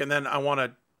your take, and then I want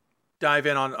to dive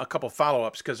in on a couple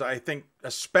follow-ups, because I think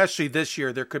especially this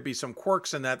year there could be some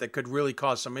quirks in that could really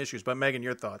cause some issues. But Megan,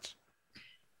 your thoughts?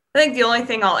 I think the only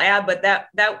thing I'll add, but that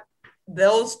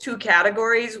those 2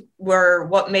 categories were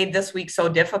what made this week so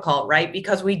difficult, right?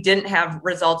 Because we didn't have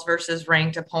results versus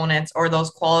ranked opponents or those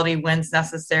quality wins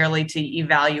necessarily to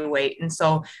evaluate. And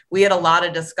so we had a lot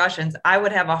of discussions. I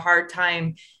would have a hard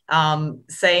time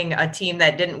saying a team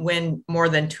that didn't win more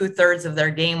than 2/3 of their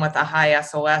game with a high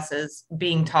SOS is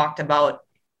being talked about.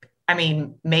 I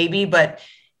mean, maybe, but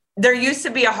there used to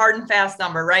be a hard and fast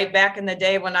number, right? Back in the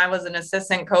day when I was an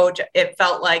assistant coach, it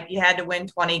felt like you had to win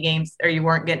 20 games or you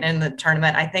weren't getting in the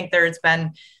tournament. I think there's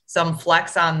been some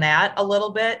flex on that a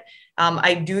little bit.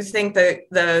 I do think that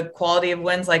the quality of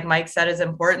wins, like Mike said, is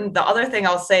important. The other thing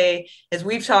I'll say is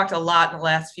we've talked a lot in the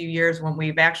last few years when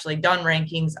we've actually done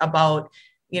rankings about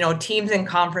teams and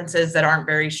conferences that aren't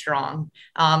very strong.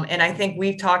 And I think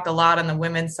we've talked a lot on the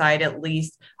women's side, at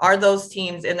least, are those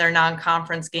teams in their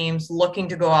non-conference games looking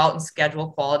to go out and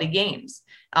schedule quality games?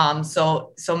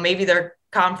 So maybe their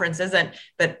conference isn't,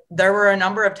 but there were a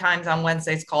number of times on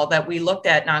Wednesday's call that we looked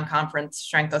at non-conference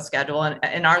strength of schedule,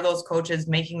 and are those coaches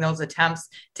making those attempts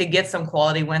to get some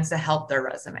quality wins to help their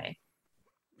resume?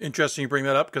 Interesting you bring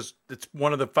that up, because it's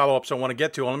one of the follow-ups I want to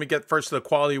get to. Let me get first to the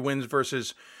quality wins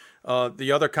versus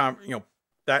the other,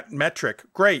 that metric.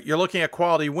 Great. You're looking at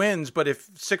quality wins, but if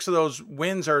 6 of those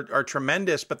wins are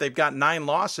tremendous, but they've got 9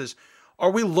 losses, are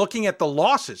we looking at the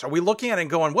losses? Are we looking at it and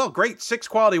going, well, great, 6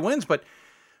 quality wins, but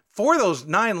 4 of those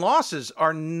 9 losses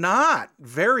are not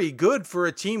very good for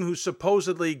a team who's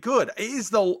supposedly good.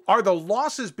 Are the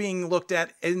losses being looked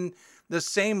at in the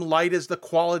same light as the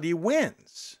quality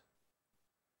wins?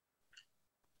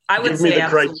 I would Give me the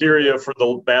absolutely. criteria for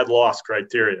the bad loss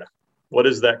criteria. What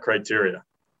is that criteria?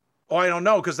 Oh, I don't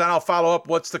know, because then I'll follow up.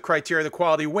 What's the criteria of the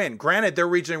quality win? Granted, they're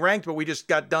regionally ranked, but we just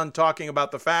got done talking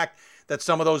about the fact that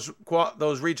some of those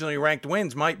regionally ranked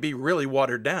wins might be really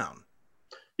watered down.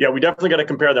 Yeah, we definitely got to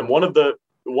compare them. One of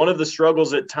the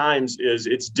struggles at times is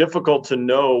it's difficult to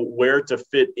know where to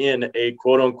fit in a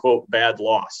quote unquote bad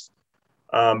loss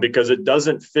because it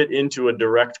doesn't fit into a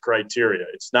direct criteria.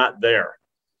 It's not there.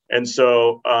 And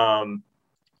so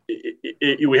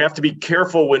we have to be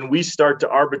careful when we start to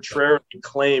arbitrarily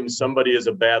claim somebody is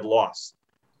a bad loss,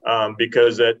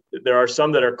 because there are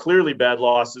some that are clearly bad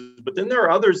losses, but then there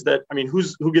are others that,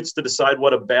 who gets to decide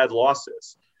what a bad loss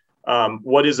is?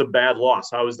 What is a bad loss?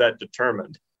 How is that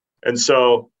determined? And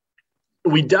so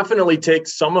we definitely take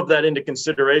some of that into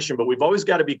consideration, but we've always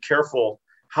got to be careful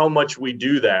how much we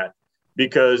do that,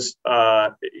 because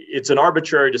it's an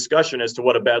arbitrary discussion as to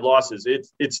what a bad loss is.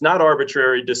 It's not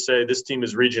arbitrary to say this team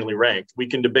is regionally ranked. We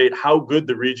can debate how good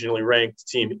the regionally ranked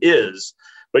team is,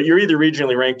 but you're either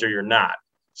regionally ranked or you're not.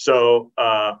 So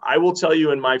I will tell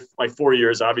you, in my 4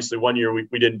 years, obviously 1 year we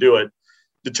didn't do it,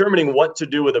 determining what to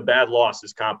do with a bad loss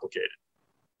is complicated.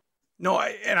 No,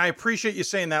 and I appreciate you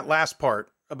saying that last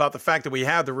part about the fact that we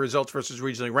have the results versus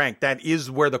regionally ranked. That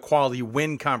is where the quality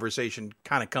win conversation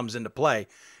kind of comes into play.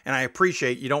 And I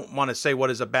appreciate you don't want to say what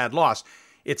is a bad loss.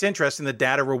 It's interesting. The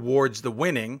data rewards the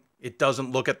winning. It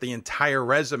doesn't look at the entire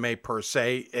resume per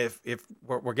se. If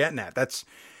we're getting at, that's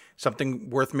something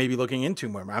worth maybe looking into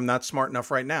more. I'm not smart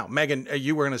enough right now. Megan,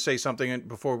 you were going to say something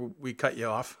before we cut you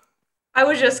off. I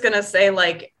was just going to say,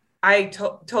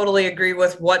 totally agree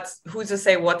with who's to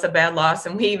say what's a bad loss.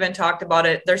 And we even talked about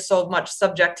it. There's so much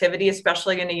subjectivity,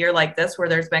 especially in a year like this, where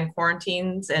there's been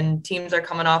quarantines and teams are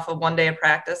coming off of one day of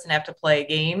practice and have to play a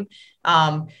game.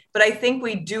 But I think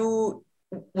we do,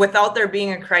 without there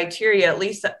being a criteria, at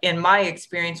least in my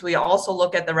experience, we also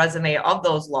look at the resume of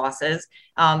those losses.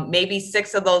 Maybe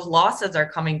 6 of those losses are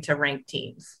coming to ranked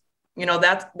teams. You know,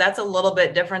 that's a little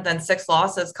bit different than 6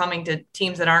 losses coming to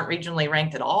teams that aren't regionally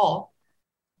ranked at all.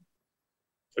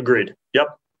 Agreed. Yep.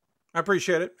 I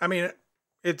appreciate it. I mean,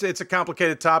 it's a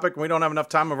complicated topic. We don't have enough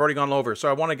time. I've already gone over. So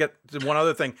I want to get to one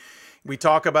other thing. We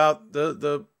talk about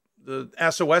the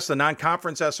SOS, the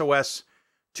non-conference SOS,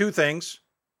 2 things.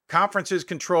 Conferences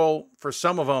control, for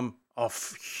some of them, a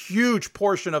huge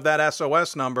portion of that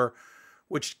SOS number,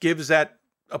 which gives that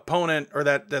opponent or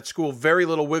that school very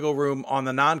little wiggle room on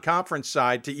the non-conference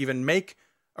side to even make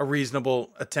a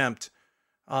reasonable attempt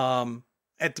in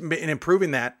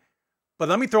improving that. But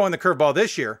let me throw in the curveball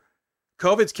this year.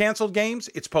 COVID's canceled games.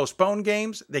 It's postponed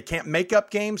games. They can't make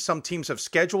up games. Some teams have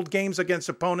scheduled games against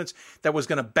opponents that was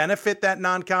going to benefit that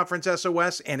non-conference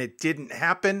SOS, and it didn't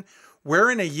happen. We're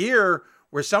in a year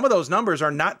where some of those numbers are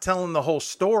not telling the whole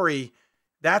story.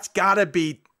 That's got to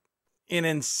be an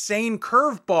insane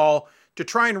curveball to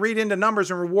try and read into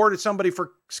numbers and reward somebody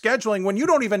for scheduling when you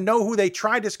don't even know who they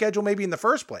tried to schedule maybe in the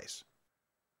first place.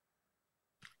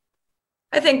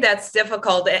 I think that's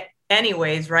difficult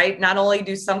anyways, right? Not only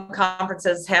do some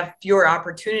conferences have fewer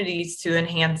opportunities to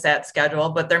enhance that schedule,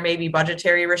 but there may be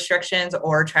budgetary restrictions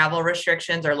or travel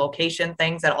restrictions or location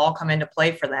things that all come into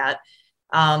play for that.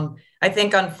 I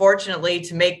think, unfortunately,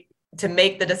 to make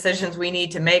the decisions we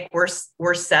need to make,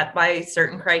 we're set by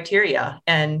certain criteria.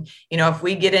 And, you know, if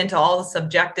we get into all the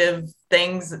subjective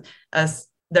things,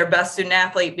 their best student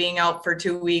athlete being out for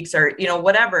 2 weeks or, you know,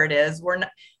 whatever it is,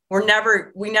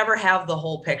 we never have the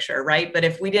whole picture, right? But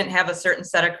if we didn't have a certain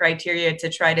set of criteria to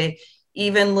try to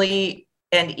evenly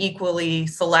and equally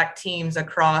select teams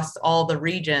across all the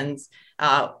regions,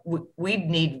 we'd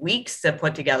need weeks to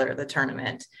put together the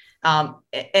tournament.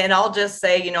 And I'll just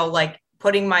say, you know, like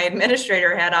putting my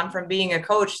administrator hat on from being a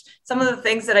coach, some of the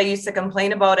things that I used to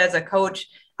complain about as a coach,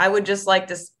 I would just like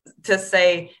to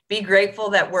say, be grateful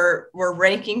that we're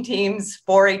ranking teams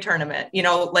for a tournament. You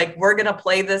know, like we're going to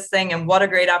play this thing, and what a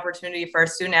great opportunity for our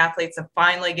student athletes to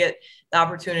finally get the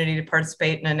opportunity to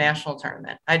participate in a national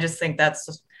tournament. I just think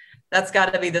that's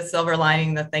got to be the silver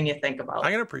lining, the thing you think about.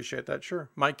 I can appreciate that.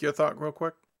 Sure. Mike, your thought real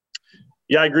quick?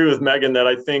 Yeah, I agree with Megan that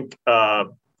I think,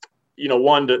 you know,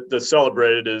 one, to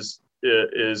celebrate it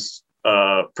is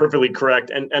perfectly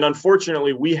correct. And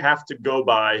unfortunately, we have to go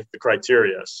by the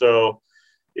criteria. So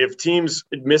if teams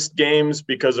missed games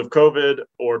because of COVID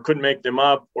or couldn't make them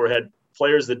up or had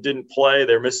players that didn't play,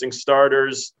 they're missing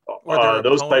starters,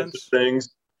 those types of things,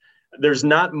 there's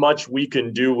not much we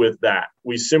can do with that.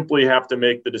 We simply have to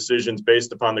make the decisions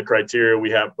based upon the criteria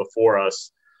we have before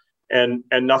us and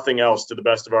nothing else, to the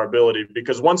best of our ability.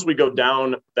 Because once we go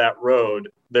down that road,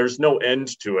 there's no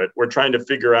end to it. We're trying to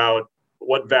figure out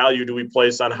what value do we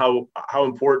place on how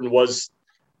important was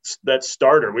that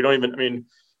starter.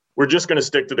 We're just going to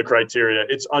stick to the criteria.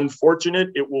 It's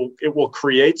unfortunate. It will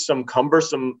create some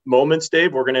cumbersome moments,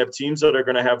 Dave. We're going to have teams that are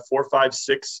going to have 4, 5,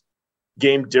 6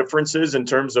 game differences in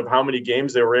terms of how many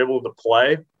games they were able to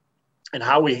play, and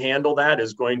how we handle that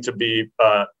is going to be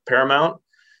paramount.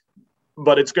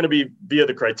 But it's going to be via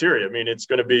the criteria. I mean, it's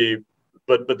going to be,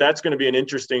 but that's going to be an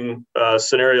interesting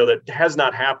scenario that has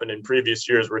not happened in previous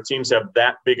years, where teams have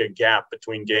that big a gap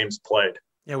between games played.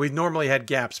 Yeah, we've normally had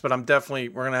gaps, but we're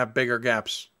going to have bigger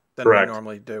gaps than Correct. We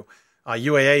normally do.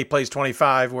 UAA plays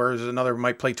 25, whereas another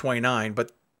might play 29,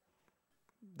 but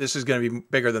this is going to be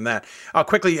bigger than that.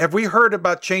 Quickly, have we heard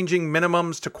about changing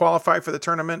minimums to qualify for the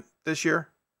tournament this year?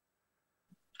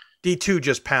 D2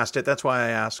 just passed it. That's why I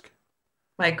ask.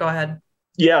 Mike, go ahead.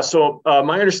 Yeah. So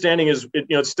my understanding is,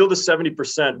 it's still the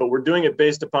 70%, but we're doing it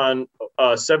based upon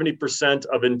 70%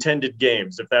 of intended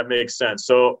games, if that makes sense.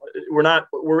 So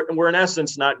we're in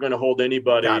essence not going to hold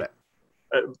anybody. Got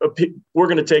it. We're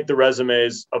going to take the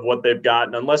resumes of what they've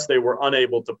gotten, unless they were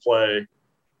unable to play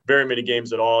very many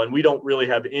games at all. And we don't really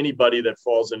have anybody that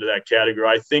falls into that category.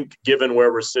 I think, given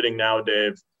where we're sitting now,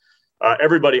 Dave,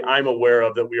 everybody I'm aware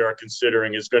of that we are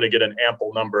considering is going to get an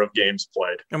ample number of games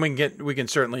played. And we can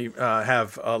certainly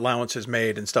have allowances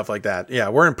made and stuff like that. Yeah,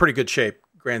 we're in pretty good shape,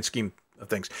 grand scheme of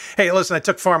things. Hey, listen, I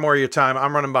took far more of your time.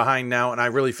 I'm running behind now, and I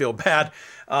really feel bad.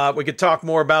 We could talk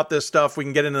more about this stuff. We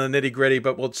can get into the nitty gritty,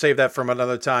 but we'll save that from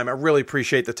another time. I really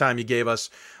appreciate the time you gave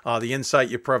us, the insight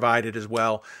you provided as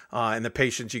well, and the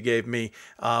patience you gave me.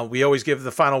 We always give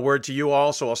the final word to you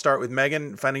all, so I'll start with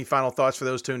Megan. Any final thoughts for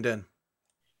those tuned in?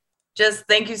 just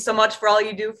thank you so much for all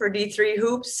you do for D3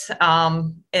 Hoops.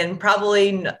 And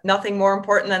probably nothing more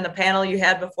important than the panel you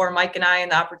had before Mike and I,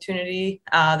 and the opportunity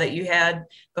that you had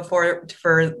before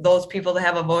for those people to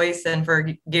have a voice and for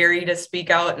Gary to speak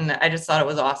out. And I just thought it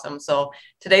was awesome. So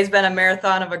today's been a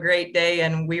marathon of a great day,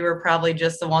 and we were probably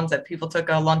just the ones that people took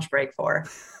a lunch break for.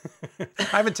 I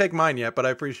haven't taken mine yet, but I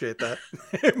appreciate that.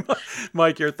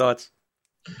 Mike, your thoughts?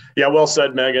 Yeah, well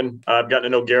said, Megan. I've gotten to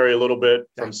know Gary a little bit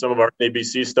from some of our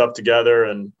ABC stuff together,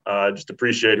 and just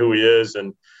appreciate who he is.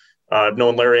 And I've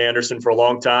known Larry Anderson for a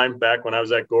long time, back when I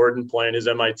was at Gordon playing his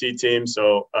MIT team.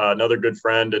 So another good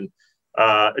friend, and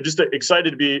just excited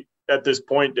to be at this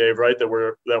point, Dave. Right, that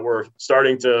we're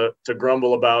starting to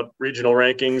grumble about regional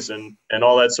rankings and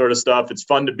all that sort of stuff. It's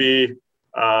fun to be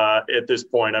at this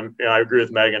point. I agree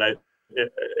with Megan.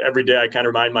 Every day I kind of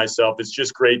remind myself it's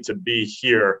just great to be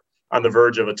here on the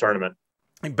verge of a tournament.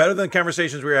 Better than the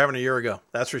conversations we were having a year ago.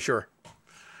 That's for sure.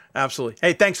 Absolutely.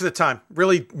 Hey, thanks for the time.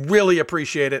 Really, really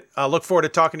appreciate it. I look forward to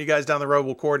talking to you guys down the road.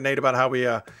 We'll coordinate about how we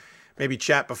maybe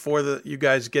chat before you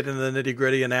guys get into the nitty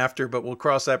gritty and after, but we'll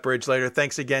cross that bridge later.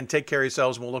 Thanks again. Take care of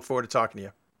yourselves, and we'll look forward to talking to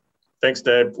you. Thanks,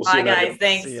 Dave. We'll see you, guys. Megan.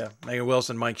 Thanks. See ya. Megan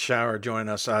Wilson, Mike Schauer joining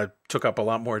us. I took up a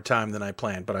lot more time than I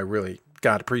planned, but I really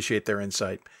appreciate their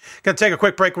insight. Going to take a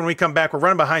quick break. When we come back, we're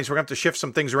running behind, so we're going to have to shift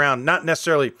some things around, not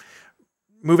necessarily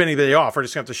move anybody off. We're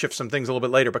just going to have to shift some things a little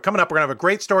bit later. But coming up, we're going to have a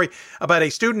great story about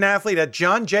a student athlete at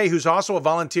John Jay, who's also a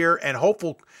volunteer and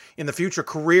hopeful in the future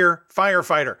career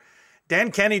firefighter.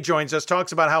 Dan Kenny joins us,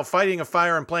 talks about how fighting a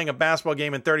fire and playing a basketball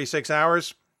game in 36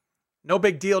 hours, no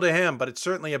big deal to him, but it's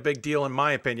certainly a big deal in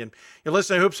my opinion. You're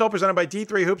listening to Hoops Hope, presented by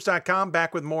D3Hoops.com.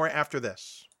 Back with more after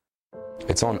this.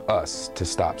 It's on us to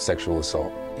stop sexual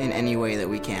assault in any way that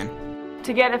we can.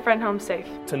 To get a friend home safe.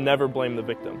 To never blame the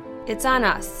victim. It's on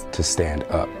us. To stand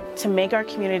up. To make our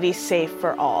community safe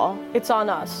for all. It's on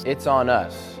us. It's on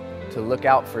us to look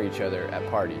out for each other at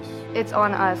parties. It's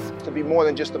on us. To be more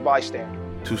than just a bystander.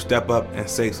 To step up and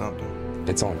say something.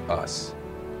 It's on us,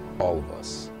 all of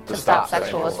us. To stop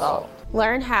sexual assault.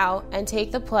 Learn how and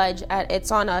take the pledge at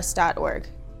itsonus.org.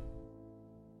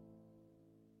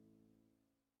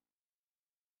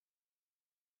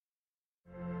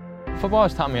 Football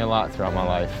has taught me a lot throughout my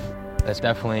life. It's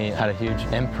definitely had a huge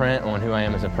imprint on who I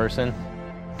am as a person.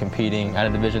 Competing at a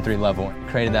Division III level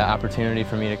created that opportunity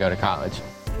for me to go to college.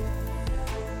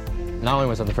 Not only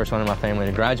was I the first one in my family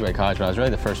to graduate college, but I was really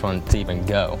the first one to even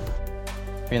go.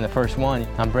 Being the first one,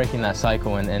 I'm breaking that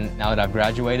cycle, and now that I've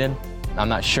graduated, I'm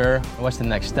not sure what's the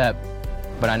next step,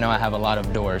 but I know I have a lot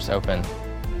of doors open.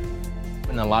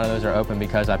 And a lot of those are open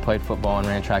because I played football and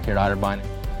ran track here at Otterbein.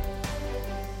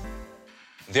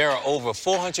 There are over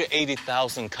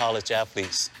 480,000 college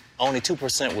athletes. Only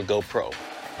 2% would go pro.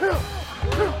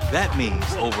 That means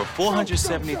over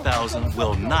 470,000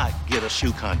 will not get a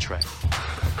shoe contract.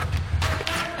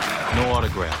 No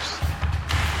autographs.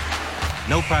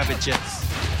 No private jets.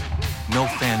 No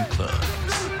fan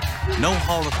clubs. No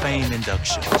Hall of Fame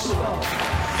inductions.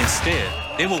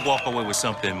 Instead, they will walk away with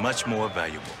something much more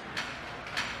valuable.